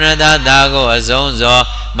သောမနတတာကိုအဆုံးသော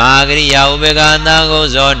မာဂရိယာဥပေက္ခတာကို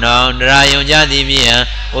ဇောနောင်ရာယုံကြသည်ဖြင့်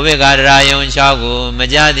ဥပေက္ခရာယုံ6ကိုမ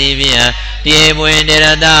ကြသည်ဖြင့်တေပွင့်တေရ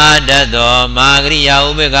တအားတတ်သောမာဂရိယာဥ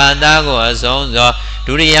ပေက္ခတာကိုအဆုံးသော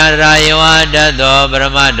ဒုတိယရာယုံအားတတ်သောပရ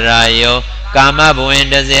မတရာယုံကာမဘဝင်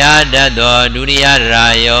တစေအားတတ်သောဒုတိယရာ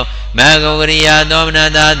ယုံမေဂုကရိယာသောမန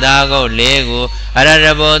တတာကို4ခုအရရ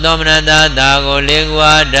ဘောသောမနတတာကို4ခု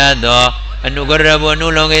အားတတ်သောအနုကရဘောနု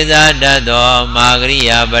လုံကိစ္စတတ်သောမာဂရိ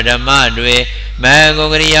ယာပထမတွေမေဂု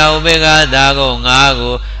ကရိယာဥပေက္ခတာကို5ခု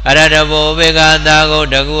အရရဘောဥပေက္ခတာကို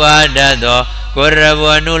1ခုအားတတ်သောကိုရ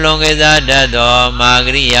ဘောနုလုံကိစ္စတတ်သောမာဂ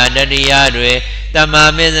ရိယာတတိယတွေတမ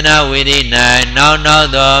မေဇနာဝိရိ၌နောက်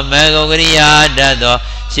သောမေဂုကရိယာတတ်သော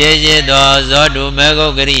ရှေးသောဇောတုမေဂု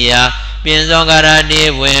ကရိယာပြင်သောကာရတိ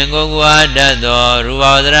ဝင်ကိုကိုအားတတ်သောရူပ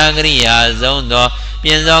ဝဒရာကရိယာဆုံးသောပြ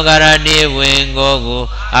င်သောကာရတိဝင်ကိုကို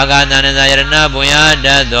အာဂတနဇာယရဏဘုံရတ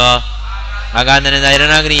တ်သောအာဂတနဇာယရ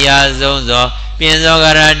ဏကရိယာဆုံးသောပြင်သော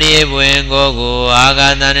ကာရတိဝင်ကိုကိုအာဂ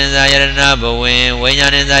တနဇာယရဏဘဝင်ဝိညာ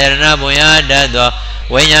ဏဇာယရဏဘုံရတတ်သော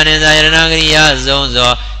ဝိညာဏဇာယရဏကရိယာဆုံး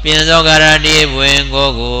သောပြင်သောကာရတိဝင်ကို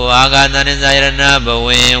ကိုအာဂတနဇာယရဏဘဝ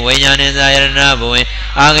င်ဝိညာဏဇာယရဏဘဝင်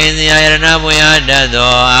အာဂိဉ္စယရဏဘဝင်ရတတ်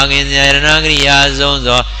သောအာဂိဉ္စယရဏကရိယာဆုံး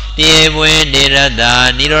သောတေပွင့်တေရတ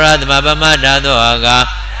နိရောဓသမပမတတ်သောအာဂ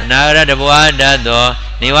အနာရတဘဝတတ်သော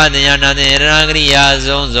နေဝတညာနာတေရဏကရိယာ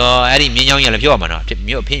ဆုံးသောအဲ့ဒီမြင်းချောင်းကြီးလည်းပြောရမှာနော်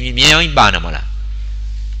မြို့မြင်းချောင်းကြီးပါနေမလား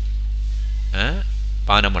ဟမ်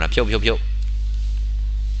ပါနေမလားဖြုတ်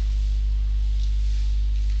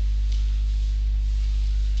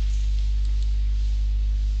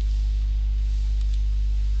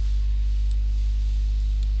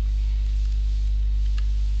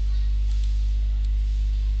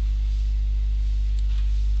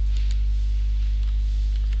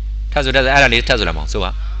ထပ်ဆိုတဲ့အဲ့ဒါလေးထပ်ဆိုလာမအောင်ဆို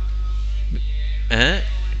ပါ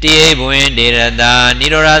တေဘဝင်တေရတာနိ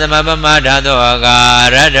ရောဓသမပမဓာသောအာဂါ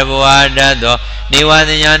ရတဘဝတတ်သောနေဝ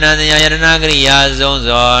သညာနာသညာယရဏကရိယာဆုံး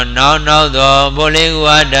သောနောက်သောဘိုလေးကူ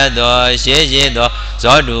အားတတ်သောရှေးသော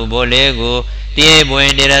ဇောတုဘိုလေးကူတေဘဝ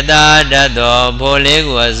င်တေရတာတတ်သောဘိုလေး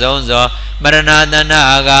ကူအဆုံးသောမရဏတဏ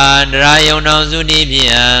အာဂါဒရာယုံနောင်စုတိဖြ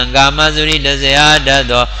င့်ကာမစုတိ10အားတတ်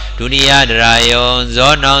သောဒုတိယဒရာယုံ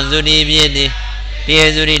ဇောနောင်စုတိဖြင့်တေ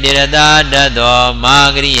စုတိတေရတာတတ်သောမာ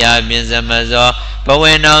ဂရိယာပြင်စမဇောဘ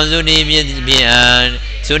ဝေနောင်စုတိဖြင့်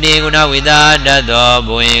သုတိကုဏဝိတာတတ်သောဘ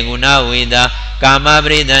ဝေကုဏဝိတာကာမပ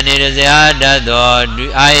ရိသန္တိရဇာတတ်သော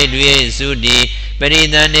အာယဒွေသုတိပရိ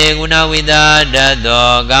သန္တိကုဏဝိတာတတ်သော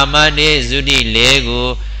ကာမတေသုတိ4ခု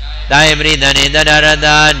တာယပရိသန္တိတတရ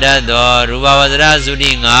တာတတ်သောရူပဝဇရသု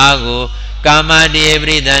တိ5ခုကာမတေပ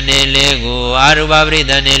ရိသန္တိ4ခုအာရူပပရိ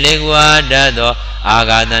သန္တိ4ခုအားတတ်သောအာ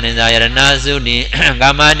ဂတနိဇာယရဏသုတိကာ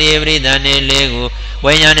မတေပရိသန္တိ4ခု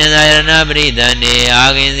ဝိညာဏဇာယရဏပရိသန္တိအာ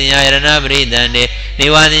ဂိဉ္စယရဏပရိသန္တိနေ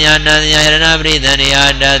ဝသညာနာသညာယရဏပရိသန္တိအာ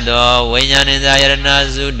တတ်သောဝိညာဏဇာယရဏ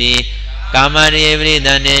သုတိကာမတေပရိသ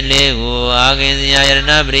န္တိ4ခုအာဂိဉ္စယရ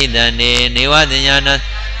ဏပရိသန္တိနေဝသညာနာ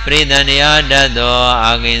ပရိသန္တိအာတတ်သော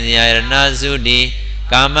အာဂိဉ္စယရဏသုတိ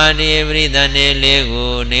ကာမတေပရိသန္တိ4ခု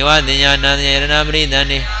နေဝသညာနာသညာယရဏပရိသန္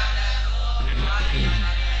တိ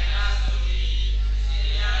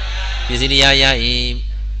ပစ္စည်းတရားယဤ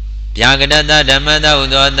ဗျာကတတဓမ္မတဟု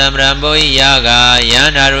သောတမ္ပရံဘောဟိယာကယ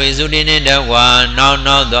န္တာရိသုတိနှင့်တဝါနောက်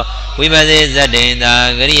သောဝိပဿေဇတ္တိန်သာ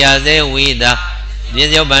ကရိယာစေဝိတာပြစ္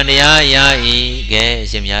ဆုတ်ပံတရားယဤကဲအ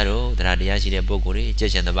ရှင်များတို့တရားတရားရှိတဲ့ပုဂ္ဂိုလ်တွေကြ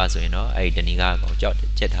က်ရှင်တပတ်ဆိုရင်တော့အဲ့ဒီတဏီကားကောင်ကြောက်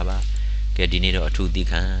ချက်ထားပါကဲဒီနေ့တော့အထူးသီး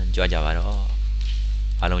ခံကြွကြပါတော့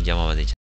အားလုံးကြမ်းပါပါစေ